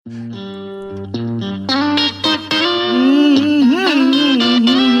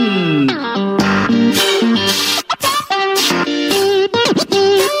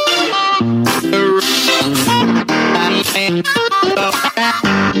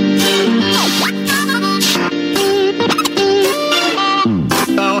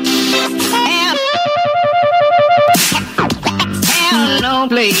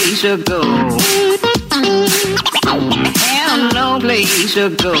place to go. Have no place to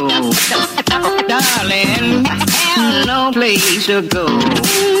go. Darling, have no place to go.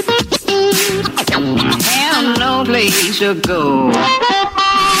 Have no place to go.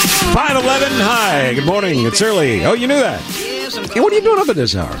 5:11, hi, good morning, it's early. Oh, you knew that? Hey, what are you doing up at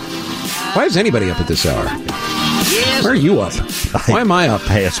this hour? Why is anybody up at this hour? Where are you up? Why am I up?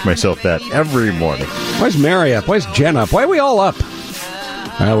 I ask myself that every morning. Why is Mary up? Why is Jen up? Why are we all up?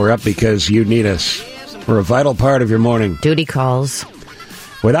 Well, we're up because you need us. We're a vital part of your morning. Duty calls.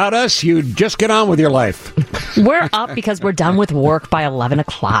 Without us, you'd just get on with your life. We're up because we're done with work by 11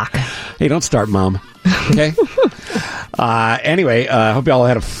 o'clock. Hey, don't start, Mom. Okay? Anyway, I hope you all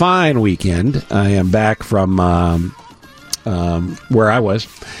had a fine weekend. I am back from where I was.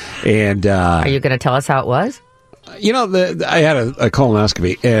 And are you going to tell us how it was? You know, I had a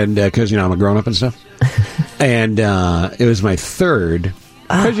colonoscopy, and because, I'm a grown-up and stuff. And it was my third,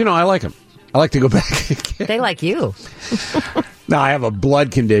 because, I like them. I like to go back again. They like you. Now, I have a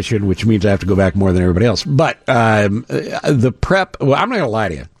blood condition, which means I have to go back more than everybody else. But the prep, well, I'm not going to lie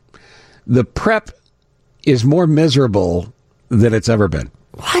to you. The prep is more miserable than it's ever been.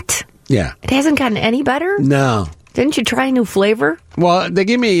 What? Yeah. It hasn't gotten any better? No. Didn't you try a new flavor? Well, they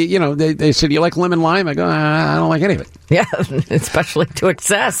gave me, they said, you like lemon lime? I go, I don't like any of it. Yeah, especially to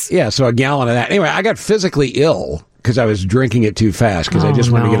excess. Yeah, so a gallon of that. Anyway, I got physically ill because I was drinking it too fast because I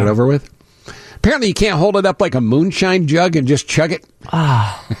just wanted to get it over with. Apparently, you can't hold it up like a moonshine jug and just chug it.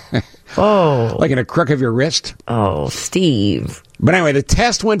 Oh. Like in a crook of your wrist. Oh, Steve. But anyway, the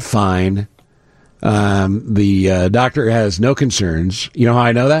test went fine. The doctor has no concerns. You know how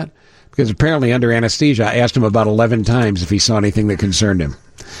I know that? Because apparently under anesthesia, I asked him about 11 times if he saw anything that concerned him.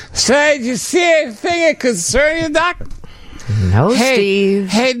 So, did you see anything that concerned you, Doc? No, Steve.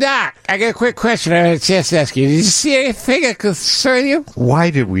 Hey, Doc, I got a quick question I want to just ask you. Did you see anything that concerned you?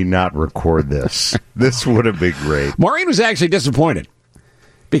 Why did we not record this? This would have been great. Maureen was actually disappointed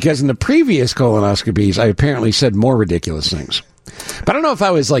because in the previous colonoscopies, I apparently said more ridiculous things. But I don't know if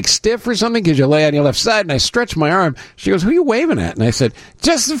I was like stiff or something because you lay on your left side and I stretched my arm. She goes, who are you waving at? And I said,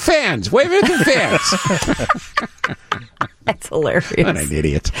 just the fans. Waving at the fans. That's hilarious. What an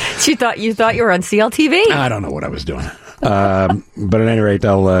idiot. You thought you were on CLTV. I don't know what I was doing. But at any rate,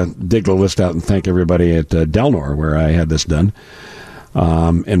 I'll dig the list out and thank everybody at Delnor where I had this done.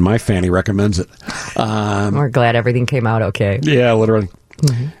 And my fanny recommends it. We're glad everything came out okay. Yeah, literally.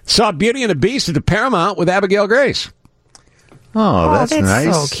 Mm-hmm. Saw Beauty and the Beast at the Paramount with Abigail Grace. Oh, that's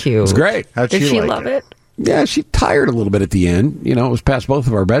nice. So cute. It's great. Did she like love it? Yeah, she tired a little bit at the end. It was past both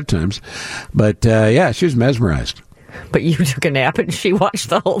of our bedtimes. But, yeah, she was mesmerized. But you took a nap and she watched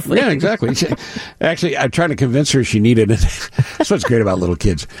the whole thing. Yeah, exactly. Actually, I'm trying to convince her she needed it. That's what's great about little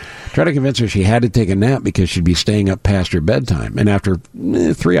kids. Try to convince her she had to take a nap because she'd be staying up past her bedtime. And after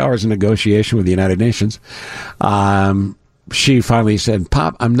 3 hours of negotiation with the United Nations, she finally said,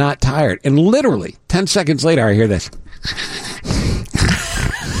 Pop, I'm not tired. And literally, 10 seconds later, I hear this.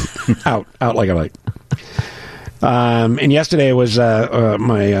 out like a light. And yesterday was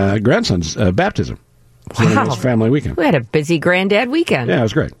my grandson's baptism. So it was family weekend. We had a busy granddad weekend. Yeah, it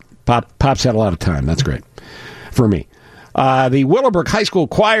was great. Pop's had a lot of time. That's great for me. The Willowbrook High School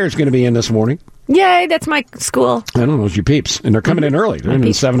Choir is going to be in this morning. Yay, that's my school. I don't know, it's your peeps. And they're coming in early. They're in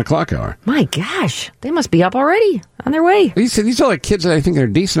the 7 o'clock hour. My gosh, they must be up already, on their way. These are like kids that I think are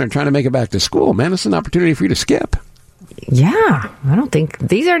decent and trying to make it back to school. Man, it's an opportunity for you to skip. Yeah, I don't think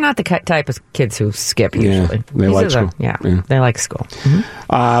these are not the type of kids who skip usually. Yeah, they like school. They like school.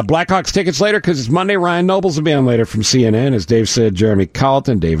 Mm-hmm. Blackhawks tickets later because it's Monday. Ryan Nobles will be on later from CNN. As Dave said, Jeremy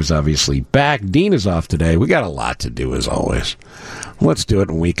Colleton. Dave is obviously back. Dean is off today. We got a lot to do as always. Let's do it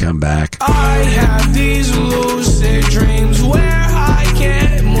when we come back. I have these lucid dreams where I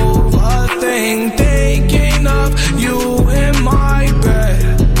can't move a thing, thinking of you in my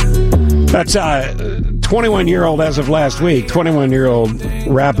bed. That's 21-year-old as of last week, 21-year-old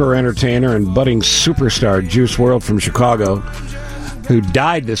rapper, entertainer, and budding superstar Juice WRLD from Chicago, who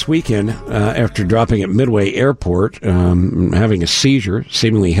died this weekend after dropping at Midway Airport, having a seizure.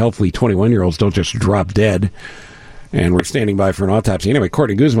 Seemingly healthy 21-year-olds don't just drop dead. And we're standing by for an autopsy. Anyway,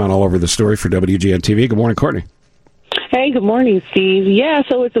 Courtney Guzman all over the story for WGN-TV. Good morning, Courtney. Hey, good morning, Steve. Yeah,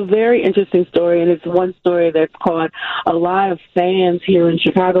 so it's a very interesting story, and it's one story that's caught a lot of fans here in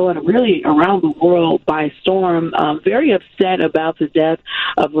Chicago and really around the world by storm. Very upset about the death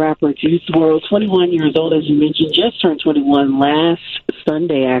of rapper Juice WRLD, 21 years old, as you mentioned, just turned 21 last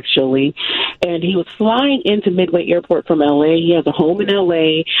Sunday, actually. And he was flying into Midway Airport from L.A. He has a home in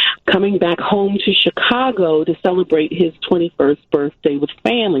L.A., coming back home to Chicago to celebrate his 21st birthday with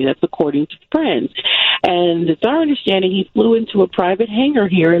family. That's according to friends. And it's our understanding and he flew into a private hangar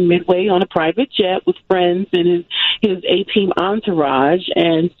here in Midway on a private jet with friends and his A-team entourage.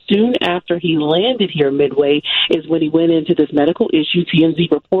 And soon after he landed here in Midway is when he went into this medical issue,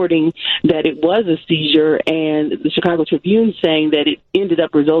 TMZ reporting that it was a seizure, and the Chicago Tribune saying that it ended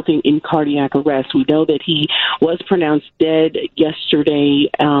up resulting in cardiac arrest. We know that he was pronounced dead yesterday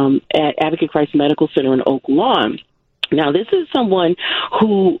at Advocate Christ Medical Center in Oak Lawn. Now, this is someone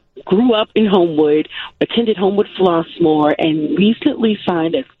who grew up in Homewood, attended Homewood Flossmoor, and recently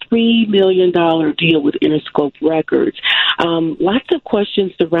signed a $3 million deal with Interscope Records. Lots of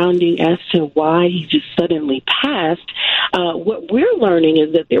questions surrounding as to why he just suddenly passed. What we're learning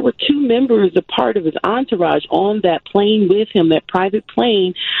is that there were two members, a part of his entourage, on that plane with him, that private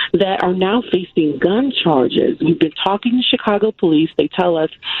plane, that are now facing gun charges. We've been talking to Chicago police. They tell us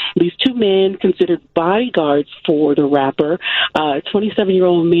these two men, considered bodyguards for the rapper, a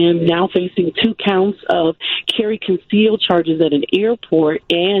 27-year-old man now facing 2 counts of carry concealed charges at an airport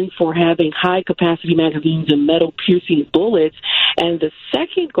and for having high-capacity magazines and metal-piercing bullets. And the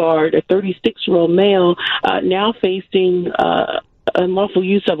second guard, a 36-year-old male, now facing unlawful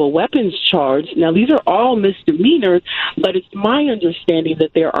use of a weapons charge. Now, these are all misdemeanors, but it's my understanding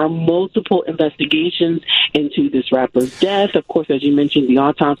that there are multiple investigations into this rapper's death. Of course, as you mentioned, the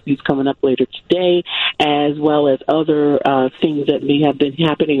autopsy is coming up later today, as well as other things that may have been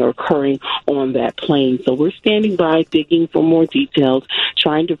happening or occurring on that plane. So we're standing by, digging for more details,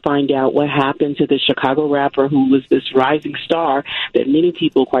 trying to find out what happened to the Chicago rapper who was this rising star that many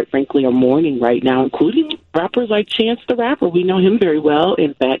people, quite frankly, are mourning right now, including rappers like Chance the Rapper. We know him very well.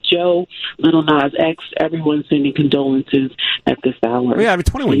 In fact, Joe, Little Nas X, everyone's sending condolences at this hour. Well, yeah, I mean,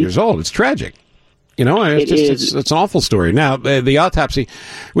 21 years old. It's tragic. You know, it's an awful story. Now, the autopsy,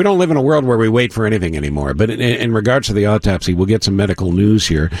 we don't live in a world where we wait for anything anymore. But in regards to the autopsy, we'll get some medical news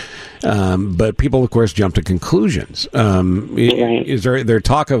here. But people, of course, jump to conclusions. Right. Is there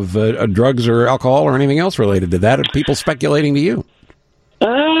talk of drugs or alcohol or anything else related to that? Are people speculating to you?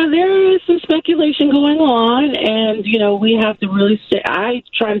 There is some speculation going on, and, you know, we have to really I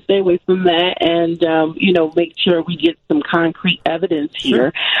try to stay away from that and, make sure we get some concrete evidence here.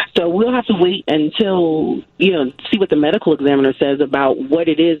 Sure. So we'll have to wait until, see what the medical examiner says about what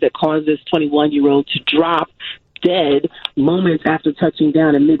it is that caused this 21-year-old to drop dead moments after touching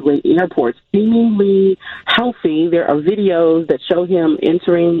down at Midway Airport, seemingly healthy. There are videos that show him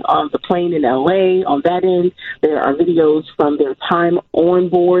entering the plane in L.A. On that end, there are videos from their time on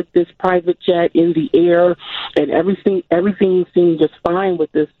board this private jet in the air, and everything seemed just fine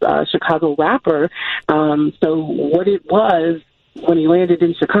with this Chicago rapper. So what it was when he landed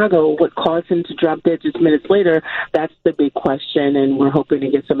in Chicago, what caused him to drop dead just minutes later, that's the big question, and we're hoping to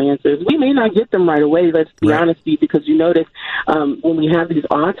get some answers. We may not get them right away, let's be honest, because you notice when we have these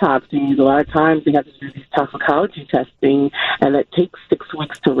autopsies, a lot of times they have to do these toxicology testing, and that takes 6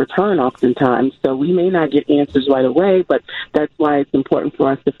 weeks to return oftentimes. So we may not get answers right away, but that's why it's important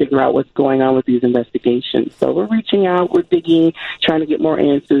for us to figure out what's going on with these investigations. So we're reaching out, we're digging, trying to get more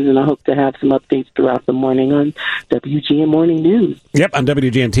answers, and I hope to have some updates throughout the morning on WGN Morning News. Yep, on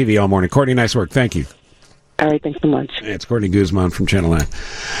WGN TV all morning. Courtney, nice work. Thank you. All right, thanks so much. It's Courtney Guzman from Channel 9.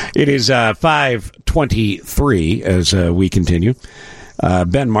 It is 5:23 as we continue.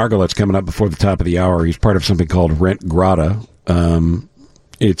 Ben Margolet's coming up before the top of the hour. He's part of something called Rent Grata.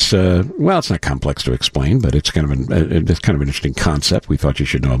 It's not complex to explain, but it's kind of an interesting concept we thought you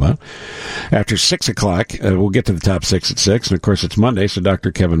should know about. After 6 o'clock, we'll get to the top 6 at 6, and of course it's Monday, so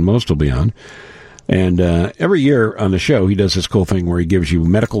Dr. Kevin Most will be on. And every year on the show, he does this cool thing where he gives you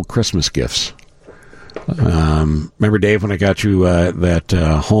medical Christmas gifts. Remember, Dave, when I got you that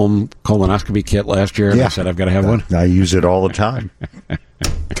home colonoscopy kit last year? And I said, I've got to have one? I use it all the time.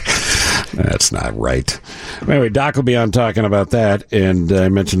 That's not right. Anyway, Doc will be on talking about that. And I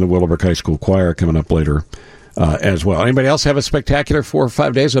mentioned the Willowbrook High School Choir coming up later as well. Anybody else have a spectacular 4 or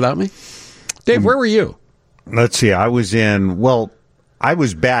 5 days without me? Dave, where were you? Let's see. I was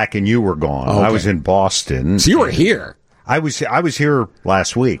back and you were gone. Okay. I was in Boston. So you were here. I was here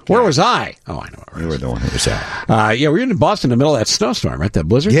last week. Where was I? Oh, I know. You were the one who was out. We were in Boston in the middle of that snowstorm, right? That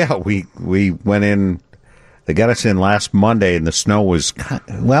blizzard? Yeah, we went in. They got us in last Monday, and the snow was,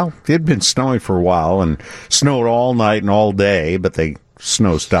 it had been snowing for a while and snowed all night and all day, but the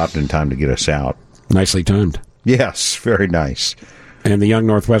snow stopped in time to get us out. Nicely timed. Yes, very nice. And the young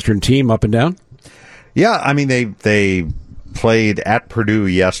Northwestern team up and down? Yeah, I mean, they played at Purdue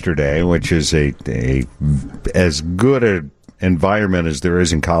yesterday, which is a as good an environment as there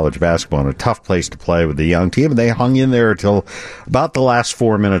is in college basketball, and a tough place to play with the young team. And they hung in there until about the last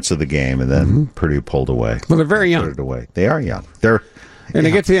 4 minutes of the game, and then Purdue pulled away. Well, they're very young. Put it away. They are young.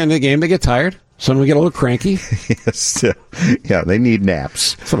 They get to the end of the game, they get tired. So when we get a little cranky. Yes. Yeah, they need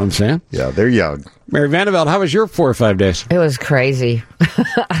naps. That's what I'm saying. Yeah, they're young. Mary Vanderveld, how was your 4 or 5 days? It was crazy.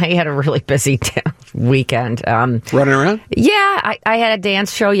 I had a really busy weekend. Running around? Yeah, I had a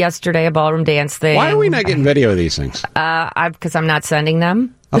dance show yesterday, a ballroom dance thing. Why are we not getting video of these things? Because I'm not sending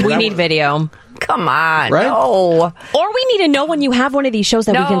them. We need video. Come on. Right? No. Or we need to know when you have one of these shows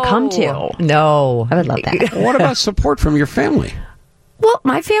that we can come to. No. I would love that. What about support from your family? Well,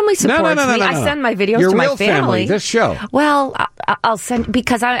 my family supports me. No. I send my videos your to my real family. This show. Well, I'll send,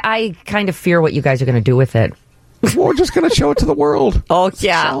 because I kind of fear what you guys are going to do with it. Well, we're just going to show it to the world. Oh,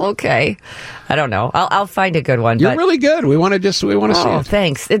 yeah. Okay. I don't know. I'll find a good one. You're really good. We want to see it.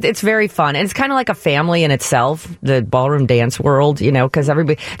 Thanks. It's very fun. And it's kind of like a family in itself, the ballroom dance world, because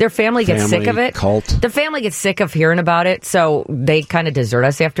their family gets sick of it. Cult. The family gets sick of hearing about it, so they kind of desert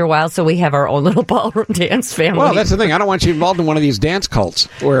us after a while. So we have our own little ballroom dance family. Well, that's the thing. I don't want you involved in one of these dance cults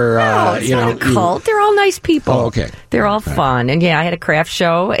where, no, it's not a cult. They're all nice people. Oh, okay. They're all fun. And yeah, I had a craft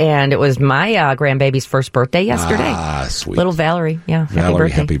show, and it was my grandbaby's first birthday yesterday. Ah, sweet. Little Valerie. Yeah.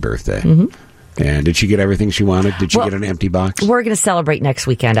 Happy birthday. Mm-hmm. And did she get everything she wanted? Did she get an empty box? We're going to celebrate next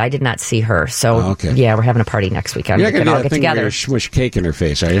weekend. I did not see her. So, yeah, we're having a party next weekend. You're not going to all get together. You're going to smush cake in her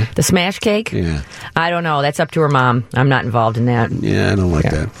face, are you? The smash cake? Yeah. I don't know. That's up to her mom. I'm not involved in that. Yeah, I don't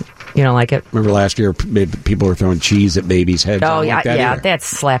like that. You don't like it? Remember last year, people were throwing cheese at babies' heads? Oh, yeah. That's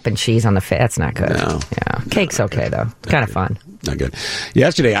slapping cheese on the face. That's not good. No. Yeah. Cake's okay, though. Kind of fun. Not good.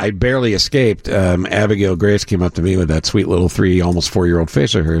 Yesterday, I barely escaped. Abigail Grace came up to me with that sweet little almost 4-year-old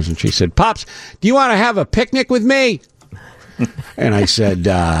face of hers, and she said, "Pops, do you want to have a picnic with me?" And I said,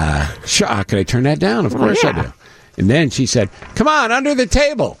 "Sure. Can I turn that down?" Of course I do. And then she said, "Come on, under the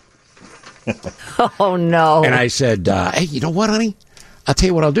table." Oh, no. And I said, "Hey, you know what, honey? I'll tell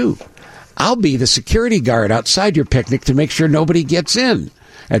you what I'll do. I'll be the security guard outside your picnic to make sure nobody gets in."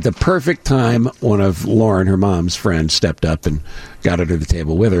 At the perfect time, one of Lauren, her mom's friends, stepped up and got under the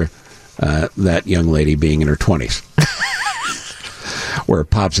table with her, that young lady being in her 20s. Where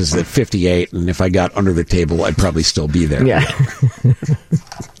Pops is at 58, and if I got under the table, I'd probably still be there. Yeah.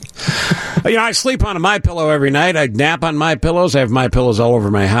 I sleep on a MyPillow every night. I nap on MyPillows. I have MyPillows all over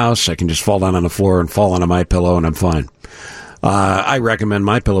my house. I can just fall down on the floor and fall on a MyPillow, and I'm fine. I recommend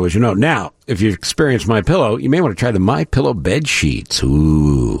MyPillow, as you know. Now, if you've experienced MyPillow, you may want to try the MyPillow bed sheets.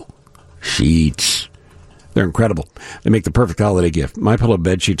 Ooh, sheets. They're incredible. They make the perfect holiday gift. MyPillow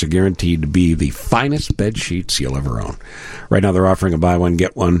bed sheets are guaranteed to be the finest bed sheets you'll ever own. Right now, they're offering a buy one,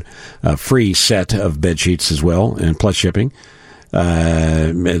 get one free set of bed sheets as well, and plus shipping.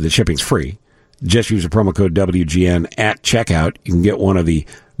 The shipping's free. Just use the promo code WGN at checkout. You can get one of the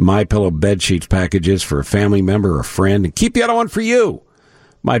MyPillow bed sheets packages for a family member or a friend, and keep the other one for you.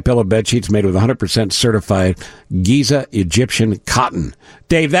 MyPillow bed sheets made with 100% certified Giza Egyptian cotton.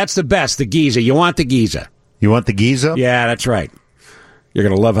 Dave, that's the best, the Giza. You want the Giza. You want the Giza? Yeah, that's right. You're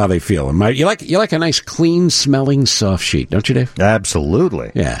going to love how they feel. And you like a nice, clean-smelling soft sheet, don't you, Dave?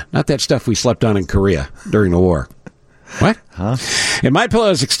 Absolutely. Yeah, not that stuff we slept on in Korea during the war. What? Huh? And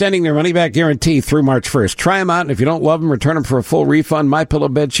MyPillow is extending their money-back guarantee through March 1st. Try them out, and if you don't love them, return them for a full refund.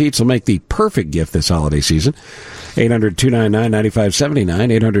 MyPillow bed sheets will make the perfect gift this holiday season.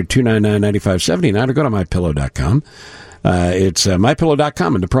 800-299-9579, 800-299-9579, or go to MyPillow.com. It's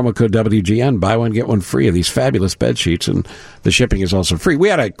MyPillow.com, and the promo code WGN. Buy one, get one free of these fabulous bed sheets, and the shipping is also free. We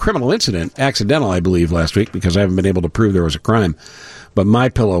had a criminal incident, accidental, I believe, last week, because I haven't been able to prove there was a crime. But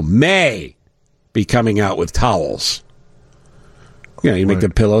MyPillow may be coming out with towels. You make the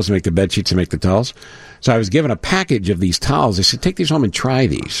pillows, make the bed sheets, and make the towels. So I was given a package of these towels. They said, take these home and try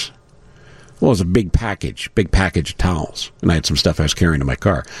these. Well, it was a big package of towels. And I had some stuff I was carrying in my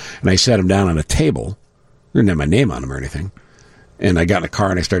car. And I set them down on a table. I didn't have my name on them or anything. And I got in the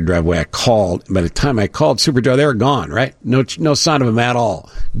car and I started driving away. I called. By the time I called Superjoy, they were gone, right? No sign of them at all.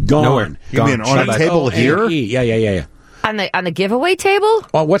 Gone. Nowhere. You mean on a table here? Yeah. On the giveaway table?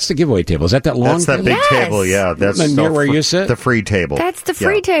 Oh, what's the giveaway table? Is that long That's that table? big table, yeah. That's near where you sit? The free table. That's the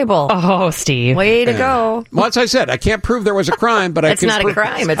free table. Oh, Steve. Way to go. Well, as I said, I can't prove there was a crime, but it's not a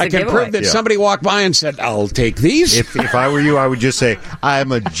crime. It's a giveaway. I can prove that somebody walked by and said, I'll take these. If I were you, I would just say,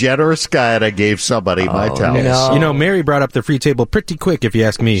 I'm a generous guy and I gave somebody my towels. No. You know, Mary brought up the free table pretty quick, if you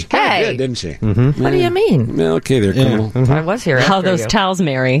ask me. Hey. Did, didn't she? Mm-hmm. What do you mean? Well, okay, they're cool. I was here. How after those you. towels,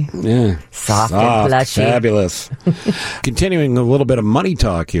 Mary. Yeah. Soft and plushy. Fabulous. Continuing a little bit of money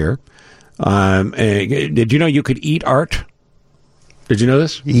talk here. Did you know you could eat art? Did you know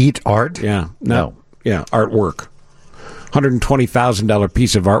this? Eat art? Yeah. No. Yeah, artwork. $120,000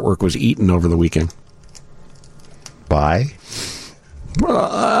 piece of artwork was eaten over the weekend. By?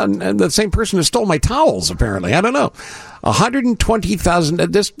 And the same person who stole my towels, apparently. I don't know. 120,000.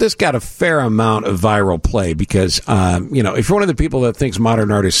 This got a fair amount of viral play because, if you're one of the people that thinks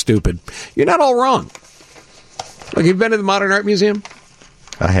modern art is stupid, you're not all wrong. Like, you've been to the Modern Art Museum?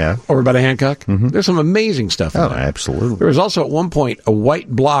 I have. Over by the Hancock? Mm-hmm. There's some amazing stuff in there. Absolutely. There was also, at one point, a white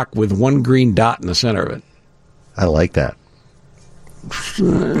block with one green dot in the center of it. I like that.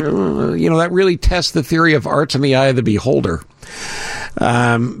 That really tests the theory of art's in the eye of the beholder.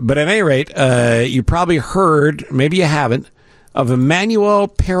 But at any rate, you probably heard, maybe you haven't, of Emmanuel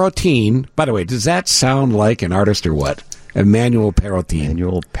Perrotin. By the way, does that sound like an artist or what? Emmanuel Perrotin.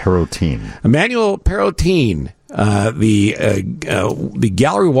 Emmanuel Perrotin, the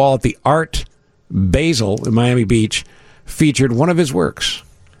gallery wall at the Art Basel in Miami Beach featured one of his works,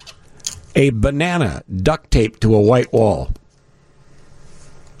 a banana duct taped to a white wall.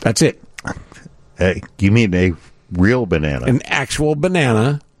 That's it. You mean a real banana? An actual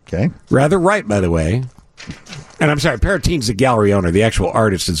banana. Okay. Rather right, by the way. And I'm sorry, Perrotin's the gallery owner. The actual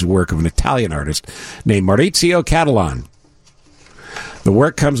artist is the work of an Italian artist named Maurizio Catalan. The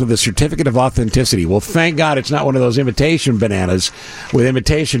work comes with a certificate of authenticity. Well, thank God it's not one of those imitation bananas with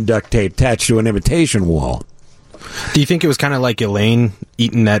imitation duct tape attached to an imitation wall. Do you think it was kind of like Elaine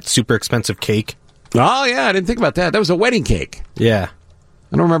eating that super expensive cake? Oh, yeah, I didn't think about that. That was a wedding cake. Yeah.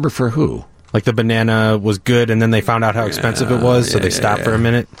 I don't remember for who. Like the banana was good, and then they found out how expensive it was, so they stopped for a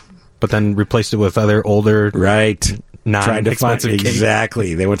minute, but then replaced it with other older, non-expensive cake.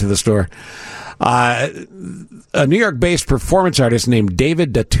 Exactly. They went to the store. A New York-based performance artist named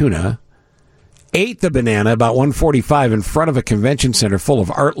David Datuna ate the banana about 1:45 in front of a convention center full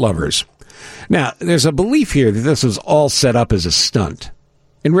of art lovers. Now, there's a belief here that this was all set up as a stunt.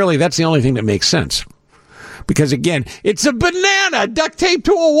 And really, that's the only thing that makes sense. Because, again, it's a banana duct taped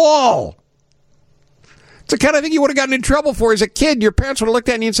to a wall. It's the kind of thing you would have gotten in trouble for as a kid. Your parents would have looked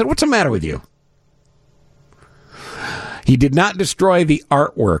at you and said, "What's the matter with you?" He did not destroy the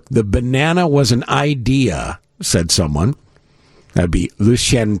artwork. The banana was an idea, said someone. That'd be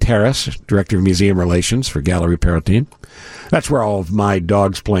Lucien Terrace, Director of Museum Relations for Gallery Perrotin. That's where all of my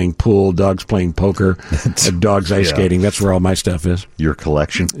dogs playing pool, dogs playing poker, dogs ice skating, that's where all my stuff is. Your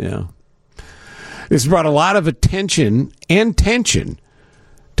collection. Yeah. This brought a lot of attention and tension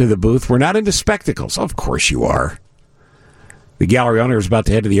to the booth. We're not into spectacles. Of course you are. The gallery owner was about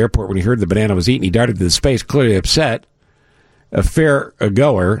to head to the airport when he heard the banana was eaten. He darted to the space, clearly upset. A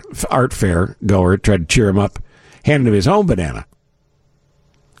art fair goer, tried to cheer him up, handed him his own banana.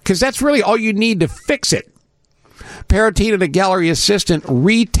 Because that's really all you need to fix it. Perrotin and a gallery assistant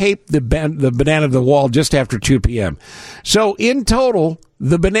retaped the banana to the wall just after 2 p.m. So in total,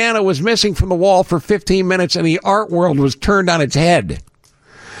 the banana was missing from the wall for 15 minutes and the art world was turned on its head.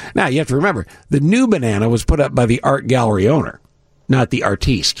 Now, you have to remember, the new banana was put up by the art gallery owner, not the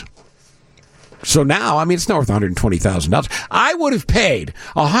artiste. So now, I mean, it's not worth $120,000. I would have paid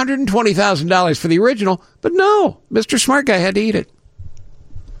 $120,000 for the original, but no, Mr. Smart Guy had to eat it.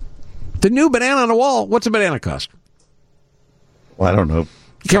 The new banana on the wall, what's a banana cost? Well, I don't know.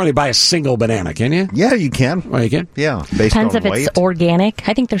 You can't really buy a single banana, can you? Yeah, you can. Oh, you can? Yeah. Based Depends on if weight. it's organic.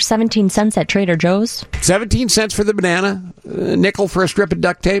 I think there's 17 cents at Trader Joe's. 17 cents for the banana, a nickel for a strip of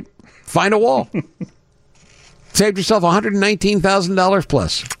duct tape. Find a wall. Saved yourself $119,000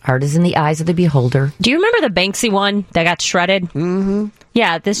 plus. Art is in the eyes of the beholder. Do you remember the Banksy one that got shredded? Mm-hmm.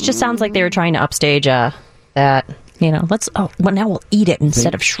 Yeah, this just sounds like they were trying to upstage that. Now we'll eat it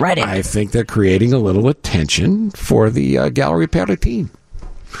instead of shred it. I think they're creating a little attention for the Gallery Perrotin.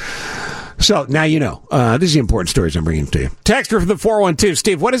 So now you know. This is the important stories I'm bringing to you. Texter from the 412.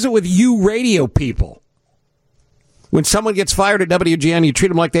 Steve, what is it with you radio people? When someone gets fired at WGN, you treat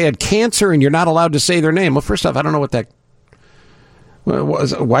them like they had cancer and you're not allowed to say their name. Well, first off, I don't know what that...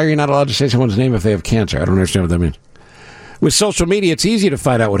 Why are you not allowed to say someone's name if they have cancer? I don't understand what that means. With social media, it's easy to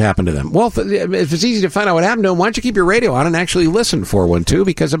find out what happened to them. Well, if it's easy to find out what happened to them, why don't you keep your radio on and actually listen, 412,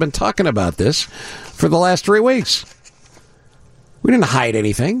 because I've been talking about this for the last 3 weeks. We didn't hide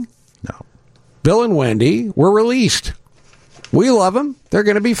anything. No. Bill and Wendy were released. We love them. They're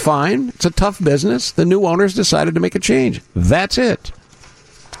going to be fine. It's a tough business. The new owners decided to make a change. That's it.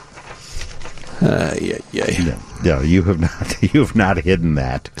 Yeah, you have not hidden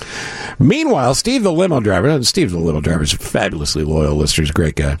that. Meanwhile, Steve the limo driver, is a fabulously loyal listener, he's a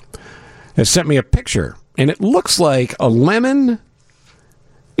great guy, has sent me a picture, and it looks like a lemon.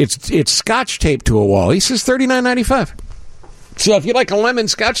 It's scotch taped to a wall. He says $39.95. So if you like a lemon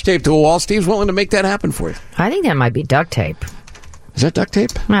scotch tape to a wall, Steve's willing to make that happen for you. I think that might be duct tape. Is that duct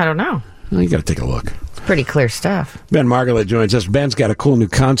tape? I don't know. Well, you got to take a look. Pretty clear stuff. Ben Margalit joins us. Ben's got a cool new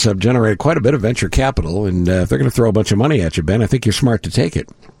concept, generated quite a bit of venture capital, and if they're going to throw a bunch of money at you, Ben, I think you're smart to take it.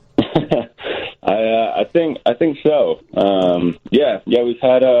 I think so. We've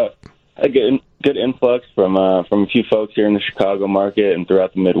had a good influx from a few folks here in the Chicago market and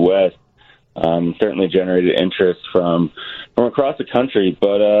throughout the Midwest. Certainly generated interest from across the country,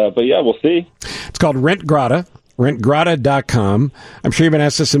 but we'll see. It's called Rent Grata, rentgrata.com. I'm sure you've been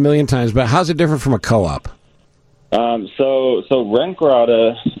asked this a million times, but how's it different from a co-op? So Rent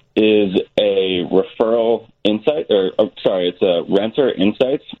Grata is a referral insight, it's a renter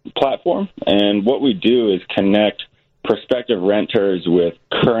insights platform, and what we do is connect prospective renters with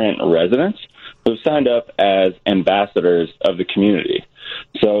current residents who've signed up as ambassadors of the community.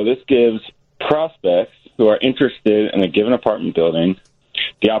 So this gives prospects who are interested in a given apartment building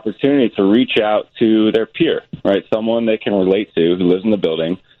the opportunity to reach out to their peer, right? Someone they can relate to who lives in the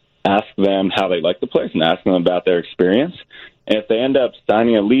building, ask them how they like the place and ask them about their experience. And if they end up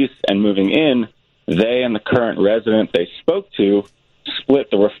signing a lease and moving in, they and the current resident they spoke to split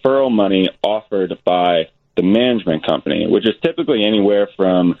the referral money offered by the management company, which is typically anywhere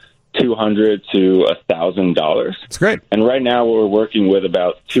from $200 to $1,000. That's great. And right now we're working with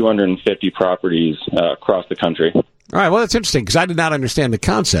about 250 properties across the country. All right, well, that's interesting because I did not understand the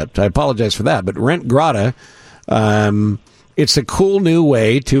concept. I apologize for that. But Rent Grata, it's a cool new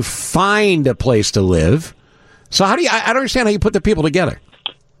way to find a place to live. So I don't understand how you put the people together.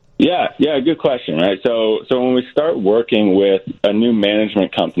 Yeah, good question, right? So when we start working with a new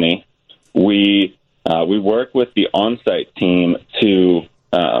management company, we work with the on-site team to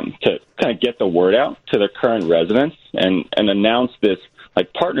kind of get the word out to their current residents and announce this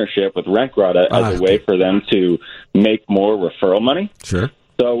like partnership with Rent Grata as a way for them to make more referral money. Sure.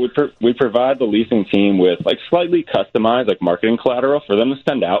 So we provide the leasing team with like slightly customized like marketing collateral for them to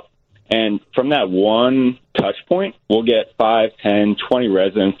send out. And from that one touch point, we'll get 5, 10, 20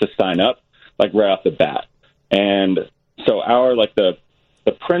 residents to sign up like right off the bat. And so our like the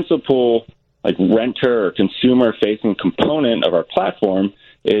principal like renter or consumer facing component of our platform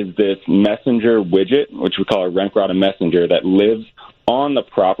is this messenger widget, which we call a Rent Grata Messenger, that lives on the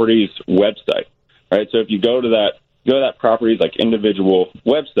property's website. Right. So if you go to that property's like individual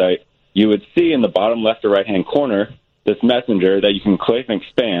website, you would see in the bottom left or right hand corner this messenger that you can click and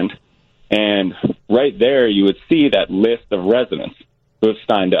expand. And right there, you would see that list of residents who have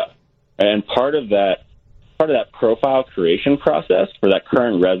signed up. And part of that profile creation process for that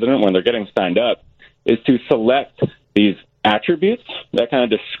current resident when they're getting signed up is to select these attributes that kind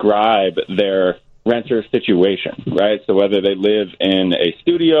of describe their renter situation, right? So whether they live in a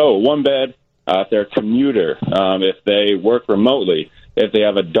studio, a one bed, if they're a commuter, if they work remotely, if they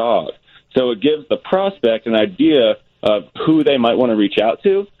have a dog. So it gives the prospect an idea of who they might want to reach out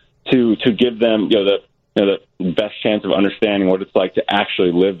to give them the best chance of understanding what it's like to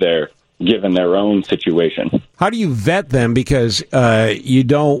actually live there given their own situation. How do you vet them? Because you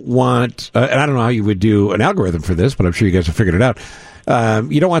don't want, and I don't know how you would do an algorithm for this, but I'm sure you guys have figured it out.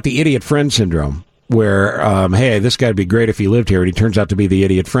 You don't want the idiot friend syndrome where, hey, this guy would be great if he lived here, and he turns out to be the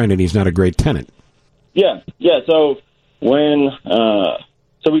idiot friend, and he's not a great tenant. Yeah. So when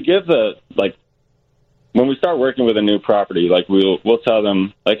we give when we start working with a new property, like we'll tell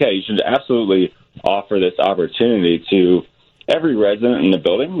them, like, hey, you should absolutely offer this opportunity to every resident in the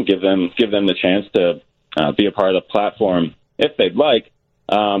building, give them the chance to be a part of the platform if they'd like.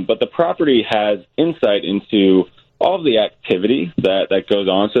 But the property has insight into all of the activity that goes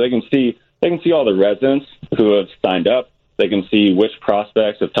on, so they can see all the residents who have signed up. They can see which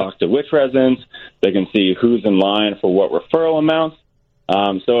prospects have talked to which residents. They can see who's in line for what referral amounts.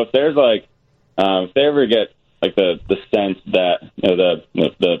 So if there's if they ever get like the sense that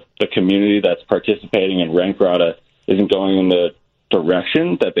the community that's participating in Rent Grata isn't going in the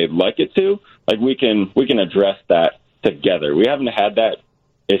direction that they'd like it to, like we can address that together. We haven't had that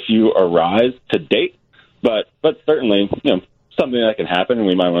issue arise to date, but certainly something that can happen, and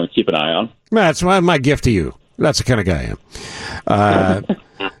we might want to keep an eye on. That's my gift to you. That's the kind of guy I am.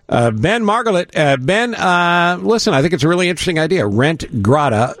 Ben Margalit. Ben, listen, I think it's a really interesting idea. Rent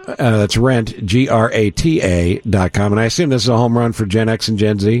Grata, that's rent, GRATA.com. And I assume this is a home run for Gen X and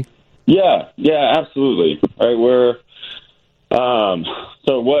Gen Z? Yeah, absolutely. All right, we're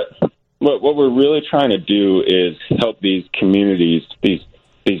so what we're really trying to do is help these communities, these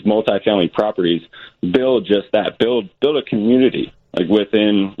multifamily properties, build just that, build a community like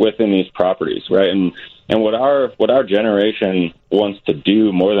within these properties, right? And what our generation wants to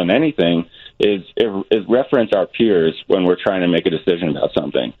do more than anything is reference our peers when we're trying to make a decision about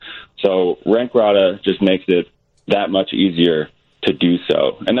something. So Rent Grata just makes it that much easier to do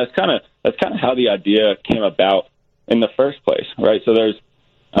so. And that's kind of how the idea came about in the first place, right? So there's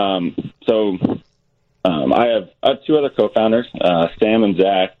I have two other co-founders, Sam and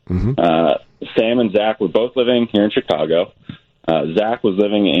Zach. Sam and Zach were both living here in Chicago. Zach was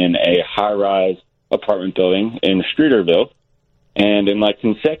living in a high-rise apartment building in Streeterville, and in like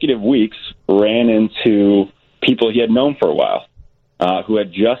consecutive weeks ran into people he had known for a while who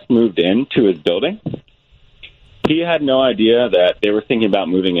had just moved into his building. He had no idea that they were thinking about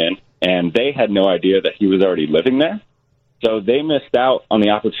moving in, and they had no idea that he was already living there. So they missed out on the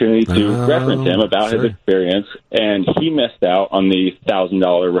opportunity to reference him about his experience, and he missed out on the $1,000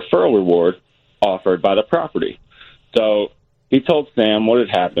 referral reward offered by the property. So he told Sam what had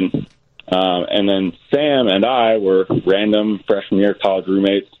happened, and then Sam and I were random freshman year college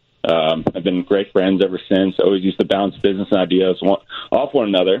roommates. I've been great friends ever since, always used to bounce business and ideas off one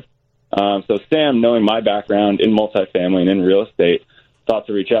another. So Sam, knowing my background in multifamily and in real estate, thought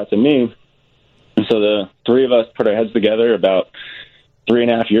to reach out to me. And so the three of us put our heads together about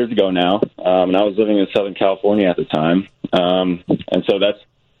 3.5 years ago now, and I was living in Southern California at the time. And so that's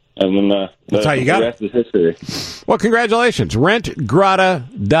how you got the rest is history. Well, congratulations.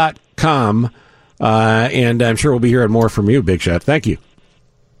 Rentgrata.com, and I'm sure we'll be hearing more from you, Big Shot. Thank you.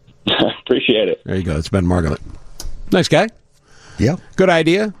 Appreciate it. There you go. It's Ben Margalit. Nice guy. Yeah. Good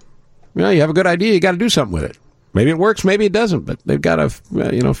idea. You have a good idea. You got to do something with it. Maybe it works, maybe it doesn't, but they've got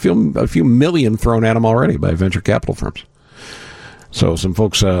a few million thrown at them already by venture capital firms. So some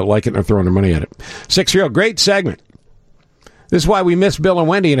folks like it and are throwing their money at it. 6-year-old, great segment. This is why we miss Bill and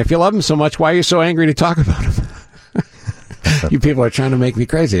Wendy, and if you love them so much, why are you so angry to talk about them? You people are trying to make me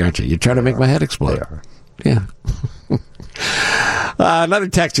crazy, aren't you? You're trying to make my head explode. Yeah. Another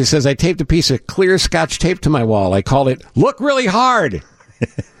texter says, I taped a piece of clear Scotch tape to my wall. I called it Look Really Hard.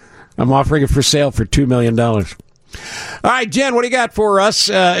 I'm offering it for sale for $2 million. All right, Jen, what do you got for us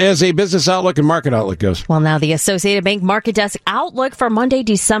as a business outlook and market outlook goes? Well, now the Associated Bank Market Desk outlook for Monday,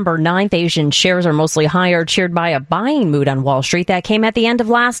 December 9th. Asian shares are mostly higher, cheered by a buying mood on Wall Street that came at the end of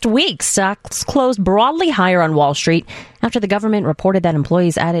last week. Stocks closed broadly higher on Wall Street after the government reported that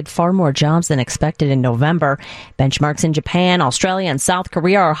employees added far more jobs than expected in November. Benchmarks in Japan, Australia, and South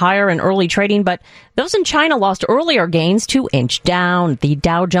Korea are higher in early trading, but those in China lost earlier gains to inch down. The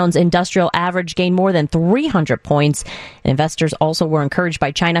Dow Jones Industrial Average gained more than 300 points. Investors also were encouraged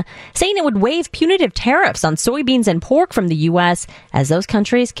by China, saying it would waive punitive tariffs on soybeans and pork from the U.S. as those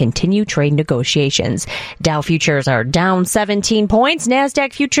countries continue trade negotiations. Dow futures are down 17 points,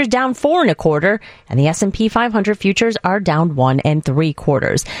 NASDAQ futures down 4 1/4, and the S&P 500 futures are down 1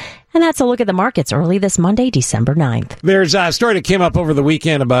 3/4. And that's a look at the markets early this Monday, December 9th. There's a story that came up over the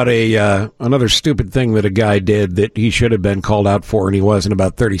weekend about another stupid thing that a guy did that he should have been called out for, and he was in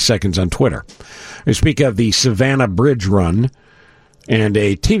about 30 seconds on Twitter. I speak of the Savannah Bridge Run and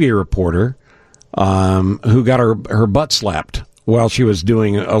a TV reporter who got her butt slapped while she was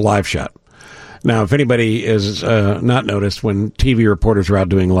doing a live shot. Now, if anybody is not noticed, when TV reporters are out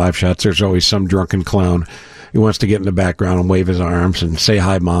doing live shots, there's always some drunken clown who wants to get in the background and wave his arms and say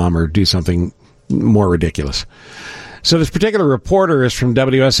hi, Mom, or do something more ridiculous. So this particular reporter is from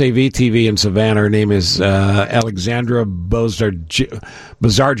WSAV-TV in Savannah. Her name is Alexandra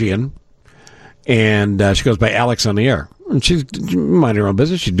Bazargian, and she goes by Alex on the air. And she's minding her own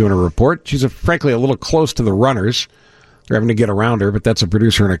business. She's doing a report. She's frankly a little close to the runners. They're having to get around her, but that's a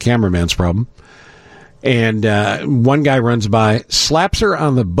producer and a cameraman's problem. And one guy runs by, slaps her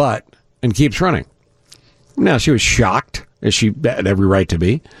on the butt, and keeps running. Now, she was shocked, as she had every right to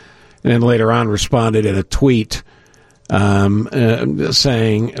be, and then later on responded in a tweet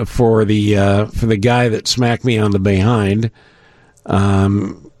saying, for the guy that smacked me on the behind, I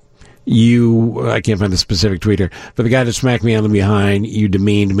can't find the specific tweet here, for the guy that smacked me on the behind, you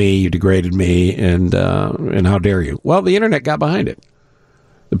demeaned me, you degraded me, and how dare you? Well, the internet got behind it.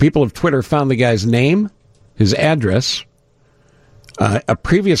 The people of Twitter found the guy's name, his address, a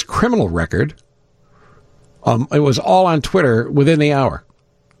previous criminal record. It was all on Twitter within the hour.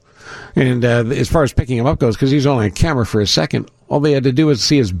 And as far as picking him up goes, because he's only on camera for a second, all they had to do was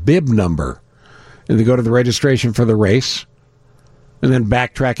see his bib number. And they go to the registration for the race and then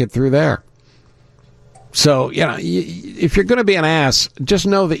backtrack it through there. So, if you're going to be an ass, just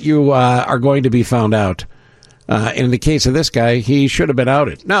know that you are going to be found out. In the case of this guy, he should have been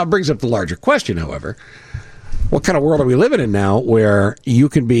outed. Now, it brings up the larger question, however. What kind of world are we living in now where you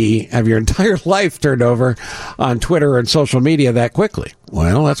can have your entire life turned over on Twitter and social media that quickly?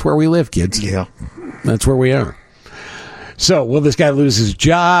 Well, that's where we live, kids. Yeah. That's where we are. So, will this guy lose his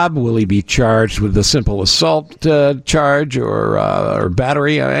job? Will he be charged with a simple assault charge or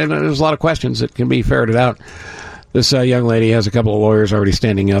battery? And there's a lot of questions that can be ferreted out. This young lady has a couple of lawyers already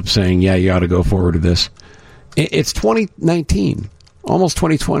standing up saying, yeah, you ought to go forward with this. It's 2019, almost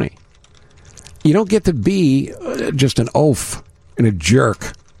 2020. You don't get to be just an oaf and a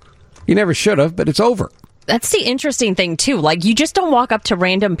jerk. You never should have, but it's over. That's the interesting thing, too. Like, you just don't walk up to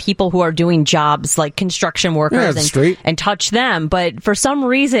random people who are doing jobs like construction workers and touch them. But for some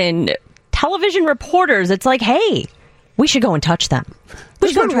reason, television reporters, it's like, hey, we should go and touch them. We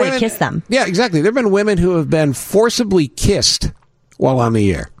should go and try to kiss them. Yeah, exactly. There have been women who have been forcibly kissed while on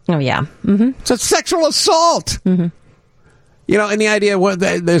the air. Oh, yeah. Mm-hmm. It's a sexual assault. Mm-hmm. You know, and the idea,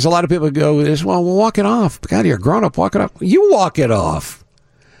 there's a lot of people who go, well, we'll walk it off. God, you're a grown-up, walk it off. You walk it off.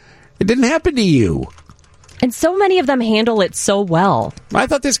 It didn't happen to you. And so many of them handle it so well. I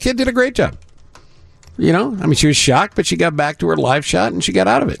thought this kid did a great job. You know, I mean, she was shocked, but she got back to her live shot and she got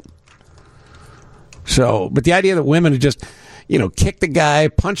out of it. So, but the idea that women just, you know, kick the guy,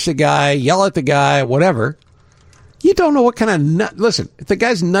 punch the guy, yell at the guy, whatever, you don't know what kind of nut. Listen, if the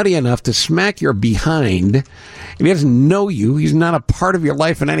guy's nutty enough to smack your behind and he doesn't know you, he's not a part of your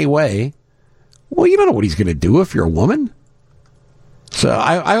life in any way, well, you don't know what he's going to do if you're a woman. So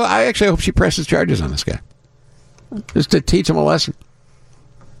I actually hope she presses charges on this guy, just to teach him a lesson.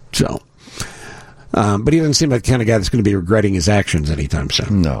 So, but he doesn't seem like the kind of guy that's going to be regretting his actions anytime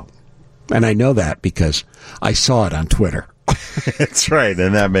soon. No. And I know that because I saw it on Twitter. That's right,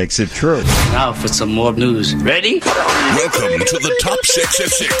 and that makes it true. Now for some more news. Ready? Welcome to the Top 6 at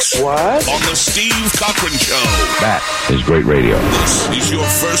 6. What? On the Steve Cochran Show. That is great radio. This is your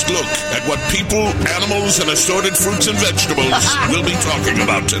first look at what people, animals, and assorted fruits and vegetables will be talking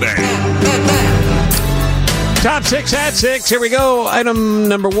about today. Top 6 at 6. Here we go. Item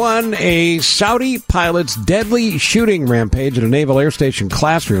number 1. A Saudi pilot's deadly shooting rampage at a Naval Air Station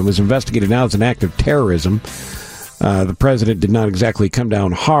classroom is investigated now as an act of terrorism. The president did not exactly come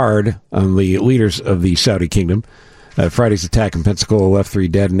down hard on the leaders of the Saudi kingdom. Friday's attack in Pensacola left 3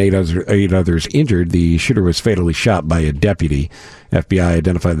 dead and 8 others injured. The shooter was fatally shot by a deputy. FBI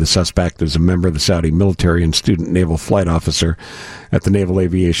identified the suspect as a member of the Saudi military and student naval flight officer at the Naval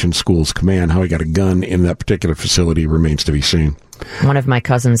Aviation School's command. How he got a gun in that particular facility remains to be seen. One of my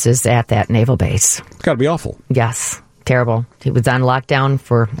cousins is at that naval base. It's got to be awful. Yes. Terrible. He was on lockdown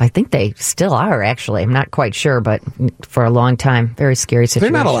for, I think they still are, actually. I'm not quite sure, but for a long time. Very scary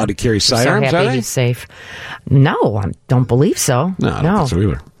situation. They're not allowed to carry sidearms, so happy are they? He's safe. No, I don't believe so. No, I don't think so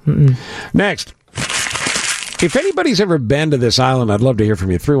either. Mm-mm. Next. If anybody's ever been to this island, I'd love to hear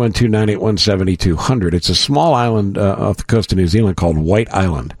from you. 312-981-7200. It's a small island off the coast of New Zealand called White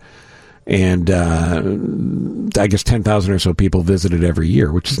Island. And I guess 10,000 or so people visit it every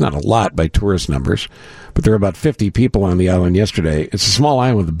year, which is not a lot by tourist numbers. But there were about 50 people on the island yesterday. It's a small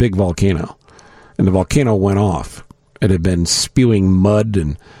island with a big volcano. And the volcano went off. It had been spewing mud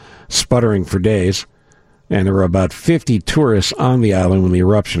and sputtering for days. And there were about 50 tourists on the island when the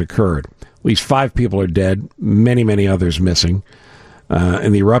eruption occurred. At least 5 people are dead, many, many others missing.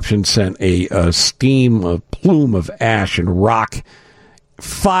 And the eruption sent a plume of ash and rock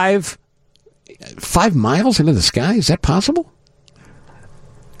 5 miles into the sky? Is that possible?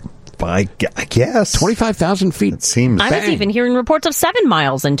 I guess. 25,000 feet. It seems. I was even hearing reports of 7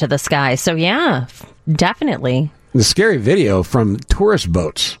 miles into the sky. So, yeah, definitely. The scary video from tourist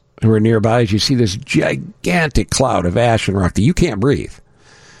boats who are nearby is you see this gigantic cloud of ash and rock that you can't breathe.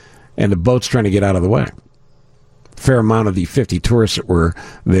 And the boat's trying to get out of the way. A fair amount of the 50 tourists that were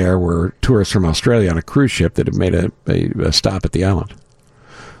there were tourists from Australia on a cruise ship that had made a stop at the island,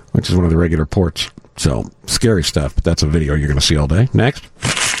 which is one of the regular ports. So, scary stuff, but that's a video you're going to see all day. Next.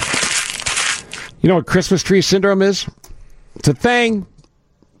 You know what Christmas tree syndrome is? It's a thing.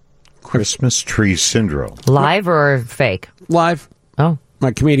 Christmas tree syndrome. Live or fake? Live. Oh.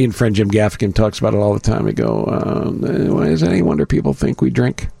 My comedian friend Jim Gaffigan talks about it all the time. We go, why is it any wonder people think we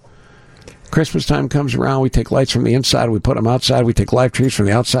drink? Christmas time comes around, we take lights from the inside, we put them outside, we take live trees from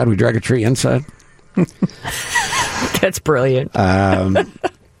the outside, we drag a tree inside. That's brilliant.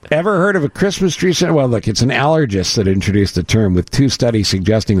 Ever heard of a Christmas tree? Well, look, it's an allergist that introduced the term with 2 studies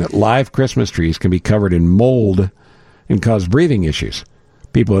suggesting that live Christmas trees can be covered in mold and cause breathing issues.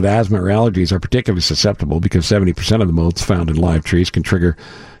 People with asthma or allergies are particularly susceptible because 70% of the molds found in live trees can trigger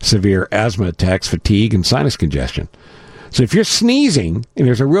severe asthma attacks, fatigue, and sinus congestion. So if you're sneezing and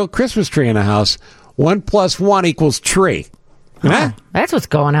there's a real Christmas tree in a house, 1 + 1 equals tree. Huh? That's what's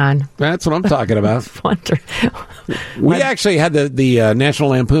going on. That's what I'm talking about. Wonder. We actually had the National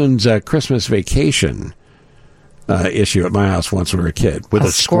Lampoon's Christmas Vacation issue at my house once when we were a kid. With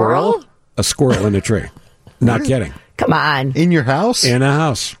a squirrel? A squirrel in a tree. Not kidding. Come on. In your house? In a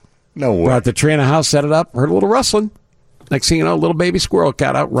house. No way. Brought the tree in a house, set it up, heard a little rustling. Next thing you know, a little baby squirrel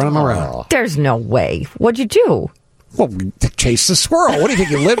got out running around. There's no way. What'd you do? Well, to chase the squirrel. What do you think?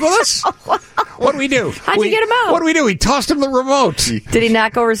 You live with us? What do we do? How'd you get him out? What do we do? We tossed him the remote. Did he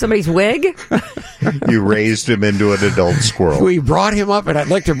knock over somebody's wig? You raised him into an adult squirrel. We brought him up, and I'd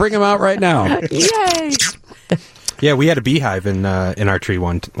like to bring him out right now. Yay! Yeah, we had a beehive in our tree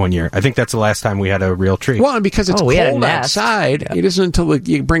one year. I think that's the last time we had a real tree. Well, and because it's we had a cold nest. outside, it isn't until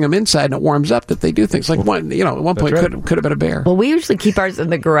you bring them inside and it warms up that they do things. Like at one point, right. could have been a bear. Well, we usually keep ours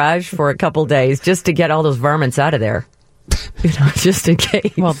in the garage for a couple days just to get all those varmints out of there. Just in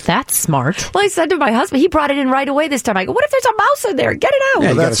case. Well, that's smart. Well, I said to my husband, he brought it in right away this time. I go, what if there's a mouse in there? Get it out. Yeah,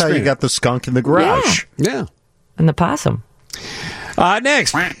 Well, that's how you got the skunk in the garage. Yeah. And the possum.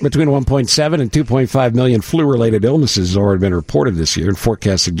 Next, between 1.7 and 2.5 million flu-related illnesses have already been reported this year, and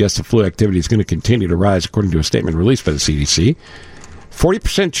forecasts suggest the flu activity is going to continue to rise, according to a statement released by the CDC.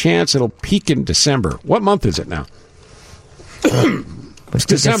 40% chance it'll peak in December. What month is it now? It's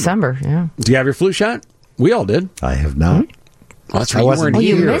December, yeah. Do you have your flu shot? We all did. I have not. Well, that's right. I wasn't you weren't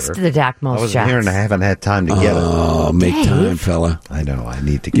You here. missed the Dacmos I wasn't shots. here, and I haven't had time to get it. Oh, make time, fella. I know. I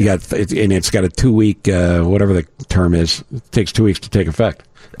need to get You got, and it's got a 2-week, whatever the term is. It takes 2 weeks to take effect.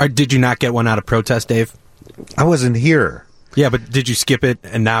 Did you not get one out of protest, Dave? I wasn't here. Yeah, but did you skip it,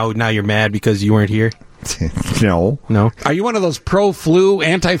 and now you're mad because you weren't here? No. Are you one of those pro-flu,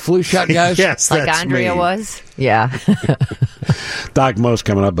 anti-flu shot guys? Yes, Like that's Andrea me. was? Yeah. Doc Mo's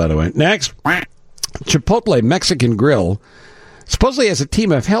coming up, by the way. Next, Chipotle Mexican Grill supposedly has a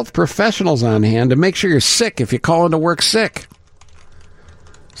team of health professionals on hand to make sure you're sick if you call into work sick.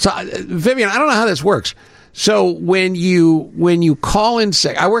 So, Vivian, I don't know how this works. So when you call in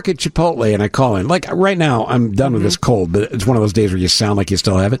sick, I work at Chipotle and I call in. Like right now, I'm done with this cold, but it's one of those days where you sound like you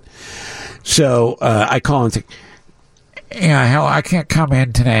still have it. So I call and say, yeah, hell, I can't come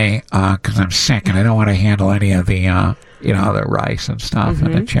in today because I'm sick and I don't want to handle any of the, the rice and stuff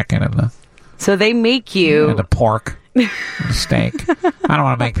and the chicken and the So they make you and the pork, and the steak. I don't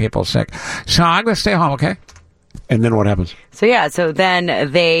want to make people sick, so I'm going to stay home. Okay. And then what happens? So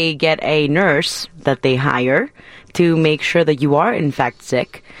then they get a nurse that they hire to make sure that you are in fact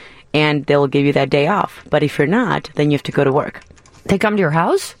sick, and they'll give you that day off. But if you're not, then you have to go to work. They come to your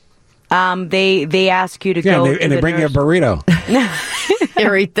house? They ask you to go. And they bring you a burrito.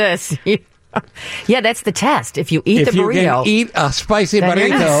 Here, eat this. Yeah, that's the test. If you eat the burrito, can eat a spicy then you're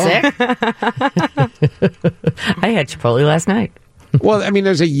burrito. not sick. I had Chipotle last night. Well, I mean,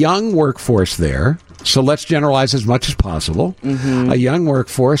 there's a young workforce there, so let's generalize as much as possible. A young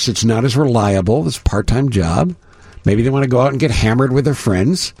workforce, it's not as reliable. It's a part-time job. Maybe they want to go out and get hammered with their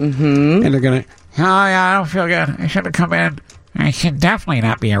friends, and they're going to... Oh, yeah, I don't feel good. I should have come in. I should definitely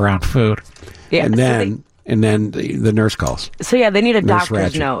not be around food. Yeah, and then the nurse calls. So yeah, they need a Nurse doctor's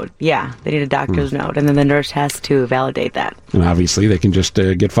Ratchet. note. Yeah, they need a doctor's note, and then the nurse has to validate that. And obviously, they can just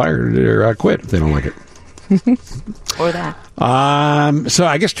get fired or quit if they don't like it. Or that. So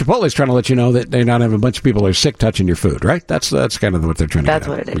I guess Chipotle is trying to let you know that they're not having a bunch of people who are sick touching your food, right? That's kind of what they're trying to That's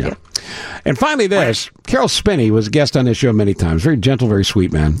get at. what it is, yeah. And finally this, Carol Spinney was a guest on this show many times. Very gentle, very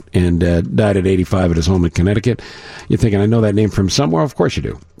sweet man, and died at 85 at his home in Connecticut. You're thinking, I know that name from somewhere? Of course you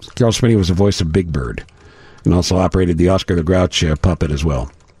do. Carol Spinney was the voice of Big Bird and also operated the Oscar the Grouch puppet as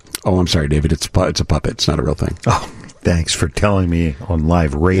well. Oh, I'm sorry, David. It's a puppet. It's not a real thing. Oh, thanks for telling me on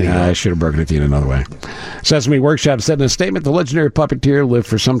live radio. Yeah, I should have broken it to you in another way. Sesame Workshop said in a statement, the legendary puppeteer lived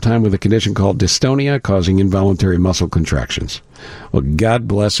for some time with a condition called dystonia, causing involuntary muscle contractions. Well, God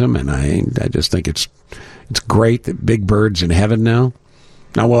bless him, and I just think it's great that Big Bird's in heaven now.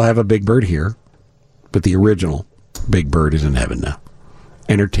 Now, we'll have a Big Bird here, but the original Big Bird is in heaven now,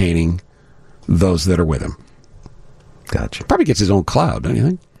 entertaining those that are with him. Gotcha. Probably gets his own cloud, don't you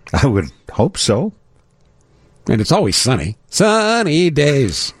think? I would hope so. And it's always sunny. Sunny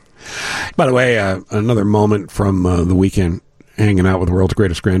days. By the way, another moment from the weekend, hanging out with the world's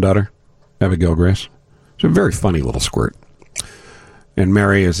greatest granddaughter, Abigail Grace. She's a very funny little squirt. And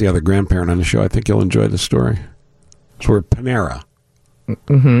Mary is the other grandparent on the show. I think you'll enjoy the story. So we're at Panera.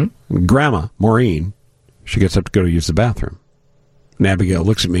 Mm-hmm. Grandma, Maureen, she gets up to go to use the bathroom. And Abigail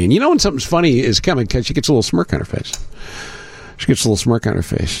looks at me, and you know when something's funny is coming because she gets a little smirk on her face. She gets a little smirk on her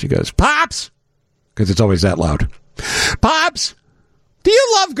face. She goes, Pops! Because it's always that loud. Pops! Do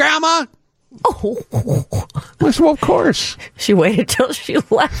you love Grandma? Oh. I said, well, of course. She waited till she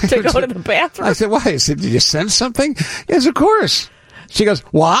left to go to the bathroom. I said, why? I said, did you sense something? Yes, of course. She goes,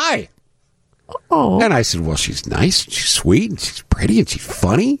 why? Oh. And I said, well, she's nice, she's sweet, and she's pretty, and she's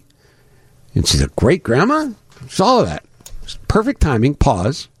funny. And she's a great grandma. It's all of that. It's perfect timing.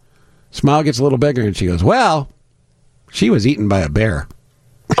 Pause. Smile gets a little bigger, and she goes, well, she was eaten by a bear.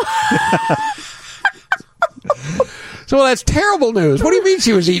 So that's terrible news. What do you mean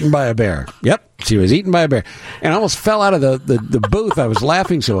she was eaten by a bear? Yep, she was eaten by a bear. And I almost fell out of the booth. I was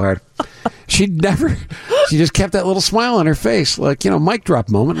laughing so hard. She just kept that little smile on her face, like, mic drop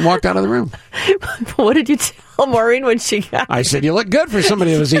moment, and walked out of the room. What did you tell Maureen when she got I said, you look good for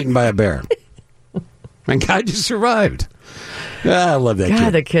somebody that was eaten by a bear. And God, you survived. I love that God,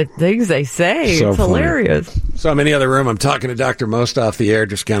 kid. the kid things they say. So it's funny. hilarious. So I'm in the other room. I'm talking to Dr. Most off the air,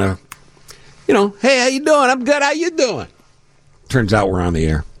 just kind of, hey, how you doing? I'm good. How you doing? Turns out we're on the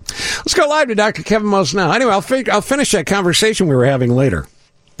air. Let's go live to Dr. Kevin Most now. Anyway, I'll finish that conversation we were having later.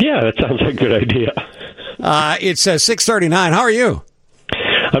 Yeah, that sounds like a good idea. It's 6:39. How are you?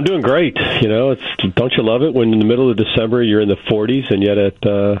 I'm doing great. Don't you love it when in the middle of December you're in the 40s and yet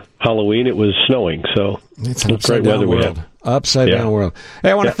at Halloween it was snowing? So it's an upside down world. Upside down world. Hey,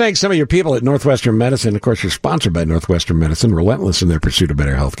 I want to thank some of your people at Northwestern Medicine. Of course, you're sponsored by Northwestern Medicine, relentless in their pursuit of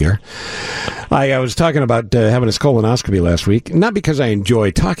better health care. I was talking about having this colonoscopy last week, not because I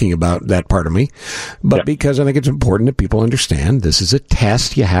enjoy talking about that part of me, but because I think it's important that people understand this is a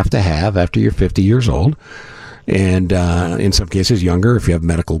test you have to have after you're 50 years old. And in some cases younger if you have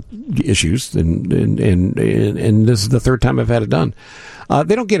medical issues. And this is the third time I've had it done.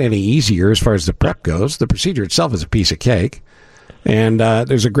 They don't get any easier as far as the prep goes. The procedure itself is a piece of cake. And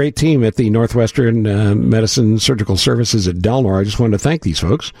there's a great team at the Northwestern Medicine Surgical Services at Delnor. I just wanted to thank these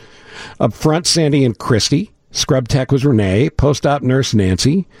folks. Up front, Sandy and Christy. Scrub tech was Renee. Post-op nurse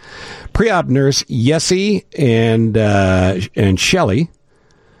Nancy. Pre-op nurse Yessie and Shelley.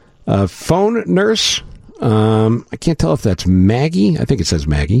 Phone nurse... I can't tell if that's Maggie. I think it says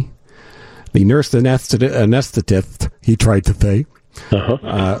Maggie. The nurse, the anesthetist, he tried to say.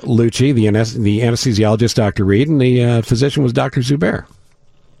 Lucci, the anesthesiologist, Dr. Reed, and the physician was Dr. Zubair.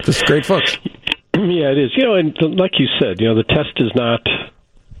 Just great folks. Yeah, it is. And like you said, the test is not,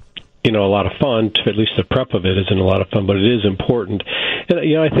 a lot of fun. At least the prep of it isn't a lot of fun, but it is important. And,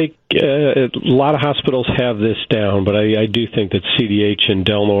 I think a lot of hospitals have this down, but I do think that CDH and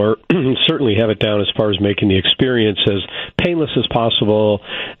Delnor certainly have it down as far as making the experience as painless as possible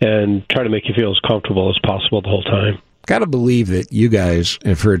and try to make you feel as comfortable as possible the whole time. Got to believe that you guys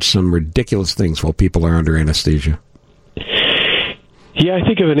have heard some ridiculous things while people are under anesthesia. Yeah, I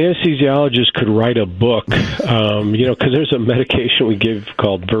think if an anesthesiologist could write a book, because there's a medication we give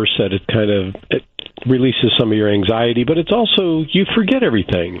called Versed. It releases some of your anxiety, but it's also, you forget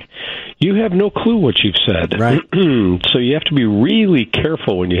everything. You have no clue what you've said. Right. So you have to be really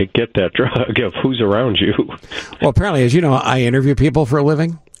careful when you get that drug of who's around you. Well, apparently, as you know, I interview people for a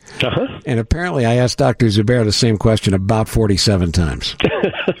living. And apparently I asked Dr. Zubair the same question about 47 times.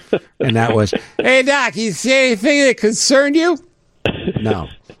 And that was, hey, Doc, you see anything that concerned you? No.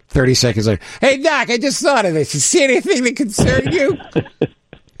 30 seconds later, hey, Doc, I just thought of this. You see anything that concerned you?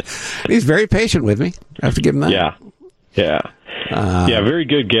 He's very patient with me. I have to give him that. Yeah. Very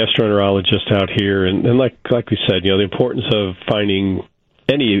good gastroenterologist out here. And like we said, the importance of finding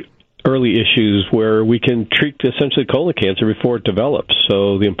any early issues where we can treat essentially colon cancer before it develops.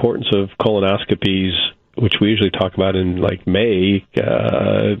 So the importance of colonoscopies, which we usually talk about in May,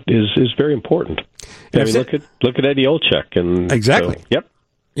 is very important. Look at Eddie Olczyk. And exactly. So, yep.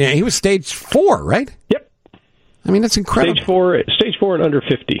 Yeah, he was stage 4, right? Yep. I mean, that's incredible. Stage 4 and under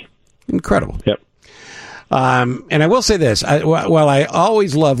 50. Incredible. Yep. And I will say this. I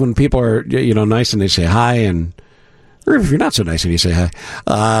always love when people are, nice and they say hi, or if you're not so nice and you say hi.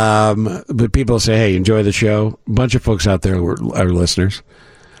 But people say, hey, enjoy the show. A bunch of folks out there are listeners.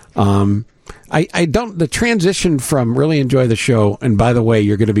 I don't, the transition from really enjoy the show, and by the way,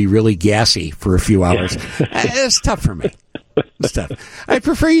 you're going to be really gassy for a few hours. It's tough for me. It's tough. I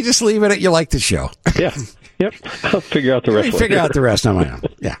prefer you just leave it at you like the show. Yeah. Yep. I'll figure out the rest. Figure out the rest on my own.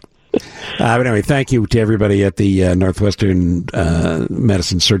 Yeah. But anyway, thank you to everybody at the Northwestern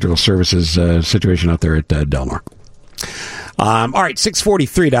Medicine Surgical Services situation out there at Delmar. All right,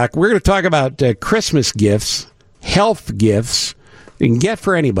 6:43, Doc. We're going to talk about Christmas gifts, health gifts you can get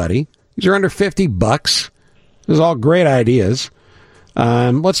for anybody. These are under $50. These are all great ideas.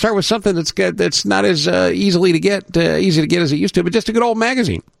 Let's start with something that's not as easy to get as it used to, but just a good old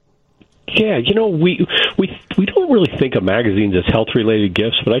magazine. Yeah, we don't really think of magazines as health-related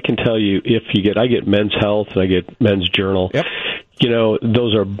gifts, but I can tell you I get Men's Health and I get Men's Journal. Yep.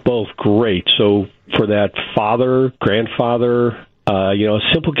 Those are both great. So for that father, grandfather, a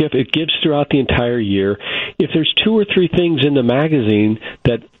simple gift, it gives throughout the entire year. If there's 2 or 3 things in the magazine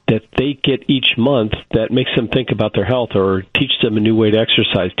that they get each month that makes them think about their health or teaches them a new way to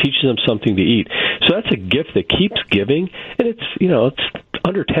exercise, teaches them something to eat. So that's a gift that keeps giving, and it's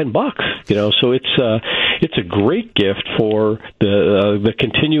under $10. So it's a great gift for the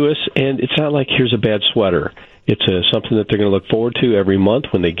continuous, and it's not like here's a bad sweater. It's something that they're going to look forward to every month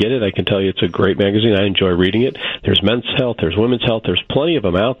when they get it. I can tell you it's a great magazine. I enjoy reading it. There's men's health, there's women's health, there's plenty of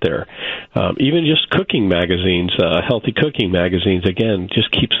them out there. Even just cooking magazines, healthy cooking magazines, again,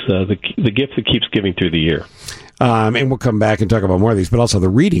 just keeps the gift that keeps giving through the year. And we'll come back and talk about more of these, but also the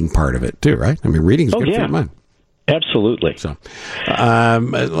reading part of it, too, right? I mean, reading is good for your mind. Absolutely. So,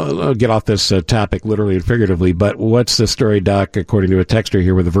 I'll get off this topic literally and figuratively, but what's the story, Doc, according to a texter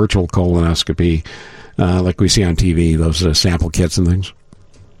here with a virtual colonoscopy, like we see on TV, those sample kits and things?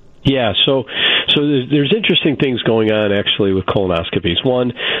 Yeah, so there's interesting things going on actually with colonoscopies.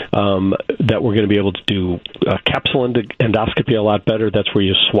 One, that we're going to be able to do capsule endoscopy a lot better. That's where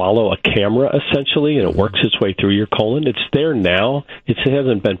you swallow a camera essentially, and it works its way through your colon. It's there now. It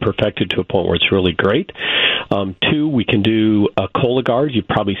hasn't been perfected to a point where it's really great. Two, we can do a Cologuard. You've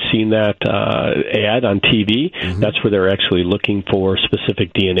probably seen that ad on TV. Mm-hmm. That's where they're actually looking for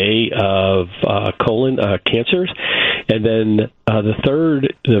specific DNA of colon cancers. And then the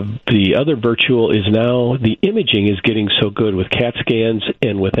third, the other virtual is now the imaging is getting so good with CAT scans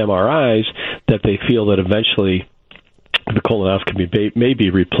and with MRIs that they feel that eventually the colonoscopy may be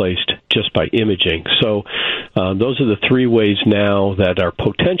replaced just by imaging. So those are the three ways now that are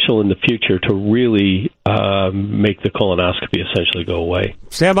potential in the future to really make the colonoscopy essentially go away.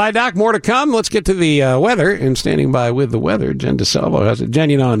 Stand by, Doc. More to come. Let's get to the weather. And standing by with the weather, Jen DeSalvo has it. Jen,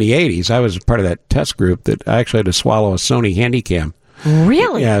 you know, in the 80s, I was part of that test group that I actually had to swallow a Sony Handycam.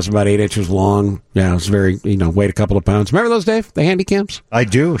 Really? Yeah, it's about 8 inches long. Yeah, it was very, weighed a couple of pounds. Remember those, Dave? The Handycams? I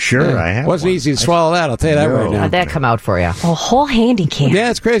do, sure. Yeah. I have. Wasn't easy to swallow that, I'll tell you that right now. How'd that come out for you? A whole Handycam. Yeah,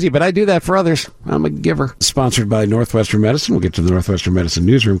 it's crazy, but I do that for others. I'm a giver. Sponsored by Northwestern Medicine. We'll get to the Northwestern Medicine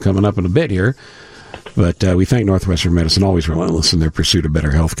newsroom coming up in a bit here. But we thank Northwestern Medicine, always relentless in their pursuit of better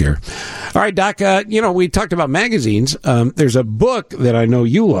health care. All right, Doc, we talked about magazines. There's a book that I know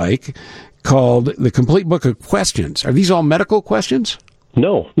you like called The Complete Book of Questions. Are these all medical questions?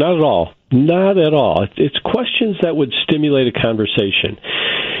 No, not at all. Not at all. It's questions that would stimulate a conversation.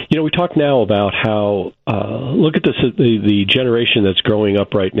 We talk now about how, look at this, the generation that's growing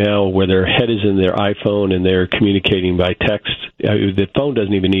up right now where their head is in their iPhone and they're communicating by text. The phone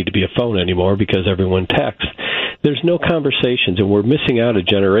doesn't even need to be a phone anymore because everyone texts. There's no conversations, and we're missing out a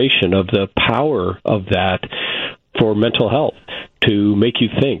generation of the power of that for mental health, to make you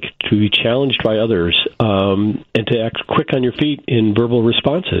think, to be challenged by others, and to act quick on your feet in verbal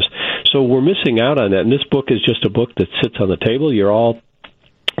responses. So we're missing out on that, and this book is just a book that sits on the table. You're all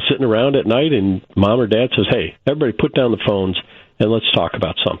sitting around at night, and mom or dad says, hey, everybody put down the phones, and let's talk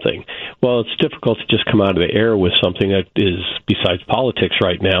about something. Well, it's difficult to just come out of the air with something that is besides politics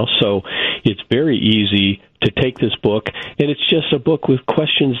right now, so it's very easy to take this book, and it's just a book with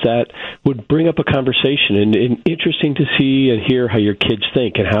questions that would bring up a conversation, and interesting to see and hear how your kids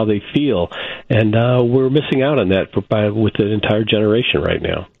think and how they feel, and we're missing out on that with the entire generation right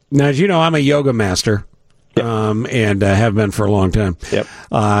now. Now, as you know, I'm a yoga master. Yep. And have been for a long time. Yep.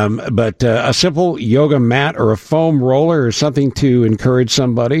 But a simple yoga mat or a foam roller or something to encourage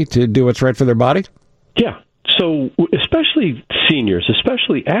somebody to do what's right for their body? Yeah. So especially seniors,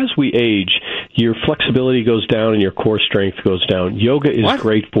 especially as we age, your flexibility goes down and your core strength goes down. Yoga is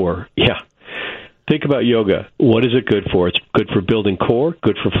great for, Think about yoga. What is it good for? It's good for building core,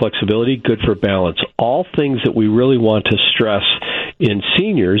 good for flexibility, good for balance. All things that we really want to stress in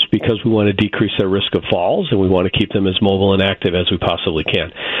seniors because we want to decrease their risk of falls and we want to keep them as mobile and active as we possibly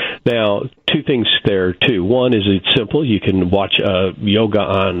can. Now, two things there, too. One is it's simple. You can watch yoga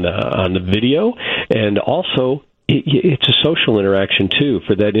on the video, and also it's a social interaction, too,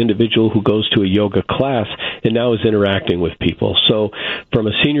 for that individual who goes to a yoga class and now is interacting with people. So from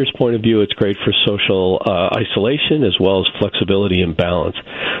a senior's point of view, it's great for social isolation as well as flexibility and balance.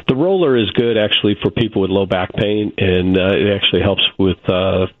 The roller is good, actually, for people with low back pain, and it actually helps with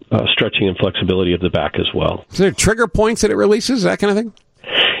stretching and flexibility of the back as well. Is there trigger points that it releases, that kind of thing?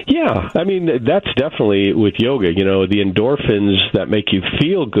 Yeah, I mean, that's definitely with yoga. The endorphins that make you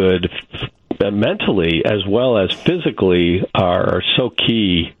feel good mentally as well as physically are so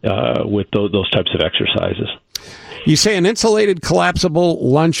key with those types of exercises. You say an insulated collapsible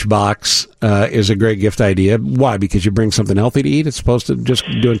lunchbox is a great gift idea. Why? Because you bring something healthy to eat as opposed to just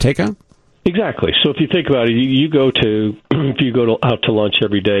doing takeout? Exactly. So if you think about it, if you go out to lunch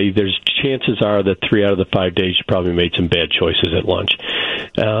every day, there's chances are that 3 out of the 5 days you probably made some bad choices at lunch.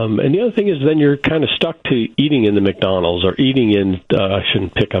 And the other thing is then you're kind of stuck to eating in the McDonald's or eating in, I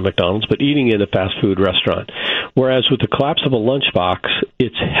shouldn't pick on McDonald's, but eating in a fast food restaurant. Whereas with the collapsible lunchbox,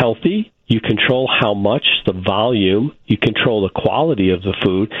 it's healthy. you control how much, the volume, you control the quality of the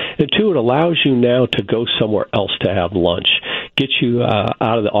food, and two, it allows you now to go somewhere else to have lunch, get you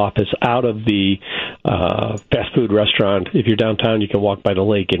out of the office, out of the fast food restaurant. If you're downtown, you can walk by the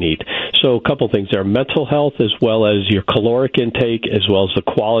lake and eat. So a couple things there, mental health as well as your caloric intake, as well as the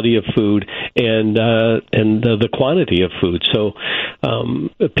quality of food and the quantity of food. So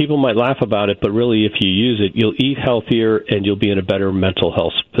people might laugh about it, but really if you use it, you'll eat healthier and you'll be in a better mental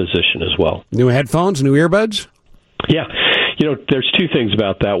health position as well. New headphones, new earbuds? Yeah. There's two things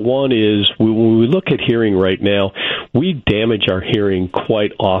about that. One is when we look at hearing right now, we damage our hearing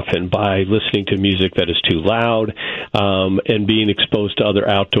quite often by listening to music that is too loud and being exposed to other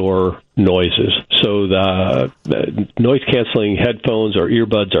outdoor noises. So the noise-canceling headphones or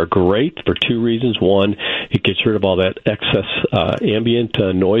earbuds are great for two reasons. One, it gets rid of all that excess ambient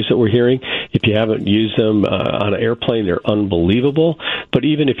noise that we're hearing. If you haven't used them on an airplane, they're unbelievable. But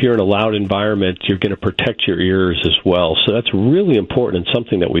even if you're in a loud environment, you're going to protect your ears as well. So that's really important and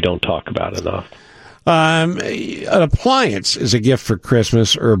something that we don't talk about enough. An appliance is a gift for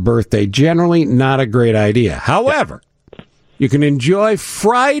Christmas or a birthday. Generally not a great idea. However, you can enjoy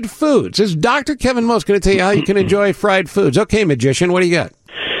fried foods. This is Dr. Kevin Most going to tell you how you can enjoy fried foods. Okay, magician, what do you got?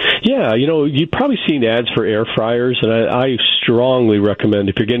 Yeah, you've probably seen ads for air fryers, and I strongly recommend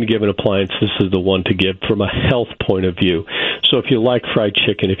if you're going to give an appliance, this is the one to give from a health point of view. So if you like fried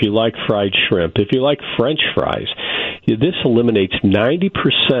chicken, if you like fried shrimp, if you like French fries, this eliminates 90%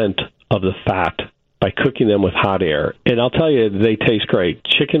 of the fat by cooking them with hot air. And I'll tell you, they taste great.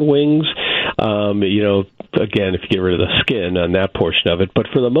 Chicken wings, again, if you get rid of the skin on that portion of it. But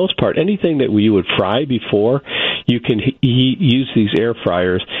for the most part, anything that you would fry before, you can use these air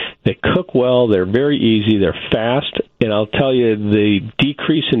fryers. They cook well. They're very easy. They're fast. And I'll tell you, the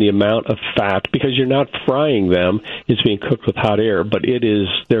decrease in the amount of fat, because you're not frying them, is being cooked with hot air. But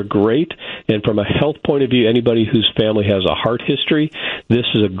they're great. And from a health point of view, anybody whose family has a heart history, this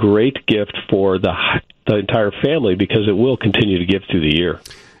is a great gift for the entire family because it will continue to give through the year.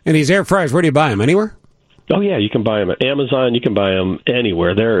 And these air fryers, where do you buy them? Anywhere? Oh, yeah, you can buy them at Amazon. You can buy them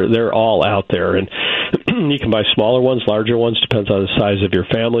anywhere. They're all out there. And you can buy smaller ones, larger ones, depends on the size of your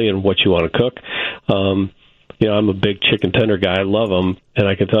family and what you want to cook. I'm a big chicken tender guy. I love them. And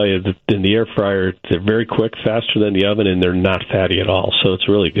I can tell you that in the air fryer, they're very quick, faster than the oven, and they're not fatty at all. So it's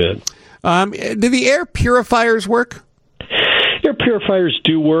really good. Do the air purifiers work? Air purifiers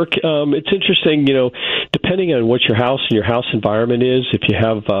do work. It's interesting, depending on what your house and your house environment is. If you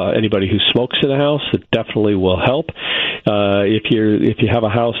have anybody who smokes in the house, it definitely will help. If you have a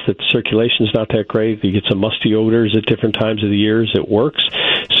house that circulation is not that great, you get some musty odors at different times of the years, it works.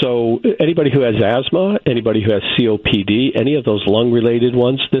 So anybody who has asthma, anybody who has COPD, any of those lung-related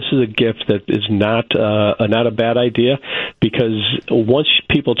ones, this is a gift that is not a bad idea, because once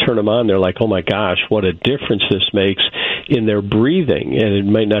people turn them on, they're like, oh my gosh, what a difference this makes in their breathing, and it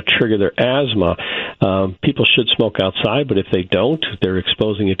might not trigger their asthma. People should smoke outside, but if they don't, they're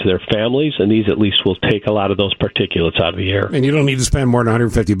exposing it to their families, and these at least will take a lot of those particulates out of the air. And you don't need to spend more than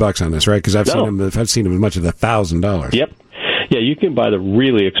 $150 on this, right? Because I've seen them as much as $1,000. Yep. Yeah, you can buy the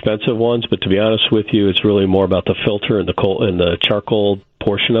really expensive ones, but to be honest with you, it's really more about the filter and the charcoal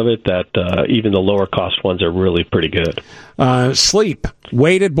portion of it. That even the lower cost ones are really pretty good. Sleep,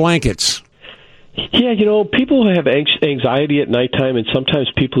 weighted blankets. Yeah, people who have anxiety at nighttime, and sometimes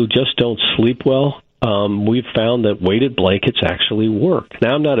people who just don't sleep well, we've found that weighted blankets actually work.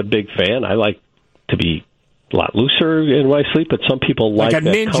 Now, I'm not a big fan. I like to be a lot looser in my sleep, but some people like a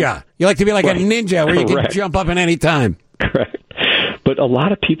ninja. You like to be like a ninja where you can jump up at any time. Correct. But a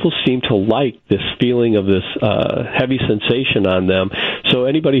lot of people seem to like this feeling of this heavy sensation on them. So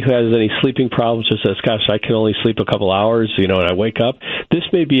anybody who has any sleeping problems or says, gosh, I can only sleep a couple hours, and I wake up, this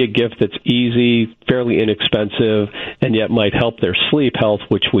may be a gift that's easy, fairly inexpensive, and yet might help their sleep health,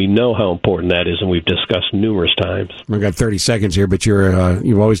 which we know how important that is, and we've discussed numerous times. We've got 30 seconds here, but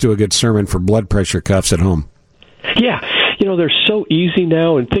you always do a good sermon for blood pressure cuffs at home. Yeah. They're so easy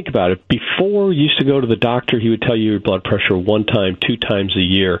now, and think about it. Before you used to go to the doctor, he would tell you your blood pressure 1 time, 2 times a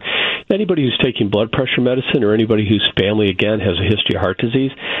year. Anybody who's taking blood pressure medicine or anybody whose family, again, has a history of heart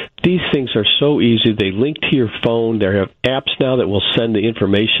disease, these things are so easy. They link to your phone. There have apps now that will send the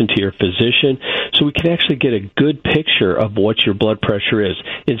information to your physician, so we can actually get a good picture of what your blood pressure is,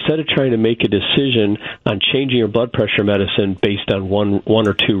 instead of trying to make a decision on changing your blood pressure medicine based on one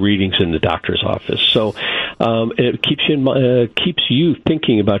or two readings in the doctor's office. So it keeps you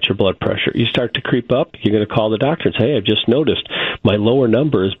thinking about your blood pressure. You start to creep up, you're going to call the doctor and say, hey, I've just noticed my lower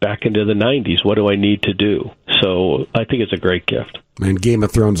number is back into the 90s. What do I need to do? So I think it's a great gift. And Game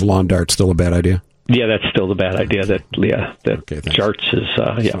of Thrones lawn dart's still a bad idea? Yeah, that's still the bad idea. That Jarts is.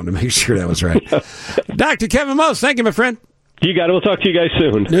 Just wanted to make sure that was right. Dr. Kevin Most, thank you, my friend. You got it. We'll talk to you guys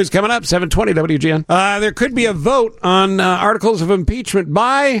soon. News coming up, 7:20 WGN. There could be a vote on articles of impeachment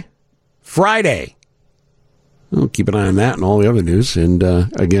by Friday. We'll keep an eye on that and all the other news. And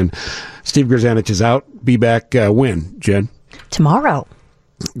again, Steve Grzanich is out. Be back when, Jen? Tomorrow.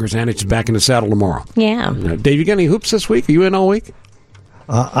 Grzanich is back in the saddle tomorrow. Yeah. Dave, you got any hoops this week? Are you in all week?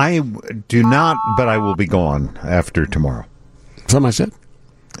 I do not, but I will be gone after tomorrow. Something I said?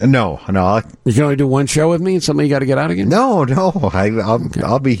 No. You can only do one show with me and something you got to get out again? No.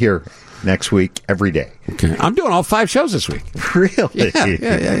 I'll be here next week every day. Okay. I'm doing all 5 shows this week. Really?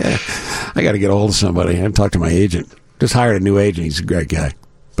 Yeah. I got to get a hold of somebody. I haven't talked to my agent. Just hired a new agent. He's a great guy,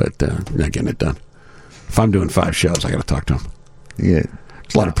 but not getting it done. If I'm doing 5 shows, I got to talk to him. Yeah.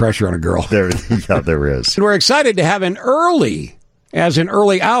 There's a lot of pressure on a girl. There is. And we're excited to have an early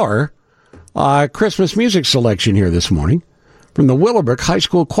hour Christmas music selection here this morning from the Willowbrook High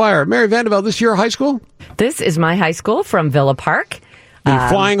School Choir. Mary Vandervelde, this is your high school? This is my high school from Villa Park. The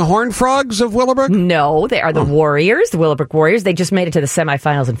Flying Horned Frogs of Willowbrook? No, they are the Warriors, the Willowbrook Warriors. They just made it to the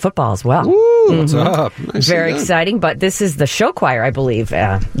semifinals in football as well. Ooh, what's up? Nice. Very exciting, but this is the show choir, I believe.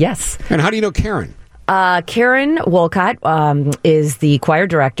 Yes. And how do you know Karen? Karen Wolcott is the choir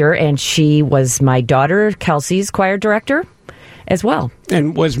director, and she was my daughter Kelsey's choir director as well.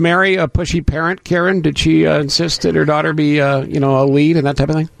 And was Mary a pushy parent, Karen? Did she insist that her daughter be, a lead and that type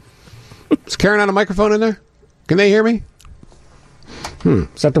of thing? Is Karen on a microphone in there? Can they hear me?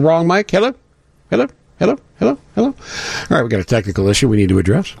 Is that the wrong mic? Hello? All right, we got a technical issue we need to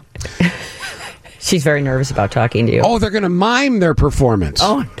address. She's very nervous about talking to you. Oh, they're going to mime their performance.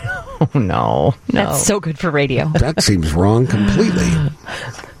 Oh, no. That's so good for radio. That seems wrong completely.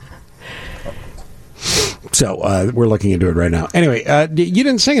 So we're looking into it right now. Anyway, you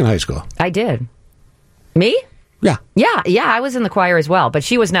didn't sing in high school. I did. Me? Yeah. Yeah, I was in the choir as well, but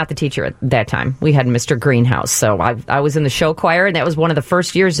she was not the teacher at that time. We had Mr. Greenhouse, so I was in the show choir, and that was one of the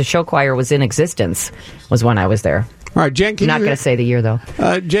first years the show choir was in existence, was when I was there. All right, Jen, I'm not going to say the year, though.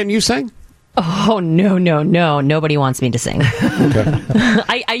 Jen, you sang? Oh, no. Nobody wants me to sing. Okay.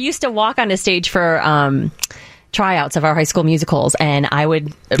 I used to walk on a stage for tryouts of our high school musicals, and I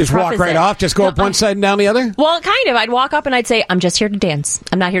would just walk right off, just go up one side and down the other? Well, kind of. I'd walk up and I'd say, I'm just here to dance.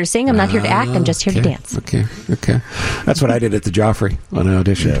 I'm not here to sing. I'm not here to act. I'm just here to dance. Okay. That's what I did at the Joffrey on an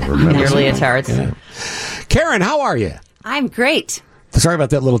audition. Your leotards. Yeah. Karen, how are you? I'm great. Sorry about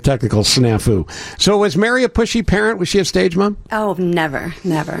that little technical snafu. So was Mary a pushy parent? Was she a stage mom? Oh, never.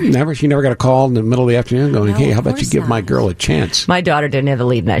 Never? She never got a call in the middle of the afternoon going, hey, how about you give my girl a chance? My daughter didn't have the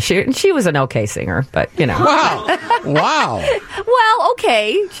lead in that. She was an okay singer, but, Wow. Well,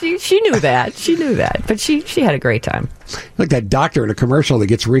 okay. She knew that. But she had a great time. Like that doctor in a commercial that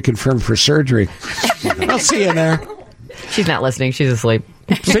gets reconfirmed for surgery. I'll see you there. She's not listening. She's asleep.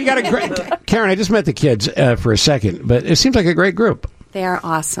 So you got a great... Karen, I just met the kids for a second, but it seems like a great group. They are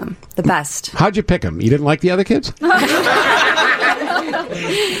awesome. The best. How'd you pick them? You didn't like the other kids?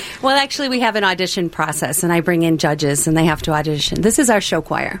 Well, actually, we have an audition process, and I bring in judges, and they have to audition. This is our show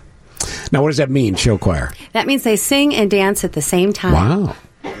choir. Now, what does that mean, show choir? That means they sing and dance at the same time. Wow.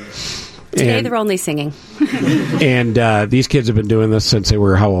 Today, they're only singing. And these kids have been doing this since they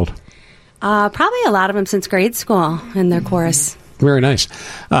were how old? Probably a lot of them since grade school in their chorus. Very nice.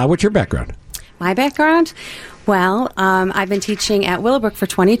 What's your background? My background? Well, I've been teaching at Willowbrook for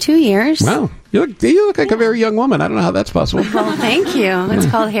 22 years. Wow. You look like a very young woman. I don't know how that's possible. Well, thank you. It's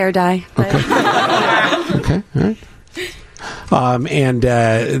called hair dye. Okay. All right.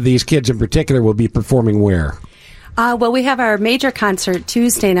 And these kids in particular will be performing where? Well, we have our major concert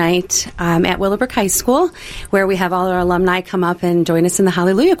Tuesday night at Willowbrook High School, where we have all our alumni come up and join us in the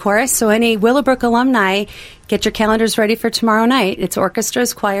Hallelujah Chorus. So any Willowbrook alumni, get your calendars ready for tomorrow night. It's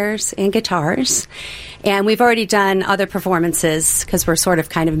orchestras, choirs, and guitars. And we've already done other performances because we're sort of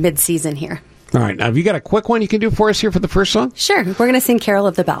kind of mid-season here. All right. Now, have you got a quick one you can do for us here for the first song? Sure. We're going to sing Carol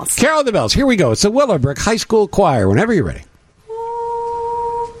of the Bells. Carol of the Bells. Here we go. It's the Willowbrook High School Choir. Whenever you're ready.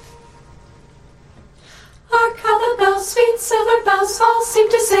 Hark how the bells, sweet silver bells, all seem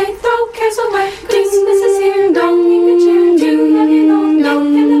to say, throw cares away. Christmas is here, dong, ding, ding, ding, dong,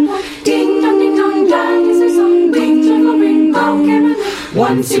 dong, ding, dong, ding, dong, dong, is there song, ding, jingle, ring, dong.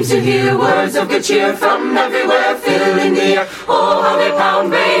 One seems to hear words of good cheer from everywhere, filling the air. Oh, how they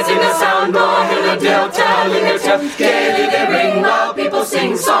pound, raising the sound, more Hilladale, telling their tale. Gaily they ring while people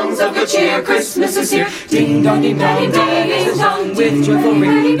sing songs of good cheer. Christmas is here, ding, dong, ding, dong, ding, dong, with joyful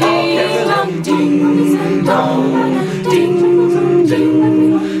ring, all caroling, ding, dong, ding,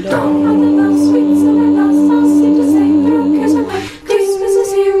 ding, dong. Sweet silver bells all seem to say, throw cares away. Christmas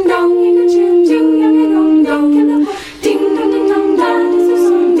is here, dong, ding, ding.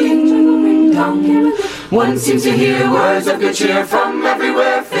 One seems to hear words of good cheer from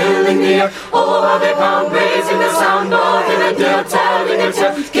everywhere, filling the air. Oh, how they pound, raising their sound, all in a dale, telling their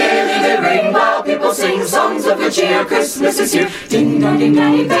tale. Gaily they ring while people sing songs of good cheer. Christmas is here. Ding dong, ding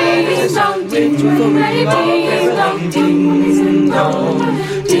dong, ding dong, ding dong, ding dong, ding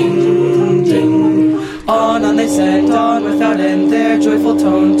dong, ding ding. On they set, on without end, their joyful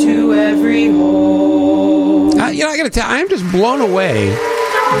tone to every home. I got to tell you, I'm just blown away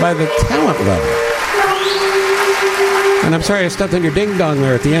by the talent level. And I'm sorry I stepped on your ding-dong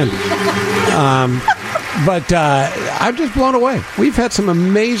there at the end. But I'm just blown away. We've had some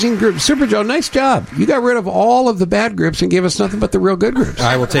amazing groups. Super Joe, nice job. You got rid of all of the bad groups and gave us nothing but the real good groups.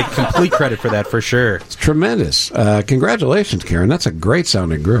 I will take complete credit for that, for sure. It's tremendous. Congratulations, Karen. That's a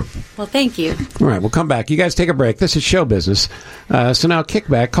great-sounding group. Well, thank you. All right, we'll come back. You guys take a break. This is show business. So now kick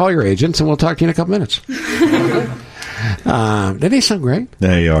back, call your agents, and we'll talk to you in a couple minutes. Did they sound great?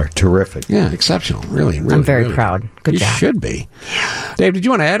 They are terrific. Yeah, exceptional. Really, I'm very really. proud. Good job. You should be. Dave, did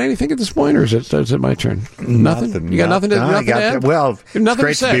you want to add anything at this point, or is it my turn? Nothing? You got nothing to add? Well, nothing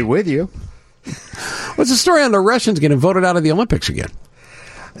it's great to be with you. What's the story on the Russians getting voted out of the Olympics again?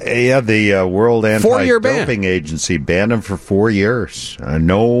 Yeah, the World 4-year ban. Anti-Doping Agency banned them for 4 years.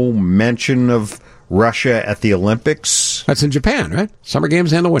 No mention of Russia at the Olympics. That's in Japan, right? Summer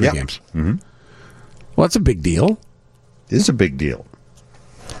Games and the Winter Games. Mm-hmm. Well, that's a big deal. It is a big deal.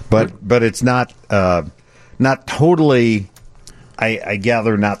 But it's not totally, I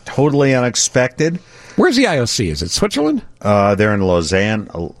gather, not totally unexpected. Where's the IOC? Is it Switzerland? They're in Lausanne,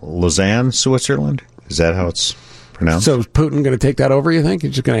 Switzerland. Is that how it's pronounced? So is Putin going to take that over, you think?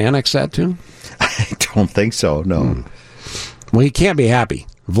 He's just going to annex that too? I don't think so, no. Well, he can't be happy.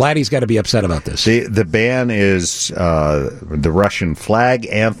 Vladdy's got to be upset about this. The ban is the Russian flag,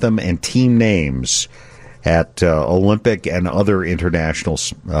 anthem, and team names at Olympic and other international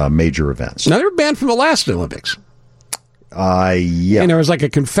major events. Now, they were banned from the last Olympics. Yeah. And there was like a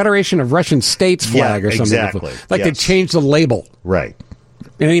Confederation of Russian States flag or something. Exactly. Like they changed the label. Right.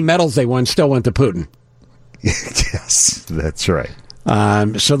 And any medals they won still went to Putin. Yes, that's right.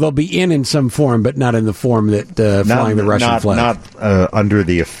 So they'll be in some form, but not in the form that flying the Russian flag. Not under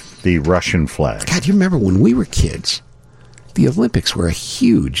the Russian flag. God, you remember when we were kids, the Olympics were a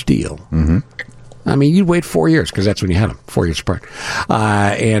huge deal. Mm-hmm. I mean, you'd wait 4 years because that's when you had them, 4 years apart.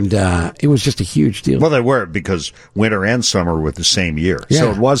 And it was just a huge deal. Well, they were because winter and summer were the same year. Yeah.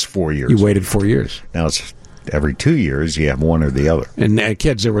 So it was 4 years. You waited 4 years. Now it's every 2 years you have one or the other. And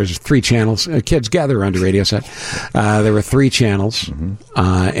kids, there was 3 channels. Kids gather on the radio set. There were 3 channels. Mm-hmm.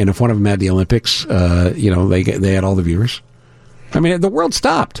 And if one of them had the Olympics, they had all the viewers. I mean, the world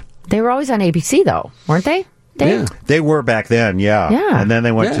stopped. They were always on ABC, though, weren't they? Yeah. They were back then, Yeah. And then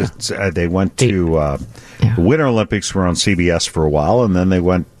they went to Winter Olympics were on CBS for a while, and then they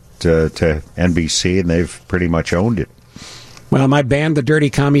went to NBC, and they've pretty much owned it. Well, my band, the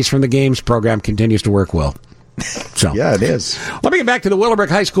Dirty Commies from the Games program, continues to work well. So yeah, it is. Let me get back to the Willowbrook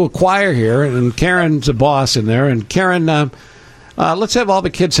High School choir here, and Karen's a boss in there. And Karen, let's have all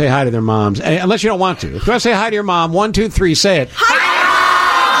the kids say hi to their moms, unless you don't want to. If you want to say hi to your mom, 1, 2, 3, say it. Hi!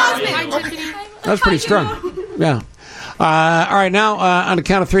 That's pretty strong. Yeah. All right, now on the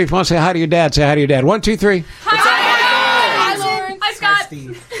count of 3, if you want to say hi to your dad, say hi to your dad. 1, 2, 3. Hi, Lauren. Hi, Scott.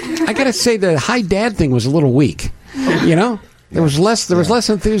 I got to say the hi dad thing was a little weak. You know, there was less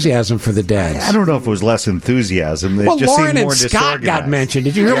enthusiasm for the dads. I don't know if it was less enthusiasm. It well, just Lauren seemed more and Scott got mentioned.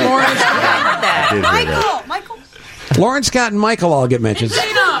 Did you hear Lauren? I did hear that. Michael. Lauren, Scott, and Michael all get mentioned.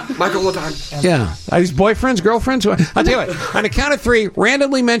 Michael Ladon. Yeah. Are these boyfriends, girlfriends? I'll tell you what. On the count of 3,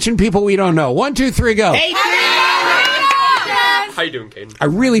 randomly mention people we don't know. 1, 2, 3, go. Hey, how you doing, Caden? I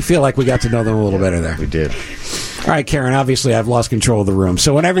really feel like we got to know them a little better there. We did. All right, Karen, obviously I've lost control of the room.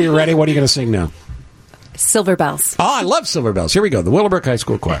 So whenever you're ready, what are you going to sing now? Silver Bells. Oh, I love Silver Bells. Here we go. The Willowbrook High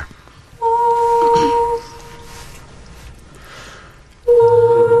School Choir.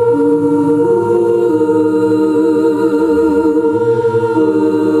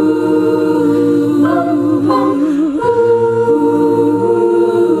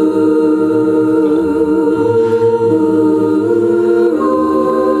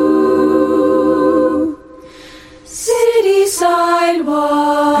 City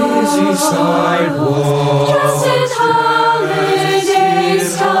sidewalk. Busy sidewalk. Just in holiday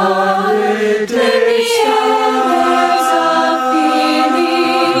style. Let the air there's a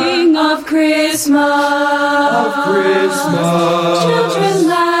feeling of Christmas. Children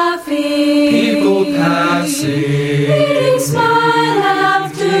laughing. People passing. Meeting smile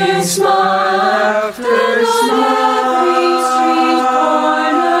after smile. And on every street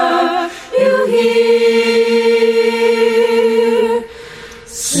corner you hear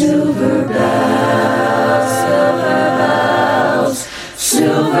silver bells.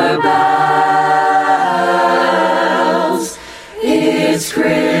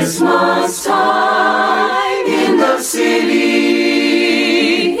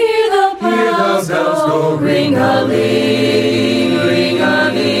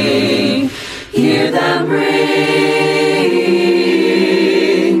 ring.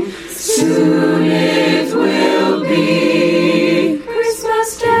 Soon it will be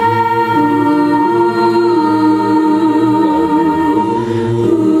Christmas Day.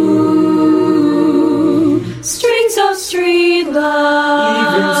 Strings of street lights,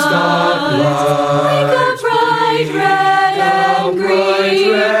 even stoplights, like a bright red and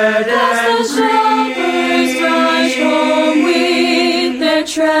green, as the shoppers rush home with their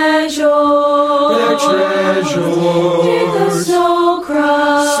treasures. Hear the snow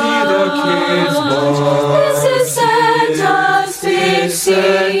cry, see the kids born. This is Santa's big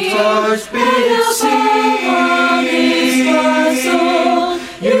scene, and above his bustle,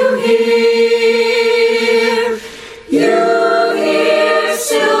 you hear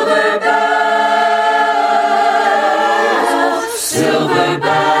silver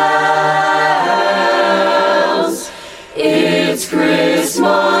bells. It's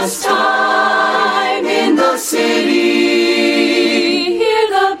Christmas time in the city. Hear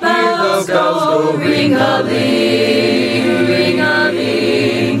the bells go ring-a-ling,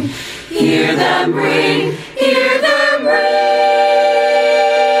 ring-a-ling. Hear them ring, hear them ring.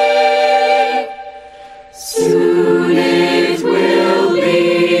 Soon it will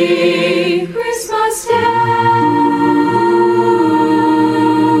be Christmas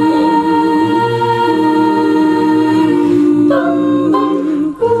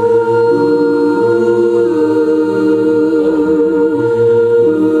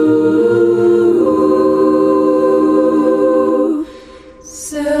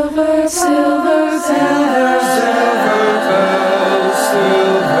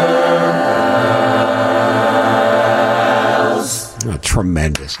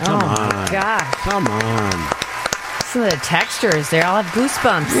Tremendous. Come on. God. Come on. Some of the textures there, I'll have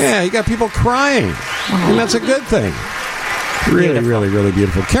goosebumps. Yeah, you got people crying. And that's a good thing. Really, really, really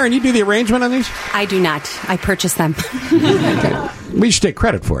beautiful. Karen, you do the arrangement on these? I do not. I purchase them. We should take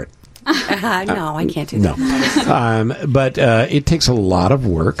credit for it. No, I can't do that. No. But it takes a lot of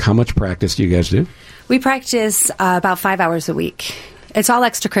work. How much practice do you guys do? We practice about 5 hours a week. It's all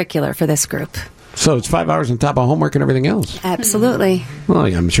extracurricular for this group. So it's 5 hours on top of homework and everything else. Absolutely. Well,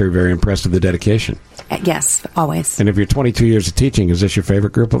 I'm sure you're very impressed with the dedication. Yes, always. And if you're 22 years of teaching, is this your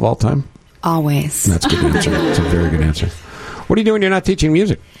favorite group of all time? Always. That's a good answer. That's a very good answer. What do you do when you're not teaching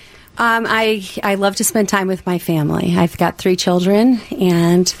music? I love to spend time with my family. I've got 3 children,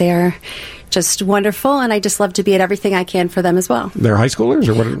 and they're just wonderful, and I just love to be at everything I can for them as well. They're high schoolers?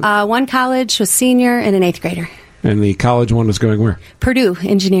 Or what? One college was senior and an 8th grader. And the college one is going where? Purdue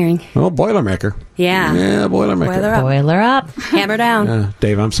Engineering. Oh, Boilermaker. Yeah. Yeah, Boilermaker. Boiler up. Hammer down.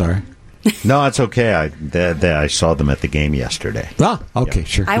 Dave, I'm sorry. No, it's okay. I saw them at the game yesterday. Ah, okay,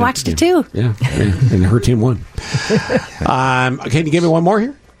 sure. I watched it too. Yeah, and her team won. Can you give me one more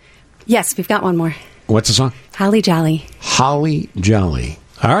here? Yes, we've got one more. What's the song? Holly Jolly. Holly Jolly.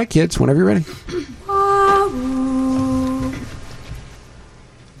 All right, kids, whenever you're ready.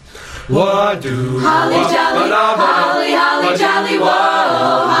 What do holly jolly, holly holly jolly, whoa,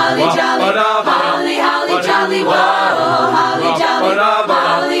 holly jolly, holly holly jolly, whoa, holly jolly,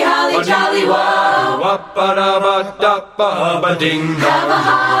 holly holly jolly, whoa. Have a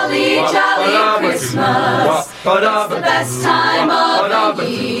holly jolly Christmas. It's the best time of the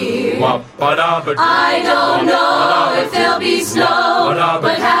year. I don't know if there'll be snow,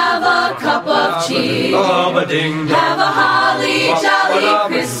 but have a cup of cheer. Have a holly jolly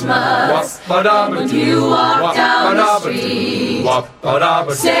Christmas. When you walk down the street,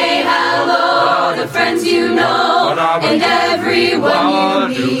 say hello to friends you know and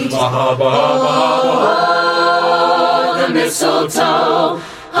everyone you meet. Oh, the mistletoe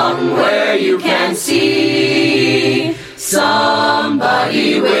hung where you can see.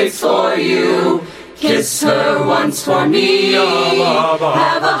 Somebody waits for you. Kiss her once for me. Have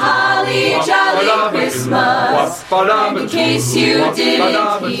a holly jolly Christmas. And in case you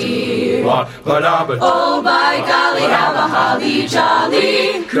didn't hear, oh by golly, have a holly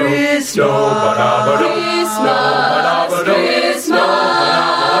jolly Christmas.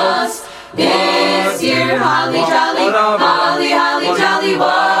 Christmas. This year, holly jolly, holly holly jolly,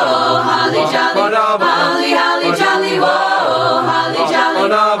 whoa, holly jolly, holly holly jolly, whoa, holly jolly,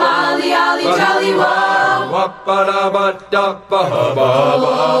 holly holly jolly, whoa.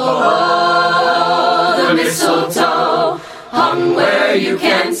 Oh, the mistletoe hung where you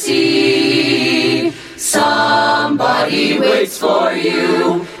can see. Somebody waits for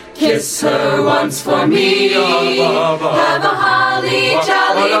you. Kiss her once for me. Have a holly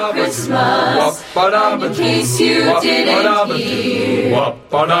jolly Christmas. And in case you didn't hear, oh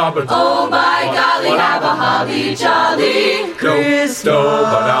by golly, have a holly jolly Christmas.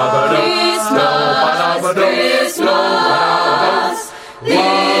 Christmas, Christmas.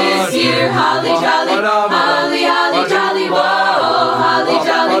 This year, holly jolly, holly, holly jolly, whoa, holly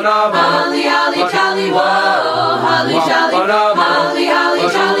jolly, holly, holly jolly, whoa, holly jolly, holly, holly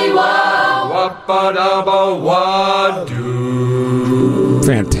jolly, whoa.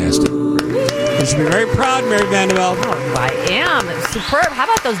 Fantastic. You should be very proud, Mary Vanderbilt. Oh, I am. Superb. How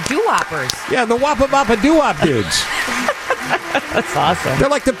about those doo-woppers? Yeah, the Wappa Bappa Doo-Wop dudes. That's awesome. They're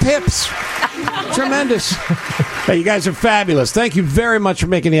like the Pips. Tremendous. Hey, you guys are fabulous. Thank you very much for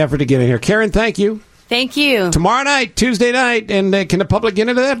making the effort to get in here. Karen, thank you. Thank you. Tomorrow night, Tuesday night, and can the public get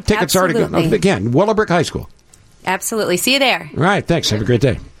into that? Tickets already gone. Again, Willowbrook High School. Absolutely. See you there. All right, thanks. Have a great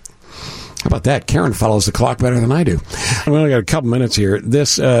day. How about that? Karen follows the clock better than I do. We only got a couple minutes here.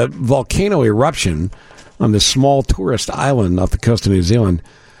 This volcano eruption on this small tourist island off the coast of New Zealand,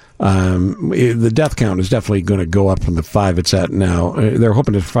 the death count is definitely going to go up from the 5 it's at now. They're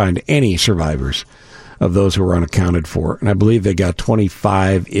hoping to find any survivors of those who were unaccounted for. And I believe they got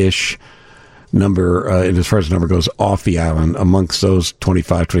 25-ish number, as far as the number goes, off the island. Amongst those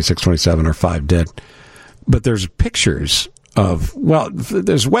 25, 26, 27 are 5 dead. But there's pictures of,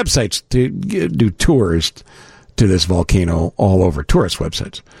 there's websites to do tours to this volcano all over, tourist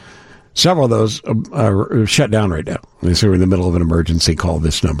websites. Several of those are shut down right now. So we're in the middle of an emergency, call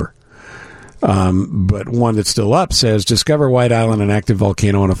this number. But one that's still up says, discover White Island, an active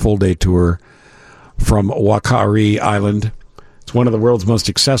volcano on a full-day tour from Wakari Island. It's one of the world's most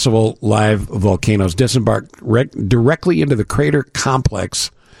accessible live volcanoes. Disembark directly into the crater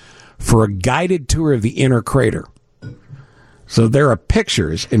complex for a guided tour of the inner crater. So there are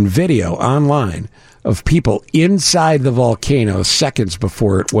pictures and video online of people inside the volcano seconds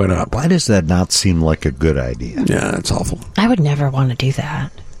before it went up. Why does that not seem like a good idea? Yeah, it's awful. I would never want to do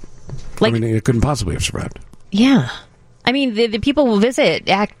that. I mean, it couldn't possibly have survived. Yeah. I mean, the people will visit,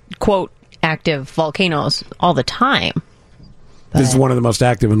 quote, active volcanoes all the time. This is one of the most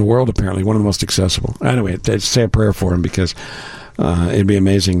active in the world, apparently. One of the most accessible. Anyway, say a prayer for him because it'd be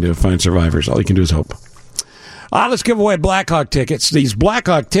amazing to find survivors. All you can do is hope. Let's give away Blackhawk tickets. These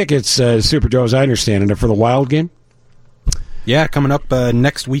Blackhawk tickets, Super Joe, as I understand it, are for the Wild game. Yeah, coming up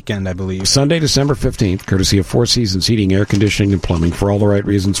next weekend, I believe. Sunday, December 15th, courtesy of Four Seasons Heating, Air Conditioning, and Plumbing. For all the right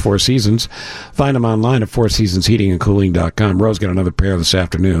reasons, Four Seasons. Find them online at fourseasonsheatingandcooling.com. Rose got another pair this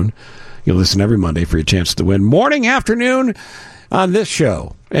afternoon. You'll listen every Monday for your chance to win. Morning, afternoon on this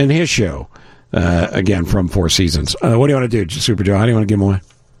show and his show, again, from Four Seasons. What do you want to do, Super Joe? How do you want to give them away?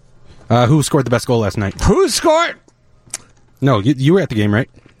 Who scored the best goal last night? Who scored? No, you were at the game, right?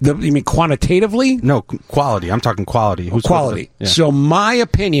 You mean quantitatively? No, quality. I'm talking quality. Who quality. Yeah. So my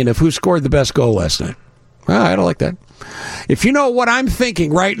opinion of who scored the best goal last night. I don't like that. If you know what I'm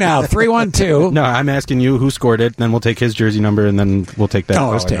thinking right now, 312. No, I'm asking you who scored it, then we'll take his jersey number, and then we'll take that.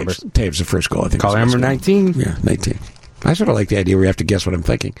 Oh, it was Taves. Taves the first goal, I think. Caller number 19? Yeah, 19. I sort of like the idea where you have to guess what I'm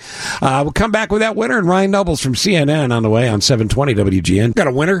thinking. We'll come back with that winner, and Ryan Nobles from CNN on the way on 720 WGN. Got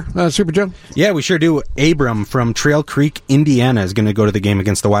a winner, Super Joe? Yeah, we sure do. Abram from Trail Creek, Indiana is going to go to the game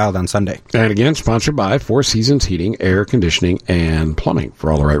against the Wild on Sunday. And again, sponsored by Four Seasons Heating, Air Conditioning, and Plumbing.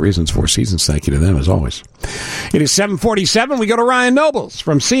 For all the right reasons, Four Seasons, thank you to them as always. It is 7:47. We go to Ryan Nobles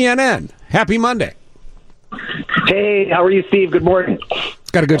from CNN. Happy Monday. Hey, how are you, Steve? Good morning.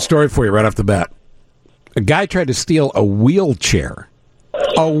 Got a good story for you right off the bat. A guy tried to steal a wheelchair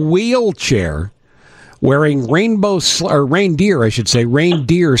wearing reindeer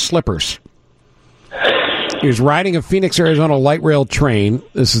slippers. He was riding a Phoenix, Arizona light rail train.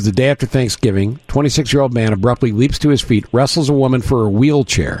 This is the day after Thanksgiving. 26-year-old man abruptly leaps to his feet, wrestles a woman for a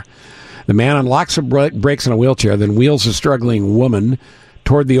wheelchair. The man unlocks the brakes on a wheelchair, then wheels a struggling woman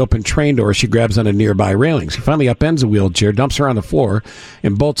toward the open train door. She grabs onto nearby railings. He finally upends the wheelchair, dumps her on the floor,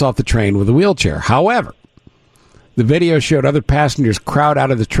 and bolts off the train with the wheelchair. However, the video showed other passengers crowd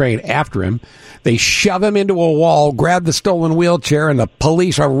out of the train after him. They shove him into a wall, grab the stolen wheelchair, and the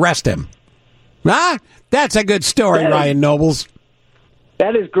police arrest him. That's a good story, Ryan Nobles.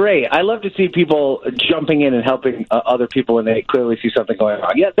 That is great. I love to see people jumping in and helping other people when they clearly see something going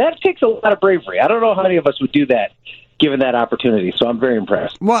wrong. Yeah, that takes a lot of bravery. I don't know how many of us would do that given that opportunity, so I'm very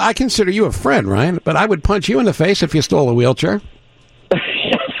impressed. Well, I consider you a friend, Ryan, but I would punch you in the face if you stole a wheelchair.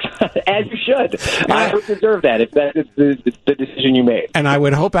 As you should. I would deserve that if that is the decision you made. And I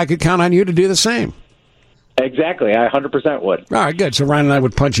would hope I could count on you to do the same. Exactly. I 100% would. All right, good. So Ryan and I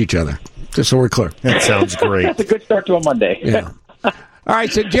would punch each other, just so we're clear. That sounds great. That's a good start to a Monday. Yeah. All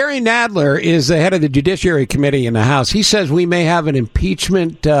right, so Jerry Nadler is the head of the Judiciary Committee in the House. He says we may have an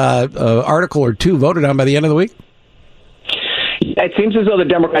impeachment article or two voted on by the end of the week. It seems as though the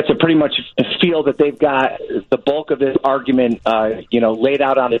Democrats have pretty much feel that they've got the bulk of this argument, laid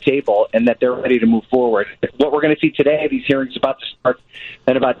out on the table, and that they're ready to move forward. What we're going to see today, these hearings about to start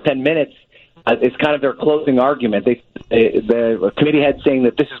in about 10 minutes, is kind of their closing argument. The committee head saying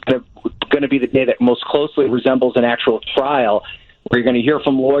that this is going to be the day that most closely resembles an actual trial, where you're going to hear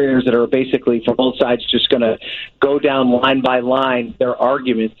from lawyers that are basically from both sides just going to go down line by line their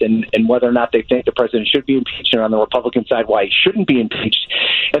arguments and whether or not they think the president should be impeached, and on the Republican side why he shouldn't be impeached.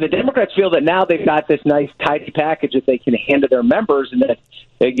 And the Democrats feel that now they've got this nice, tidy package that they can hand to their members, and that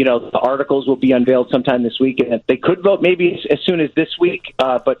the articles will be unveiled sometime this week, and that they could vote maybe as soon as this week,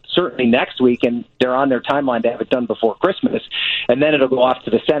 but certainly next week, and they're on their timeline to have it done before Christmas, and then it'll go off to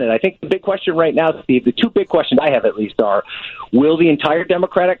the Senate. I think the big question right now, Steve, the two big questions I have at least are, will the entire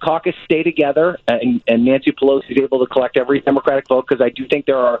Democratic caucus stay together, and Nancy Pelosi is able to collect every Democratic vote? Because I do think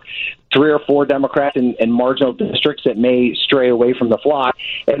there are 3 or 4 Democrats in marginal districts that may stray away from the flock.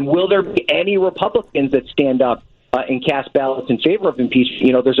 And will there be any Republicans that stand up and cast ballots in favor of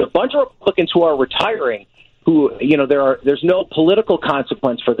impeachment? There's a bunch of Republicans who are retiring who, there's no political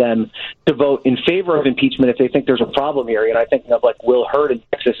consequence for them to vote in favor of impeachment if they think there's a problem here. And I think of like Will Hurd in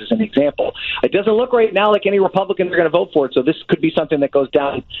Texas as an example. It doesn't look right now like any Republicans are going to vote for it. So this could be something that goes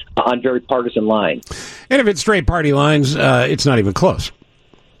down on very partisan lines. And if it's straight party lines, it's not even close.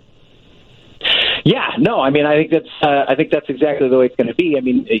 Yeah, no, I mean, I think that's exactly the way it's going to be. I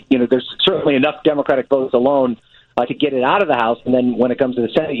mean, there's certainly enough Democratic votes alone to get it out of the House, and then when it comes to the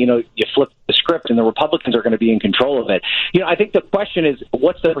Senate, you flip the script, and the Republicans are going to be in control of it. I think the question is,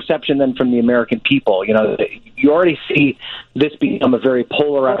 what's the perception then from the American people? You already see this become a very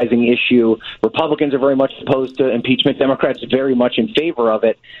polarizing issue. Republicans are very much opposed to impeachment. Democrats are very much in favor of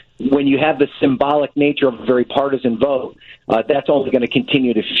it. When you have the symbolic nature of a very partisan vote, that's only going to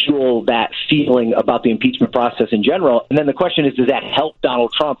continue to fuel that feeling about the impeachment process in general. And then the question is, does that help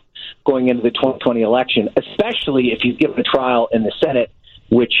Donald Trump going into the 2020 election, especially if he's given a trial in the Senate,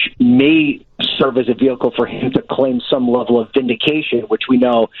 which may serve as a vehicle for him to claim some level of vindication, which we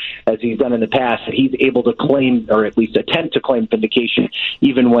know, as he's done in the past, that he's able to claim, or at least attempt to claim vindication,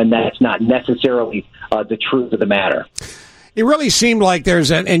 even when that's not necessarily the truth of the matter. It really seemed like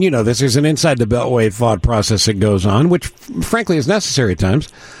there's an inside the Beltway thought process that goes on, which frankly is necessary at times.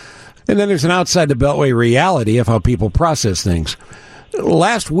 And then there's an outside the Beltway reality of how people process things.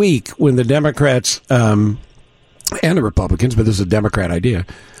 Last week, when the Democrats and the Republicans, but this is a Democrat idea,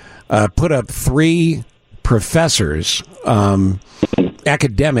 put up 3 professors,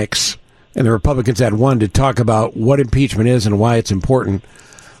 academics, and the Republicans had 1 to talk about what impeachment is and why it's important,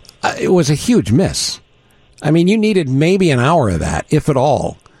 it was a huge miss. I mean, you needed maybe an hour of that, if at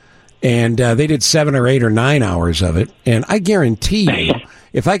all. And they did 7 or 8 or 9 hours of it. And I guarantee you,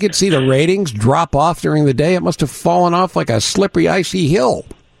 if I could see the ratings drop off during the day, it must have fallen off like a slippery, icy hill.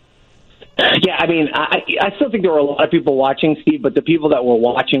 Yeah, I mean, I still think there were a lot of people watching, Steve, but the people that were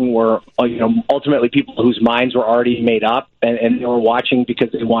watching were, ultimately people whose minds were already made up, and they were watching because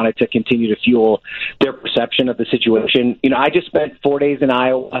they wanted to continue to fuel their perception of the situation. I just spent 4 days in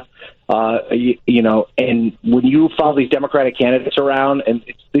Iowa, and when you follow these Democratic candidates around, and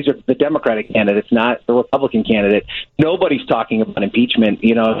these are the Democratic candidates, not the Republican candidate, nobody's talking about impeachment.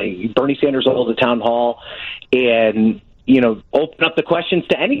 Bernie Sanders holds a town hall, and open up the questions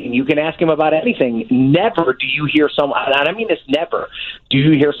to anything. You can ask him about anything. Never do you hear someone, and I mean this, never do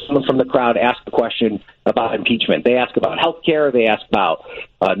you hear someone from the crowd ask a question about impeachment. They ask about health care. They ask about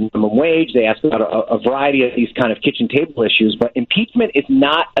minimum wage. They ask about a variety of these kind of kitchen table issues. But impeachment is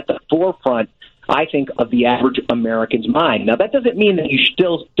not at the forefront, I think, of the average American's mind. Now, that doesn't mean that you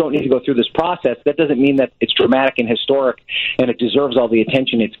still don't need to go through this process. That doesn't mean that it's dramatic and historic and it deserves all the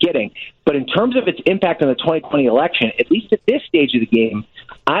attention it's getting. But in terms of its impact on the 2020 election, at least at this stage of the game,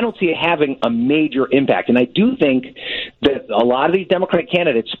 I don't see it having a major impact. And I do think that a lot of these Democratic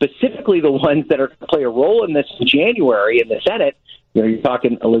candidates, specifically the ones that are going to play a role in this in January in the Senate, you're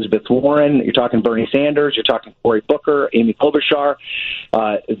talking Elizabeth Warren, you're talking Bernie Sanders, you're talking Cory Booker, Amy Klobuchar,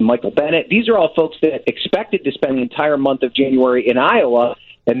 Michael Bennet. These are all folks that expected to spend the entire month of January in Iowa,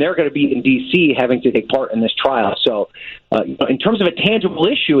 and they're going to be in D.C. having to take part in this trial. So in terms of a tangible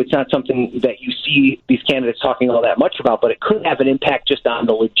issue, it's not something that you see these candidates talking all that much about, but it could have an impact just on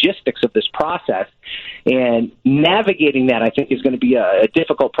the logistics of this process. And navigating that, I think, is going to be a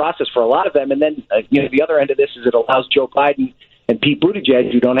difficult process for a lot of them. And then, the other end of this is it allows Joe Biden and Pete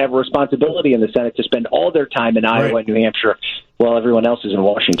Buttigieg, who don't have a responsibility in the Senate to spend all their time in Iowa and New Hampshire while everyone else is in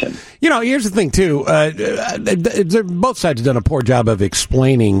Washington. Here's the thing, too. Both sides have done a poor job of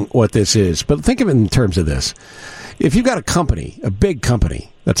explaining what this is. But think of it in terms of this. If you've got a company, a big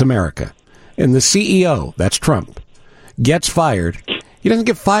company, that's America, and the CEO, that's Trump, gets fired, he doesn't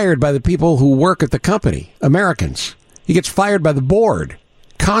get fired by the people who work at the company, Americans. He gets fired by the board,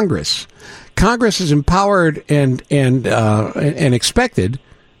 Congress. Congress is empowered and expected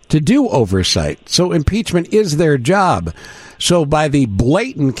to do oversight. So impeachment is their job. So by the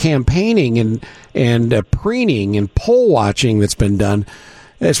blatant campaigning and preening and poll watching that's been done,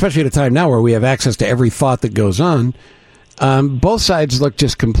 especially at a time now where we have access to every thought that goes on, both sides look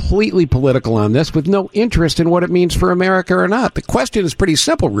just completely political on this with no interest in what it means for America or not. The question is pretty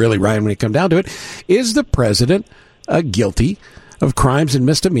simple, really, Ryan, when you come down to it. Is the president guilty of crimes and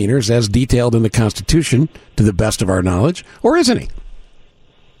misdemeanors as detailed in the Constitution to the best of our knowledge, or isn't he?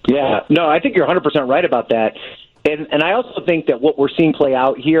 Yeah, no, I think you're 100% right about that. And I also think that what we're seeing play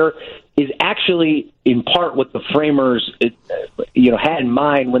out here is actually in part what the framers had in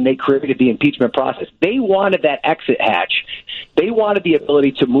mind when they created the impeachment process. They wanted that exit hatch. They wanted the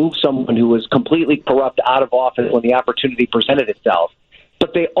ability to move someone who was completely corrupt out of office when the opportunity presented itself.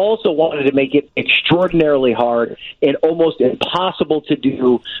 But they also wanted to make it extraordinarily hard and almost impossible to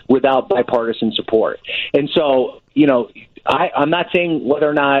do without bipartisan support. And so, I'm not saying whether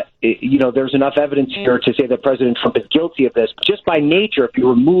or not, there's enough evidence here to say that President Trump is guilty of this. But just by nature, if you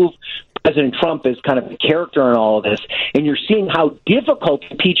remove President Trump as kind of the character in all of this, and you're seeing how difficult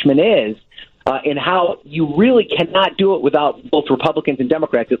impeachment is, and how you really cannot do it without both Republicans and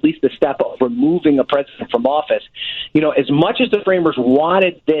Democrats, at least the step of removing a president from office. As much as the framers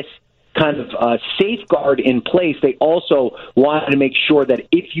wanted this kind of safeguard in place, they also wanted to make sure that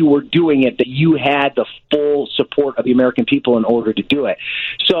if you were doing it, that you had the full support of the American people in order to do it.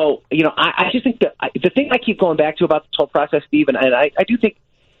 So, I just think that the thing I keep going back to about this whole process, Steve, and I do think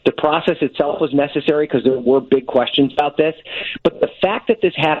the process itself was necessary because there were big questions about this. But the fact that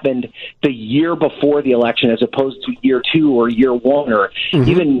this happened the year before the election as opposed to year 2 or year 1 or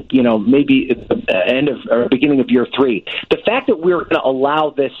even, maybe at the end of or beginning of year 3, the fact that we're going to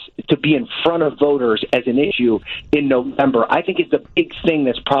allow this to be in front of voters as an issue in November, I think is the big thing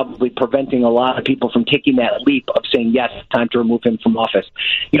that's probably preventing a lot of people from taking that leap of saying, yes, it's time to remove him from office.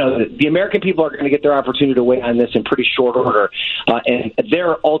 The American people are going to get their opportunity to weigh on this in pretty short order, and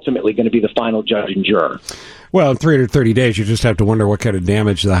they're ultimately going to be the final judge and juror. Well, in 330 days, you just have to wonder what kind of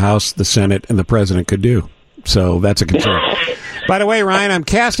damage the House, the Senate, and the President could do. So that's a concern. By the way, Ryan, I'm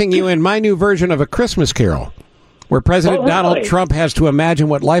casting you in my new version of A Christmas Carol, where President Donald Trump has to imagine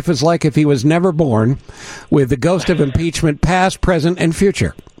what life is like if he was never born, with the ghost of impeachment past, present, and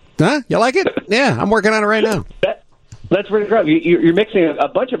future. Huh? You like it? Yeah, I'm working on it right now. That's pretty great. You're mixing a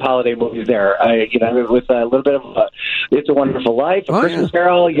bunch of holiday movies there, with a little bit of It's a Wonderful Life, A Christmas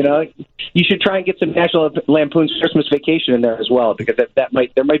Carol. You should try and get some National Lampoon's Christmas Vacation in there as well, because there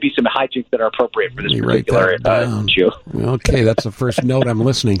might be some hijinks that are appropriate for this particular issue. Okay, that's the first note I'm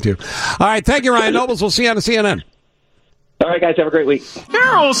listening to. All right, thank you, Ryan Nobles. We'll see you on the CNN. All right, guys, have a great week.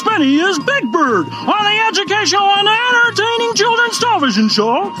 Carol Spinney is Big Bird on the educational and entertaining children's television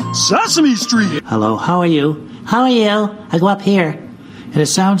show, Sesame Street. Hello, how are you? How are you? I go up here, and it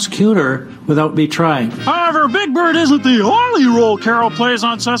sounds cuter without me trying. However, Big Bird isn't the only role Carol plays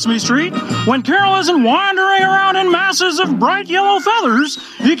on Sesame Street. When Carol isn't wandering around in masses of bright yellow feathers,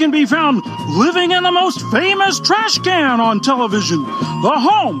 he can be found living in the most famous trash can on television, the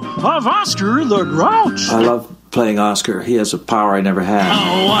home of Oscar the Grouch. I love playing Oscar. He has a power I never had.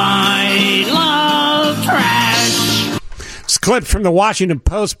 Oh, I love trash. This clip from the Washington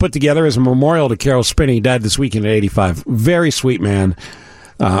Post put together as a memorial to Carol Spinney. He died this weekend at 85. Very sweet man.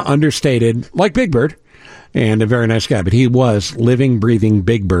 Understated, like Big Bird, and a very nice guy. But he was living, breathing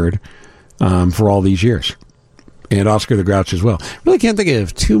Big Bird for all these years. And Oscar the Grouch as well. Really can't think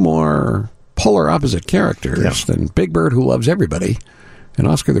of two more polar opposite characters than Big Bird, who loves everybody, and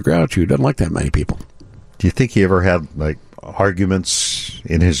Oscar the Grouch, who doesn't like that many people. Do you think he ever had arguments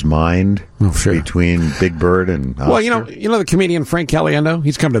in his mind between Big Bird and Oscar? Well, you know the comedian Frank Caliendo.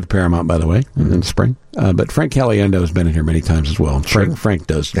 He's come to the Paramount, by the way, in the spring. But Frank Caliendo has been in here many times as well. Frank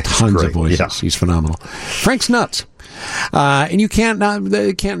does tons of voices. Yeah. He's phenomenal. Frank's nuts, and you can't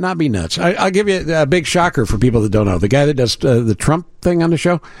not be nuts. I'll give you a big shocker for people that don't know. The guy that does the Trump thing on the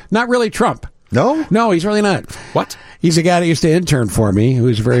show, not really Trump. No, he's really not. What? He's a guy that used to intern for me,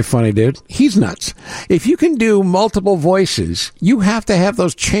 who's a very funny dude. He's nuts. If you can do multiple voices, you have to have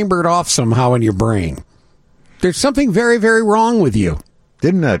those chambered off somehow in your brain. There's something very, very wrong with you.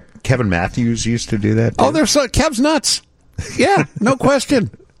 Didn't Kevin Matthews used to do that, too? Oh, Kev's nuts. Yeah, no question.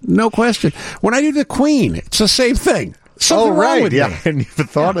 No question. When I do the Queen, it's the same thing. Something wrong with yeah. me. I hadn't even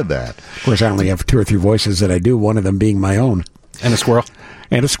thought of that. Of course, I only have 2 or 3 voices that I do, one of them being my own. And a squirrel.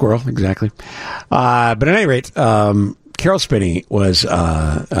 And a squirrel, exactly. But at any rate, Carol Spinney was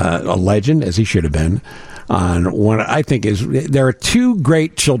a legend, as he should have been, on one I think is... There are 2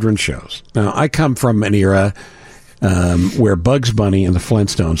 great children's shows. Now, I come from an era where Bugs Bunny and the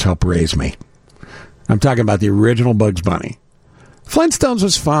Flintstones helped raise me. I'm talking about the original Bugs Bunny. Flintstones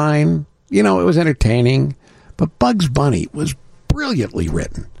was fine. You know, it was entertaining. But Bugs Bunny was brilliantly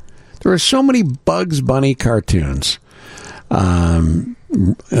written. There were so many Bugs Bunny cartoons. The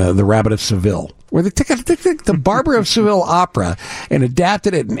Rabbit of Seville, where they took the Barber of Seville opera and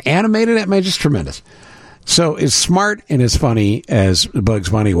adapted it and animated it. Man, just tremendous. So as smart and as funny as Bugs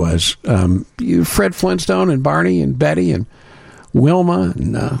Bunny was, Fred Flintstone and Barney and Betty and Wilma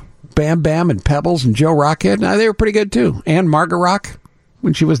and Bam Bam and Pebbles and Joe Rockhead, they were pretty good too. And Margaret Rock,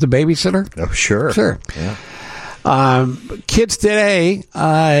 when she was the babysitter. Oh, sure. Sure. Yeah. Kids today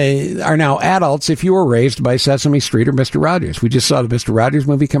are now adults if you were raised by Sesame Street or Mr. Rogers. We just saw the Mr. Rogers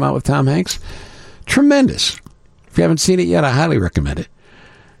movie come out with Tom Hanks. Tremendous. If you haven't seen it yet, I highly recommend it.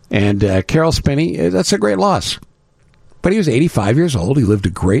 And Carol Spinney, that's a great loss. But he was 85 years old. He lived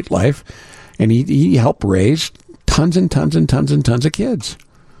a great life. And he helped raise tons and tons and tons and tons of kids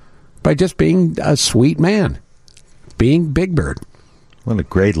by just being a sweet man, being Big Bird. What a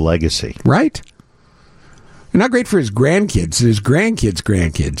great legacy. Right? And not great for his grandkids, his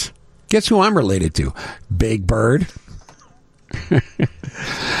grandkids. Guess who I'm related to? Big Bird.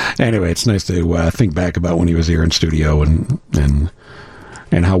 Anyway, it's nice to think back about when he was here in studio and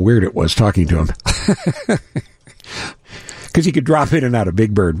how weird it was talking to him. Because he could drop in and out of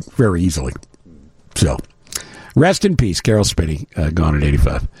Big Bird very easily. So, rest in peace, Carol Spinney, gone at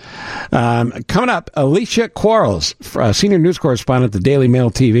 85. Coming up, Alicia Quarles, senior news correspondent at the Daily Mail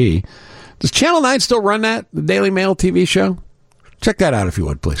TV. Does Channel 9 still run that, the Daily Mail TV show? Check that out if you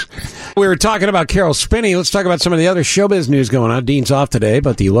would, please. We were talking about Carol Spinney. Let's talk about some of the other showbiz news going on. Dean's off today,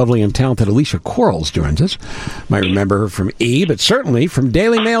 but the lovely and talented Alicia Quarles joins us. Might remember her from E! But certainly from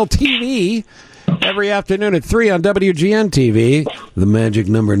Daily Mail TV every afternoon at 3 on WGN TV, the magic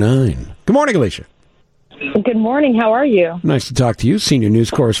number 9. Good morning, Alicia. Good morning. How are you? Nice to talk to you. Senior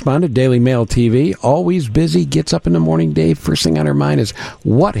news correspondent, Daily Mail TV. Always busy, gets up in the morning, Dave. First thing on her mind is,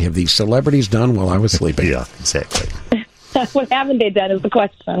 what have these celebrities done while I was sleeping? Yeah, exactly. What haven't they done is the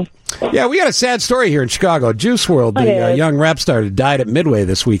question. Yeah, we got a sad story here in Chicago. Juice WRLD, the young rap star, died at Midway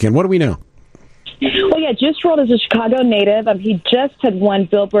this weekend. What do we know? Well, yeah, Juice WRLD is a Chicago native. He just had won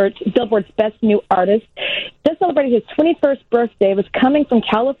Billboard's Best New Artist. Just celebrated his 21st birthday, was coming from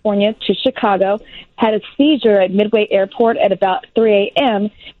California to Chicago, had a seizure at Midway Airport at about 3 a.m.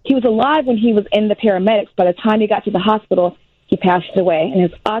 He was alive when he was in the paramedics. By the time he got to the hospital, he passed away, and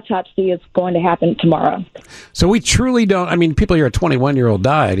his autopsy is going to happen tomorrow. So we truly don't, I mean, people hear a 21-year-old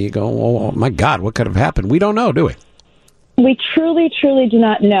died, you go, oh my God, what could have happened? We don't know, do we? We truly, truly do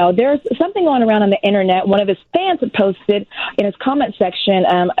not know. There's something going around on the internet. One of his fans had posted in his comment section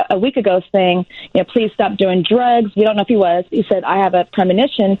a week ago saying, please stop doing drugs. We don't know if he was. He said, I have a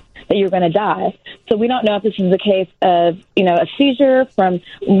premonition that you're going to die. So we don't know if this is a case of, a seizure from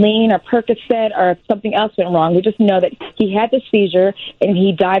lean or Percocet or if something else went wrong. We just know that he had the seizure and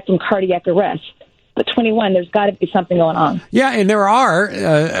he died from cardiac arrest. But 21, there's got to be something going on. Yeah, and there are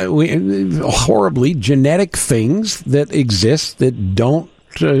horribly genetic things that exist that don't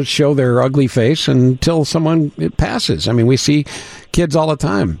show their ugly face until someone passes. I mean, we see kids all the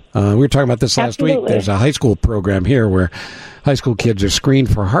time. We were talking about this last week. There's a high school program here where high school kids are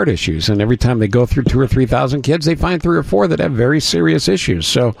screened for heart issues, and every time they go through 2,000 or 3,000 kids, they find 3 or 4 that have very serious issues.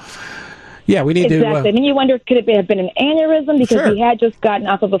 So, yeah, we need to... Exactly. And then you wonder, could it have been an aneurysm? Because he had just gotten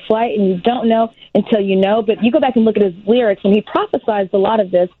off of a flight, and you don't know until you know. But you go back and look at his lyrics, and he prophesized a lot of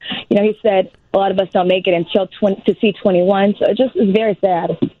this. He said, a lot of us don't make it until to see 21. So it just is very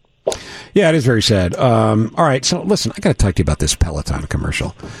sad. Yeah, it is very sad. All right, so listen, I got to talk to you about this Peloton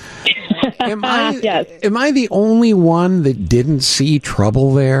commercial. Am I the only one that didn't see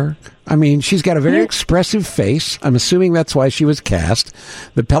trouble there? I mean, she's got a very expressive face. I'm assuming that's why she was cast.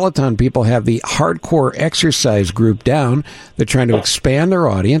 The Peloton people have the hardcore exercise group down. They're trying to expand their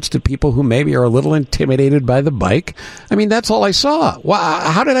audience to people who maybe are a little intimidated by the bike. I mean, that's all I saw.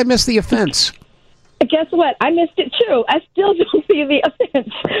 How did I miss the offense? Guess what? I missed it, too. I still don't see the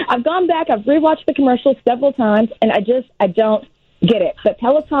offense. I've gone back. I've rewatched the commercial several times, and I don't get it. But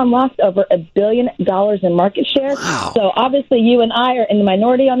Peloton lost over $1 billion in market share. Wow. So obviously you and I are in the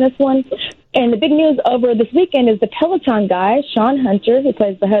minority on this one. And the big news over this weekend is the Peloton guy, Sean Hunter, who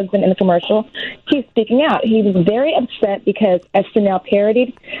plays the husband in the commercial. He's speaking out. He was very upset because SNL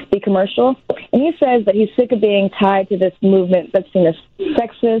parodied the commercial. And he says that he's sick of being tied to this movement that's seen as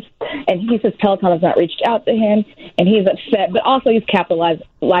sexist. And he says Peloton has not reached out to him. And he's upset. But also he's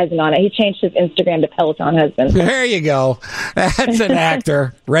capitalizing on it. He changed his Instagram to Peloton husband. There you go. That's an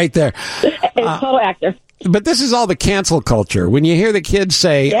actor right there. It's total actor. But this is all the cancel culture. When you hear the kids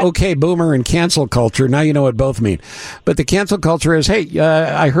say, okay, boomer and cancel culture, now you know what both mean. But the cancel culture is, hey,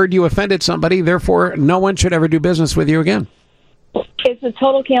 I heard you offended somebody, therefore no one should ever do business with you again. It's a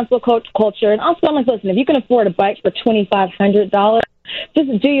total cancel culture. And also, I'm like, listen, if you can afford a bike for $2,500,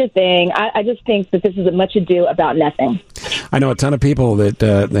 just do your thing. I just think that this is a much ado about nothing. I know a ton of people that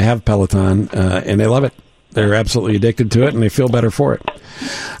they have Peloton, and they love it. They're absolutely addicted to it, and they feel better for it.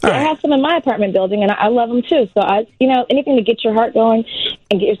 I have some in my apartment building, and I love them too. So anything to get your heart going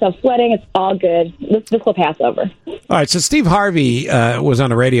and get yourself sweating, it's all good. This will pass over. All right. So Steve Harvey was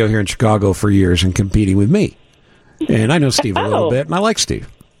on the radio here in Chicago for years and competing with me, and I know Steve a little bit, and I like Steve.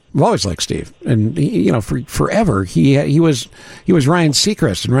 I've always liked Steve, and for forever he was Ryan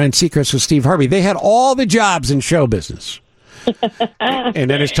Seacrest, and Ryan Seacrest was Steve Harvey. They had all the jobs in show business.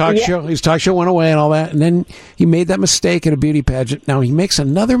 And then his talk show went away and all that, and then he made that mistake at a beauty pageant. Now he makes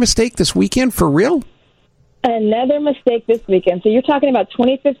another mistake this weekend, for real? Another mistake this weekend. So you're talking about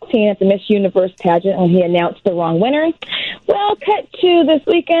 2015 at the Miss Universe pageant when he announced the wrong winner. Well, cut to this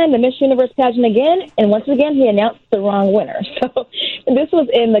weekend, the Miss Universe pageant again, and once again he announced the wrong winner. So this was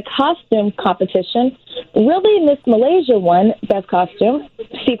in the costume competition. Really, Miss Malaysia won Best Costume.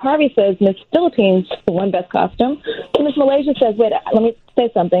 Steve Harvey says Miss Philippines won Best Costume. And Miss Malaysia says, wait, let me say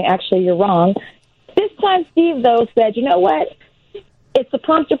something. Actually, you're wrong. This time Steve, though, said, you know what? It's the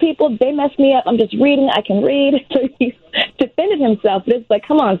prompter people. They messed me up. I'm just reading. I can read. So he defended himself. But it's like,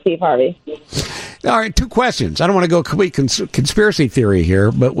 come on, Steve Harvey. All right, two questions. I don't want to go complete conspiracy theory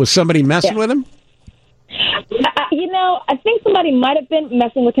here, but was somebody messing with him? I think somebody might have been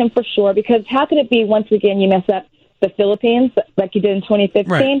messing with him for sure, because how could it be, once again, you mess up the Philippines like you did in 2015?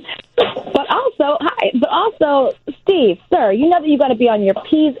 Right. But also, Steve, sir, you know that you got to be on your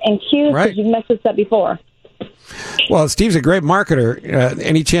P's and Q's because you've messed this up before. Well, Steve's a great marketer.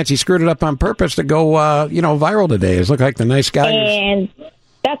 Any chance he screwed it up on purpose to go, viral today? Is look like the nice guy. And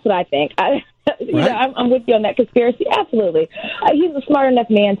that's what I think. I'm with you on that conspiracy. Absolutely. He's a smart enough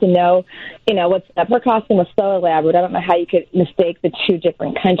man to know, what's up. Her costume was so elaborate. I don't know how you could mistake the two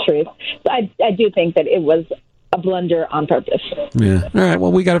different countries. So I do think that it was a blunder on purpose. Yeah. All right.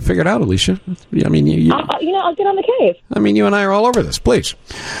 Well, we got to figure it out, Alicia. I mean, I'll get on the case. I mean, you and I are all over this. Please.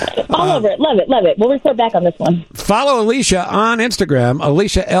 All over it. Love it. Love it. We'll report back on this one. Follow Alicia on Instagram,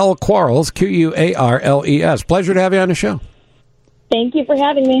 Alicia L. Quarles, Quarles. Pleasure to have you on the show. Thank you for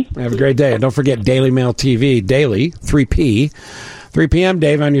having me. Have a great day. And don't forget Daily Mail TV, daily, 3 p.m.,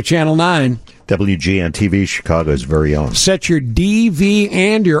 Dave, on your Channel 9. WGN TV, Chicago's very own. Set your D, V,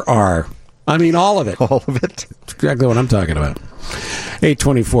 and your R. I mean, all of it. All of it. That's exactly what I'm talking about.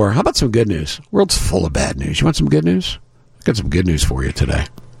 8:24. How about some good news? World's full of bad news. You want some good news? I've got some good news for you today.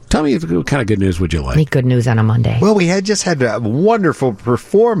 Tell me what kind of good news would you like? Need good news on a Monday. Well, we just had a wonderful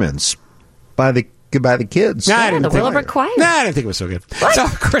performance by the kids. The Willowbrook Choir. I didn't think it was so good. So,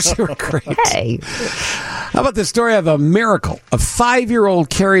 of course, they were great. Hey. How about the story of a miracle? A 5-year-old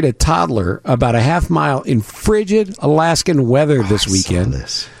carried a toddler about a half mile in frigid Alaskan weather this weekend.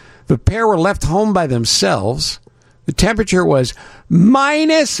 The pair were left home by themselves. The temperature was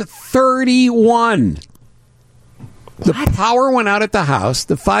minus 31. The power went out at the house.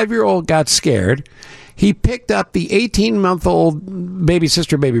 The 5-year-old got scared. He picked up the 18-month-old baby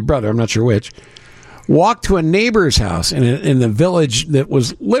sister, baby brother, I'm not sure which, walked to a neighbor's house in the village that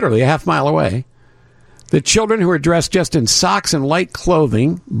was literally a half mile away. The children, who were dressed just in socks and light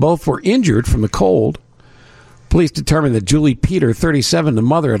clothing, both were injured from the cold. Police determined that Julie Peter, 37, the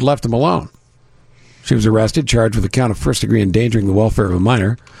mother, had left them alone. She was arrested, charged with the count of first-degree endangering the welfare of a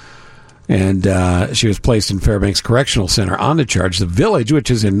minor, and she was placed in Fairbanks Correctional Center on the charge. The village, which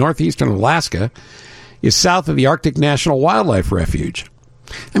is in northeastern Alaska, is south of the Arctic National Wildlife Refuge.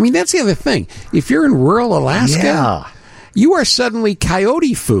 I mean, that's the other thing. If you're in rural Alaska, you are suddenly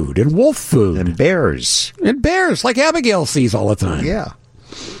coyote food and wolf food. And bears. Like Abigail sees all the time. Yeah.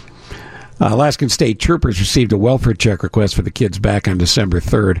 Alaskan State Troopers received a welfare check request for the kids back on December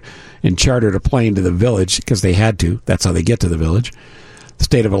 3rd and chartered a plane to the village because they had to. That's how they get to the village. The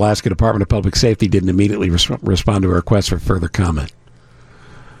State of Alaska Department of Public Safety didn't immediately respond to a request for further comment.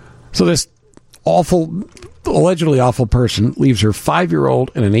 So this allegedly awful person leaves her 5-year-old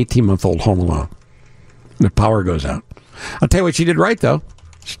and an 18-month-old home alone. The power goes out. I'll tell you what she did right, though.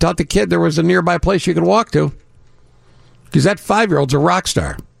 She taught the kid there was a nearby place you could walk to. Because that 5-year-old's a rock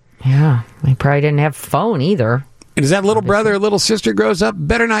star. Yeah, he probably didn't have a phone either. And as that little brother or little sister grows up,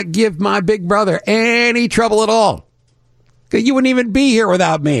 better not give my big brother any trouble at all. You wouldn't even be here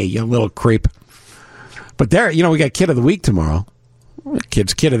without me, you little creep. But there, we got Kid of the Week tomorrow.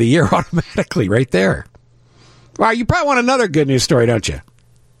 Kid's Kid of the Year automatically right there. Well, you probably want another good news story, don't you?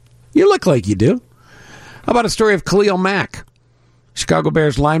 You look like you do. How about a story of Khalil Mack, Chicago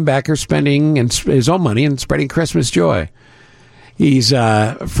Bears linebacker, spending his own money and spreading Christmas joy. He's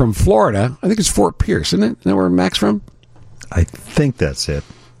from Florida. I think it's Fort Pierce, isn't it? Isn't that where Mack's from? I think that's it.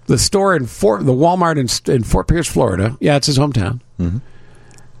 The store the Walmart in Fort Pierce, Florida. Yeah, it's his hometown. Mm-hmm.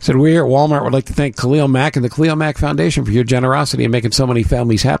 Said, we here at Walmart would like to thank Khalil Mack and the Khalil Mack Foundation for your generosity in making so many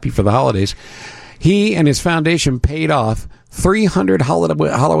families happy for the holidays. He and his foundation paid off 300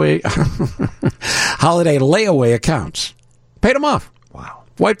 holiday layaway accounts. Paid them off. Wow.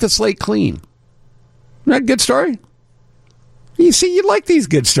 Wiped the slate clean. Isn't that a good story? You see, you like these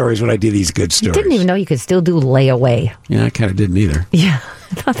good stories when I do these good stories. I didn't even know you could still do layaway. Yeah, I kind of didn't either. Yeah,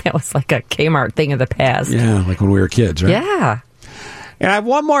 I thought that was like a Kmart thing of the past. Yeah, like when we were kids, right? Yeah. And I have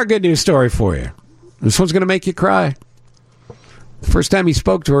one more good news story for you. This one's going to make you cry. The first time he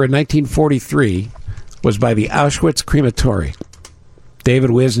spoke to her in 1943 was by the Auschwitz crematory. David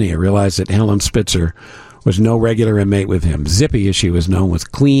Wisnia realized that Helen Spitzer was no regular inmate with him. Zippy, as she was known, was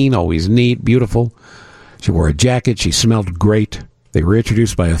clean, always neat, beautiful. She wore a jacket. She smelled great. They were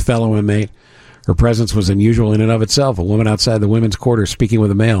introduced by a fellow inmate. Her presence was unusual in and of itself, a woman outside the women's quarters speaking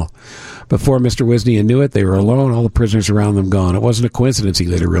with a male. Before Mr. Wisnia knew it, they were alone, all the prisoners around them gone. It wasn't a coincidence, he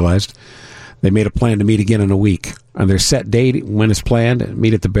later realized. They made a plan to meet again in a week. On their set date, when as planned,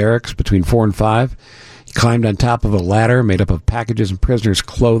 meet at the barracks between 4 and 5. He climbed on top of a ladder made up of packages and prisoners'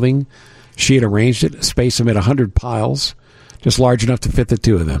 clothing. She had arranged it, a space amid 100 piles, just large enough to fit the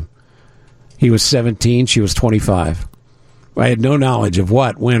two of them. He was 17, she was 25. I had no knowledge of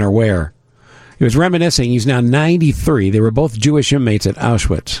what, when, or where. He was reminiscing. He's now 93. They were both Jewish inmates at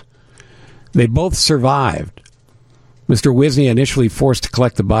Auschwitz. They both survived. Mr. Wisnia initially forced to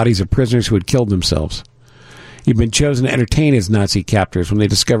collect the bodies of prisoners who had killed themselves. He'd been chosen to entertain his Nazi captors when they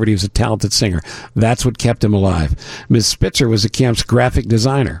discovered he was a talented singer. That's what kept him alive. Ms. Spitzer was the camp's graphic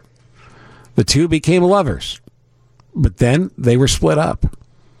designer. The two became lovers. But then they were split up.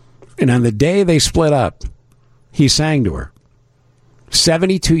 And on the day they split up, he sang to her.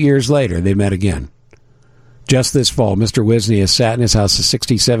 72 years later, they met again. Just this fall, Mr. Wisnia sat in his house for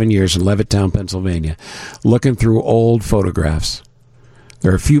 67 years in Levittown, Pennsylvania, looking through old photographs.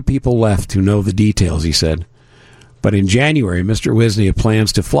 There are few people left who know the details, he said. But in January, Mr. Wisnia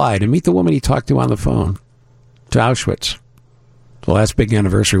plans to fly to meet the woman he talked to on the phone, to Auschwitz. The last big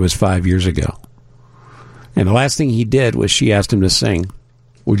anniversary was 5 years ago. And the last thing he did was she asked him to sing.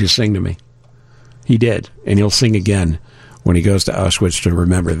 Would you sing to me? He did, and he'll sing again when he goes to Auschwitz to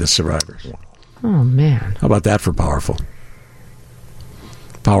remember the survivors. Oh, man. How about that for powerful?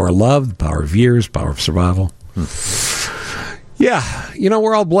 Power of love, power of years, power of survival. Yeah,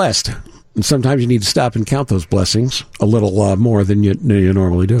 we're all blessed. And sometimes you need to stop and count those blessings a little more than you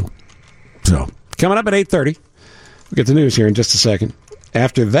normally do. So, coming up at 8:30, we'll get the news here in just a second.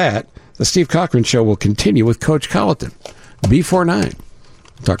 After that, the Steve Cochran Show will continue with Coach Colleton before 9.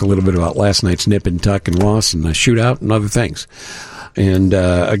 Talk a little bit about last night's nip and tuck and Ross and the shootout and other things. And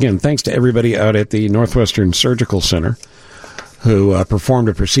again, thanks to everybody out at the Northwestern Surgical Center who performed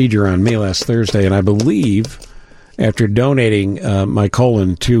a procedure on me last Thursday. And I believe after donating my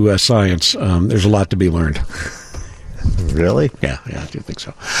colon to science, there's a lot to be learned. Really? Yeah, I do think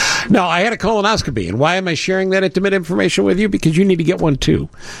so. No, I had a colonoscopy. And why am I sharing that intimate information with you? Because you need to get one too.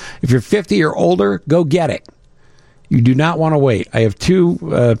 If you're 50 or older, go get it. You do not want to wait. I have two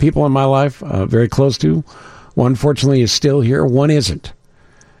people in my life, very close to. One, fortunately, is still here. One isn't.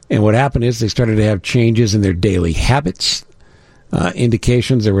 And what happened is they started to have changes in their daily habits,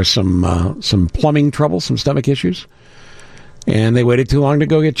 indications there was some plumbing trouble, some stomach issues. And they waited too long to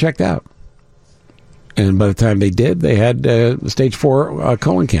go get checked out. And by the time they did, they had stage 4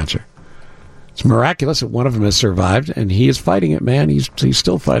 colon cancer. It's miraculous that one of them has survived, and he is fighting it, man. He's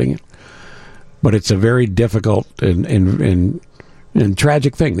still fighting it. But it's a very difficult and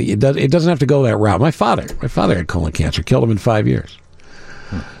tragic thing. It doesn't have to go that route. My father had colon cancer, killed him in 5 years.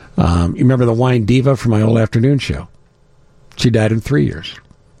 You remember the wine diva from my old afternoon show? She died in 3 years.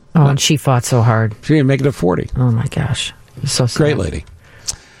 Oh, and she fought so hard. She didn't make it to 40. Oh, my gosh. So sad. Great lady.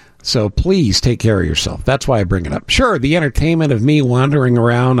 So please take care of yourself. That's why I bring it up. Sure, the entertainment of me wandering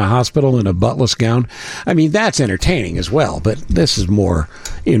around a hospital in a buttless gown, I mean, that's entertaining as well, but this is more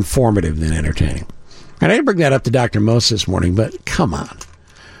informative than entertaining. And I didn't bring that up to Dr. Mose this morning, but come on.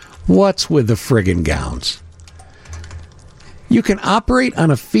 What's with the friggin' gowns? You can operate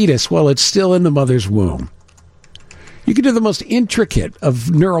on a fetus while it's still in the mother's womb. You can do the most intricate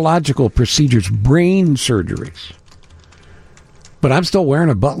of neurological procedures, brain surgeries. But I'm still wearing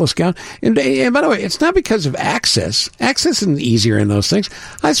a buttless gown. And by the way, it's not because of access. Access isn't easier in those things.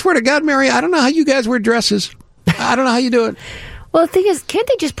 I swear to God, Mary, I don't know how you guys wear dresses. I don't know how you do it. Well, the thing is, can't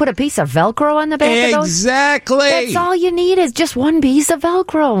they just put a piece of Velcro on the back of those? Exactly. That's all you need is just one piece of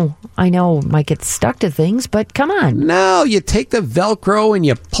Velcro. I know it might get stuck to things, but come on. No, you take the Velcro and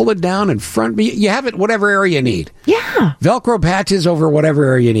you pull it down in front. You have it whatever area you need. Yeah. Velcro patches over whatever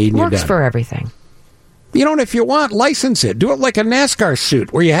area you need. And Works you're done. for everything. You know, and if you want, license it. Do it like a NASCAR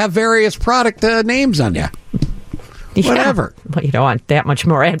suit where you have various product names on you. Yeah. Whatever. Well, you don't want that much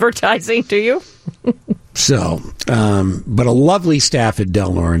more advertising, do you? So, but a lovely staff at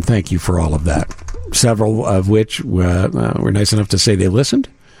Delnor, and thank you for all of that. Several of which were nice enough to say they listened,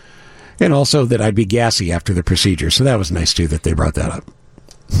 and also that I'd be gassy after the procedure. So that was nice, too, that they brought that up.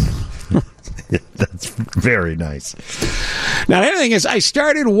 That's very nice. Now, the other thing is, I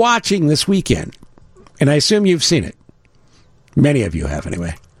started watching this weekend, and I assume you've seen it. Many of you have,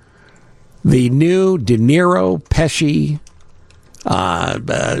 anyway. The new De Niro, Pesci, who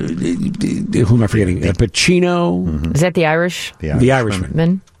am I forgetting? Pacino. Mm-hmm. Is that the Irish? The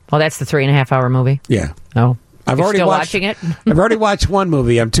Irishman. Well, that's the 3.5-hour movie? Yeah. Oh. I've You're already still watched, watching it? I've already watched one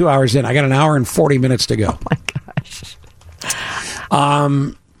movie. I'm 2 hours in. I got an hour and 40 minutes to go. Oh, my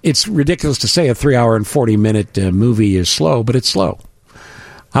gosh. It's ridiculous to say a 3 hour and 40-minute movie is slow, but it's slow.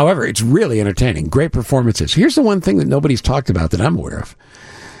 However, it's really entertaining. Great performances. Here's the one thing that nobody's talked about that I'm aware of.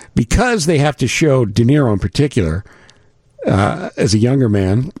 Because they have to show De Niro in particular as a younger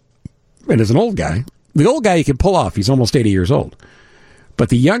man and as an old guy. The old guy you can pull off. He's almost 80 years old. But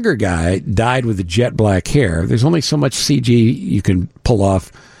the younger guy died with the jet black hair. There's only so much CG you can pull off.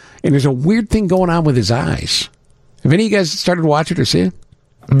 And there's a weird thing going on with his eyes. Have any of you guys started to watch it or see it?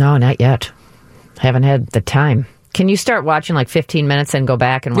 No, not yet. Haven't had the time. Can you start watching like 15 minutes and go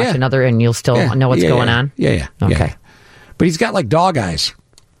back and watch another and you'll still know what's going on? Yeah. Okay. Yeah. But he's got like dog eyes.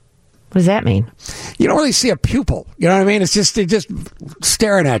 What does that mean? You don't really see a pupil. You know what I mean? It's just they're just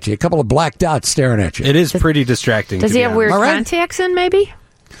staring at you. A couple of black dots staring at you. It is pretty distracting. Does he have weird contacts in, maybe?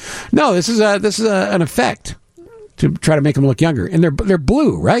 No, this is an effect to try to make him look younger. And they're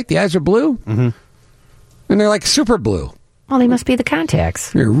blue, right? The eyes are blue? Mm-hmm. And they're like super blue. Well, they must be the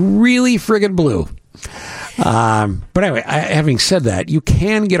contacts. They're really friggin' blue. But anyway, having said that, you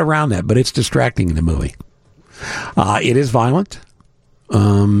can get around that, but it's distracting in the movie. It is violent.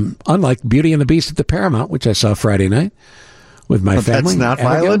 Unlike Beauty and the Beast at the Paramount, which I saw Friday night with my family. That's not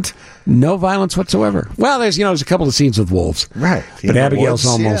Abigail. violent? No violence whatsoever. Well, there's a couple of scenes with wolves. Right. But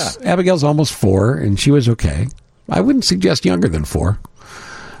Abigail's almost 4, and she was okay. I wouldn't suggest younger than 4.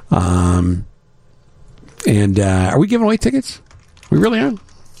 And are we giving away tickets? We really are?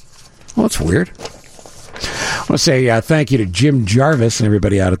 Well, that's weird. I want to say thank you to Jim Jarvis and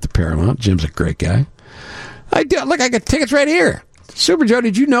everybody out at the Paramount. Jim's a great guy. Look, I got tickets right here. Super Joe,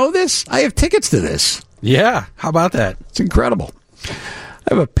 did you know this? I have tickets to this. Yeah, how about that? It's incredible. I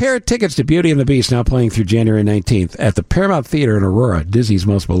have a pair of tickets to Beauty and the Beast now playing through January 19th at the Paramount Theater in Aurora. Disney's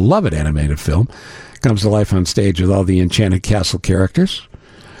most beloved animated film comes to life on stage with all the Enchanted Castle characters.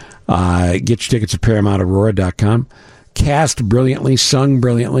 Get your tickets at ParamountAurora.com. Cast brilliantly, sung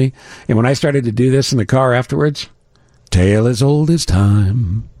brilliantly. And when I started to do this in the car afterwards, tale as old as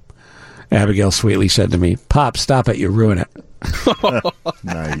time, Abigail sweetly said to me, Pop, stop it, you ruin it.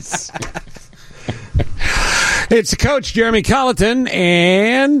 Nice. It's the coach, Jeremy Colleton,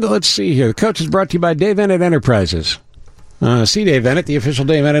 and let's see here. The coach is brought to you by Dave Ennett Enterprises. See Dave Ennett, the official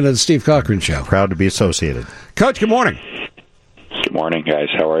Dave Ennett of the Steve Cochran Show. Proud to be associated. Coach, good morning. Good morning, guys.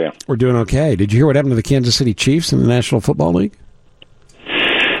 How are you? We're doing okay. Did you hear what happened to the Kansas City Chiefs in the National Football League?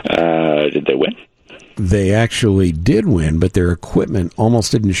 Did they win? They actually did win, but their equipment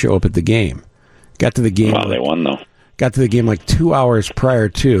almost didn't show up at the game. Got to the game. Well, they won, though. Got to the game like 2 hours prior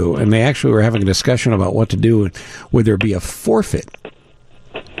to, and they actually were having a discussion about what to do. Would there be a forfeit?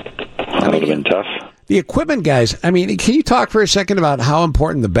 That would have been tough. The equipment guys, can you talk for a second about how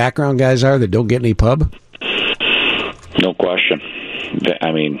important the background guys are that don't get any pub? No question.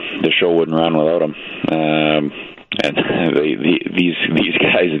 The show wouldn't run without them. And these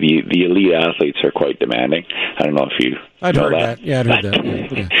guys, the elite athletes, are quite demanding. I don't know if you I'd know heard that. Yeah, I'd heard that.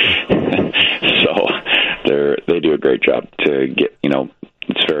 Yeah. So they do a great job to get.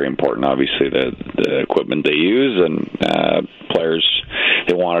 It's very important. Obviously, the equipment they use, and players,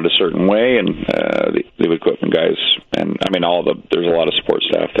 they want it a certain way, and the equipment guys, and there's a lot of support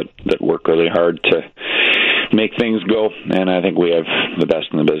staff that work really hard to make things go, and I think we have the best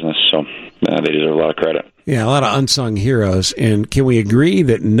in the business, so they deserve a lot of credit. Yeah, a lot of unsung heroes. And can we agree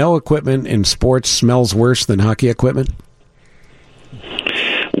that no equipment in sports smells worse than hockey equipment?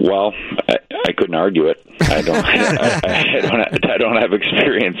 Well, I couldn't argue it. I don't. I don't have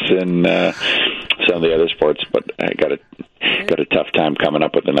experience in some of the other sports, but I got a tough time coming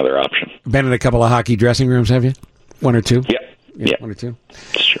up with another option. Been in a couple of hockey dressing rooms, have you? One or two? Yeah. One or two.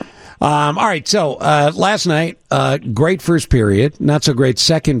 That's true. All right, so last night, great first period, not so great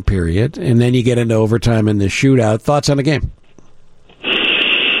second period, and then you get into overtime and the shootout. Thoughts on the game?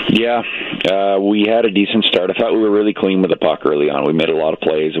 Yeah, we had a decent start. I thought we were really clean with the puck early on. We made a lot of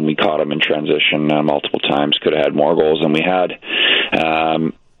plays, and we caught them in transition multiple times. Could have had more goals than we had.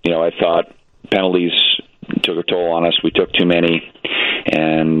 I thought penalties took a toll on us. We took too many,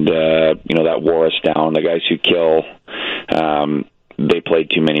 and that wore us down. The guys who kill, they played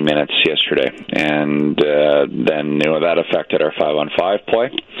too many minutes yesterday, and then that affected our 5-on-5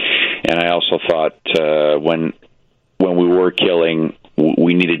 play. And I also thought when we were killing,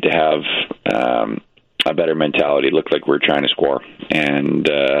 we needed to have a better mentality. It looked like we were trying to score, and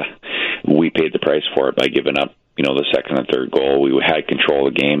we paid the price for it by giving up the second and third goal. We had control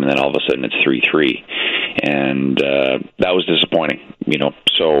of the game, and then all of a sudden it's 3-3, and that was disappointing.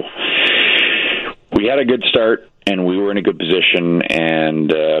 So we had a good start, and we were in a good position,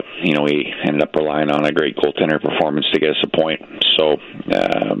 and we ended up relying on a great goaltender performance to get us a point. So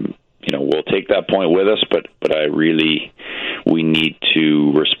we'll take that point with us, but we need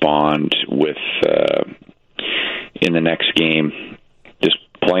to respond with in the next game, just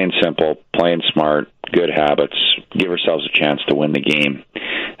playing simple, playing smart, good habits, give ourselves a chance to win the game,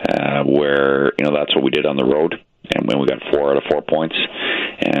 where that's what we did on the road, and when we got 4 out of 4 points,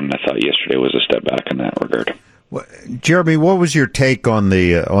 and I thought yesterday was a step back in that regard. Jeremy, what was your take on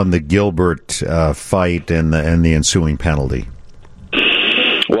the Gilbert fight and the ensuing penalty?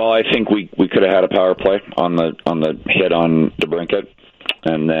 Well, I think we could have had a power play on the hit on DeBrincat,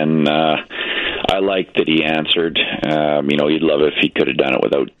 and then I liked that he answered. You'd love it if he could have done it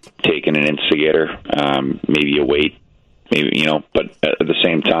without taking an instigator. Maybe you wait, but at the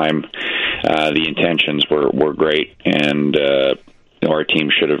same time, the intentions were great, and our team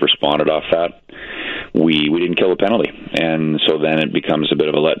should have responded off that. We didn't kill the penalty, and so then it becomes a bit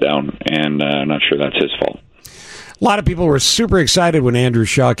of a letdown, and I'm not sure that's his fault. A lot of people were super excited when Andrew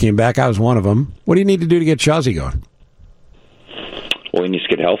Shaw came back. I was one of them. What do you need to do to get Shawzy going? Well, he needs to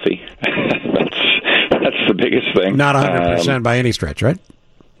get healthy. That's the biggest thing. Not 100% by any stretch, right?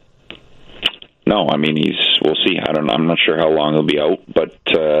 No, I mean we'll see. I'm not sure how long he'll be out, but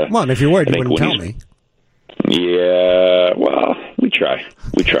come on, if you're worried, you wouldn't tell me. Yeah, well, we try.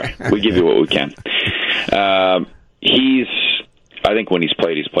 We give you what we can. I think when he's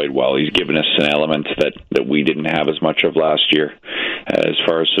played well. He's given us an element that we didn't have as much of last year, as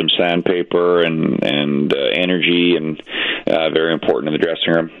far as some sandpaper and energy, and very important in the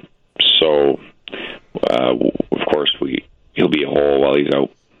dressing room. So, of course, he'll be a hole while he's out.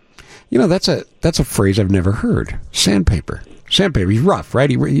 That's a phrase I've never heard. Sandpaper. He's rough, right?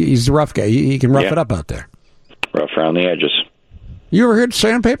 He's the rough guy. He can rough it up out there. Rough around the edges. You ever heard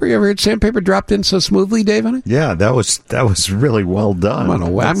sandpaper? You ever heard sandpaper dropped in so smoothly, Dave, on it? Yeah, that was really well done. I'm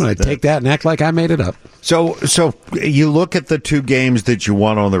going to take that and act like I made it up. So you look at the two games that you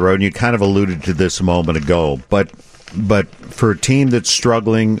won on the road, and you kind of alluded to this a moment ago, but for a team that's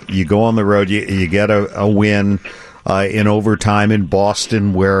struggling, you go on the road, you get a win in overtime in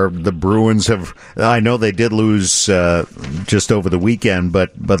Boston, where the Bruins have, I know they did lose just over the weekend,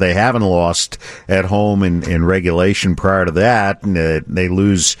 but they haven't lost at home in regulation prior to that, and they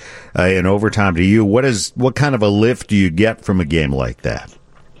lose in overtime to you. What kind of a lift do you get from a game like that?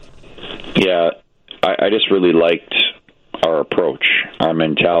 Yeah, I just really liked our approach. Our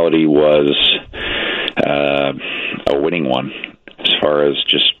mentality was a winning one, as far as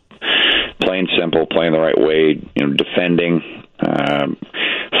just playing simple, playing the right way, defending,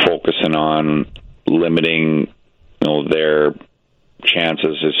 focusing on limiting, their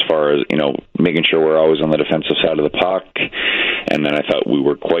chances as far as, making sure we're always on the defensive side of the puck. And then I thought we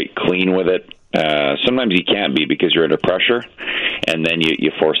were quite clean with it. Sometimes you can't be because you're under pressure, and then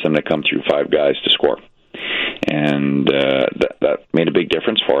you force them to come through 5 guys to score. And that made a big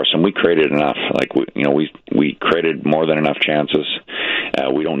difference for us, and we created enough. Like we created more than enough chances.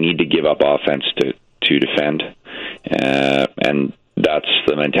 We don't need to give up offense to defend, and that's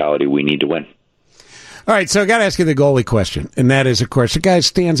the mentality we need to win. All right, so I got to ask you the goalie question, and that is, of course, the guy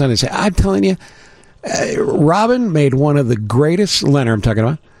stands on his head. I'm telling you, Robin made one of the greatest. Leonard, I'm talking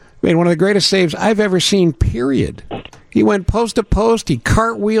about, made one of the greatest saves I've ever seen. Period. He went post to post. He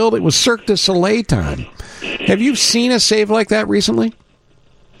cartwheeled. It was Cirque du Soleil time. Have you seen a save like that recently?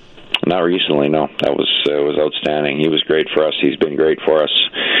 Not recently, no. That was outstanding. He was great for us. He's been great for us.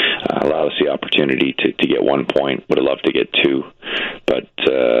 Allowed us the opportunity to get 1 point. Would have loved to get 2, but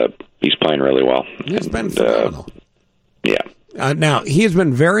he's playing really well. He's been phenomenal. Yeah. Now, he has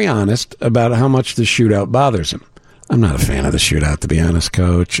been very honest about how much the shootout bothers him. I'm not a fan of the shootout, to be honest,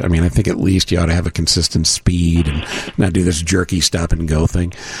 Coach. I mean, I think at least you ought to have a consistent speed and not do this jerky stop-and-go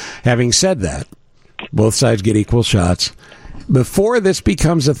thing. Having said that, both sides get equal shots. Before this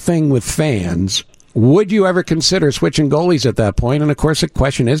becomes a thing with fans, would you ever consider switching goalies at that point? And, of course, the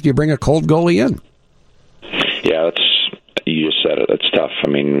question is, do you bring a cold goalie in? Yeah, you just said it. That's tough. I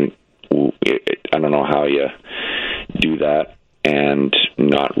mean, I don't know how you do that and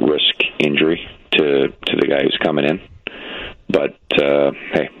not risk injury to the guy who's coming in. But,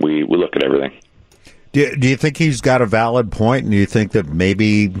 hey, we look at everything. Do you think he's got a valid point, and do you think that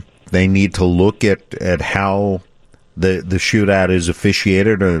maybe they need to look at how the shootout is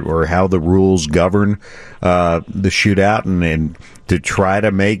officiated or how the rules govern the shootout and to try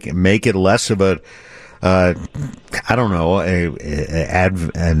to make it less of a I don't know,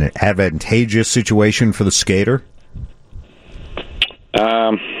 an advantageous situation for the skater?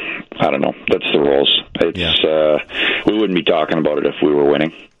 I don't know. That's the rules. We wouldn't be talking about it if we were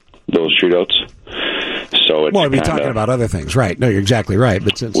winning those shootouts. So it's we'd be talking about other things, right? No, you're exactly right.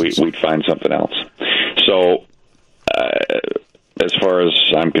 But since we'd find something else. So as far as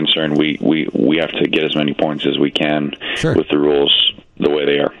I'm concerned, we have to get as many points as we can with the rules the way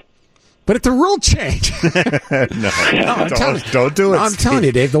they are. But if the rule change, don't do it. I'm telling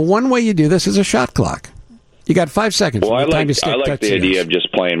you, Dave. The one way you do this is a shot clock. You got 5 seconds. Well, I like the idea of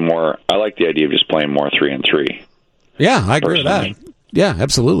just playing more. I like the idea of just playing more 3-on-3. Yeah, I agree with that. Yeah,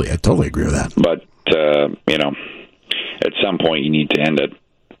 absolutely. I totally agree with that. But at some point you need to end it.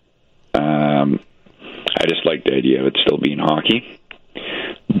 I just like the idea of it still being hockey,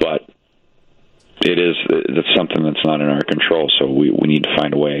 but it's something that's not in our control. So we need to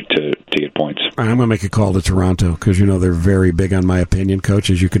find a way to get points. I'm going to make a call to Toronto because they're very big on my opinion, Coach,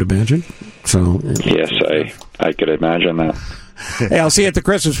 as you could imagine. So yes, I could imagine that. Hey, I'll see you at the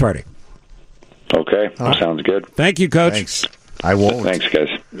Christmas party. Okay, sounds good. Thank you, Coach. Thanks. I won't. Thanks, guys.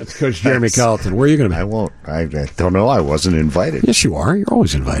 That's Coach Jeremy Carlton. Where are you going to be? I won't. I don't know. I wasn't invited. Yes, you are. You're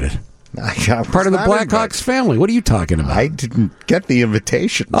always invited. Part of the Blackhawks family. What are you talking about? I didn't get the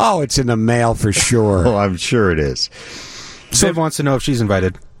invitation. Oh, it's in the mail for sure. Oh, I'm sure it is. Dave wants to know if she's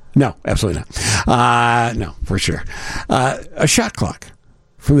invited. No, absolutely not. No, for sure. A shot clock.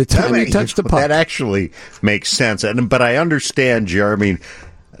 From the time you touch the puck. That actually makes sense. But I understand, Jeremy,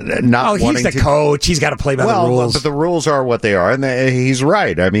 not wanting to... he's the coach. He's got to play by the rules. But the rules are what they are. And he's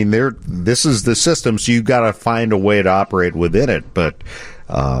right. I mean, this is the system, so you've got to find a way to operate within it. But...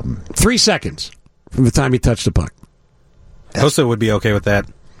 3 seconds from the time you touch the puck. Hossa would be okay with that.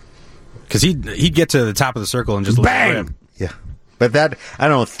 Because he'd get to the top of the circle and just bang! Yeah. But that, I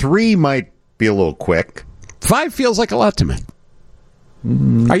don't know, 3 might be a little quick. 5 feels like a lot to me.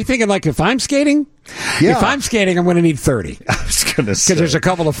 Are you thinking like if I'm skating? Yeah. If I'm skating, I'm going to need 30. I was going to say. Because there's a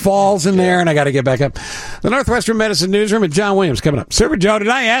couple of falls in there, and I got to get back up. The Northwestern Medicine Newsroom and John Williams coming up. Super Joe, did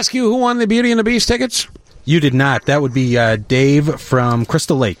I ask you who won the Beauty and the Beast tickets? You did not. That would be Dave from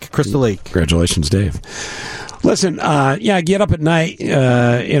Crystal Lake. Congratulations, Dave. Listen, I get up at night,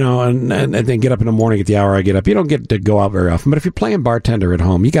 and then get up in the morning at the hour I get up. You don't get to go out very often, but if you're playing bartender at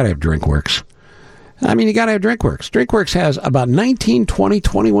home, you got to have DrinkWorks. I mean, you got to have DrinkWorks. DrinkWorks has about 19, 20,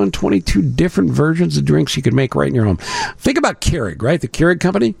 21, 22 different versions of drinks you could make right in your home. Think about Keurig, right? The Keurig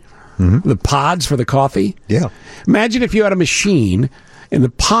company, the pods for the coffee. Yeah. Imagine if you had a machine and the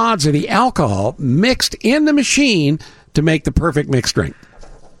pods are the alcohol mixed in the machine to make the perfect mixed drink.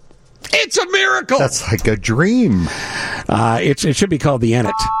 It's a miracle. That's like a dream. It should be called the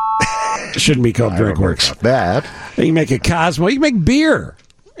Ennet. It shouldn't be called DrinkWorks. That. You can make a Cosmo. You can make beer.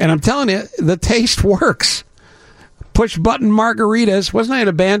 And I'm telling you, the taste works. Push Button Margaritas. Wasn't I in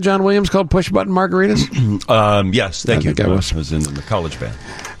a band, John Williams, called Push Button Margaritas? Yes, thank you. I was in the college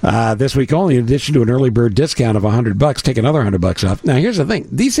band. This week only, in addition to an early bird discount of $100, take another $100 off. Now, here's the thing.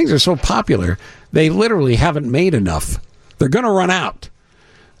 These things are so popular, they literally haven't made enough. They're going to run out.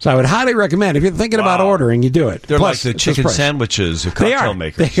 So I would highly recommend, if you're thinking about ordering, you do it. They're like the chicken sandwiches of cocktail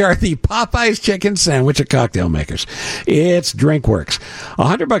makers. They are the Popeye's chicken sandwich of cocktail makers. It's DrinkWorks.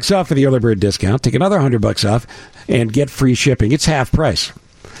 $100 off for the early bird discount. Take another $100 off and get free shipping. It's half price.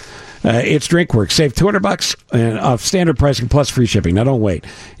 It's DrinkWorks. Save $200 and off standard pricing plus free shipping. Now, don't wait.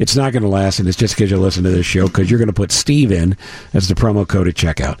 It's not going to last, and it's just because you listen to this show, because you're going to put Steve in as the promo code at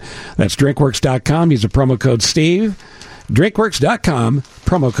checkout. That's drinkworks.com. Use the promo code Steve. drinkworks.com,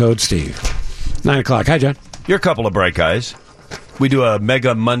 promo code Steve. 9 o'clock. Hi, John. You're a couple of bright guys. We do a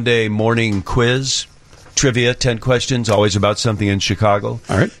Mega Monday morning quiz. Trivia, 10 questions, always about something in Chicago.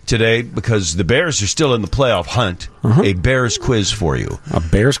 All right. Today, because the Bears are still in the playoff hunt, a Bears quiz for you. A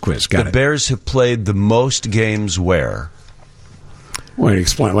Bears quiz, got it. The Bears have played the most games where? Wait,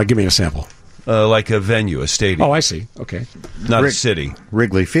 explain. Give me a sample. Like a venue, a stadium. Oh, I see. Okay. Not a city.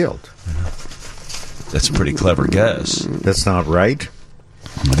 Wrigley Field. That's a pretty clever guess. That's not right.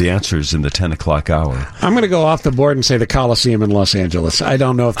 The answer is in the 10 o'clock hour. I'm going to go off the board and say the Coliseum in Los Angeles. I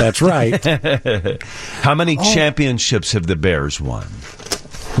don't know if that's right. How many championships have the Bears won?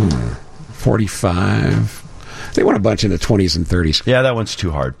 45. They won a bunch in the 20s and 30s. Yeah, that one's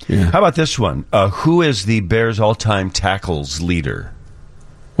too hard. Yeah. How about this one? Who is the Bears' all-time tackles leader?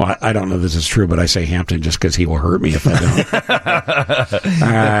 Well, I don't know if this is true, but I say Hampton just because he will hurt me if I don't.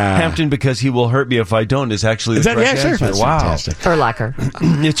 Hampton, because he will hurt me if I don't, is actually the correct answer. That's wow. fantastic. Urlacher.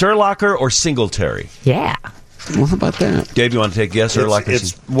 It's Urlacher or Singletary. Yeah. Well, how about that? Dave, you want to take a guess? Urlacher?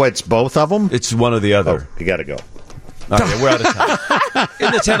 It's both of them? It's one or the other. Oh, you got to go. All right, we're out of time.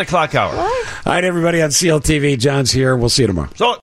 In the 10 o'clock hour. All right, everybody on CLTV. John's here. We'll see you tomorrow. So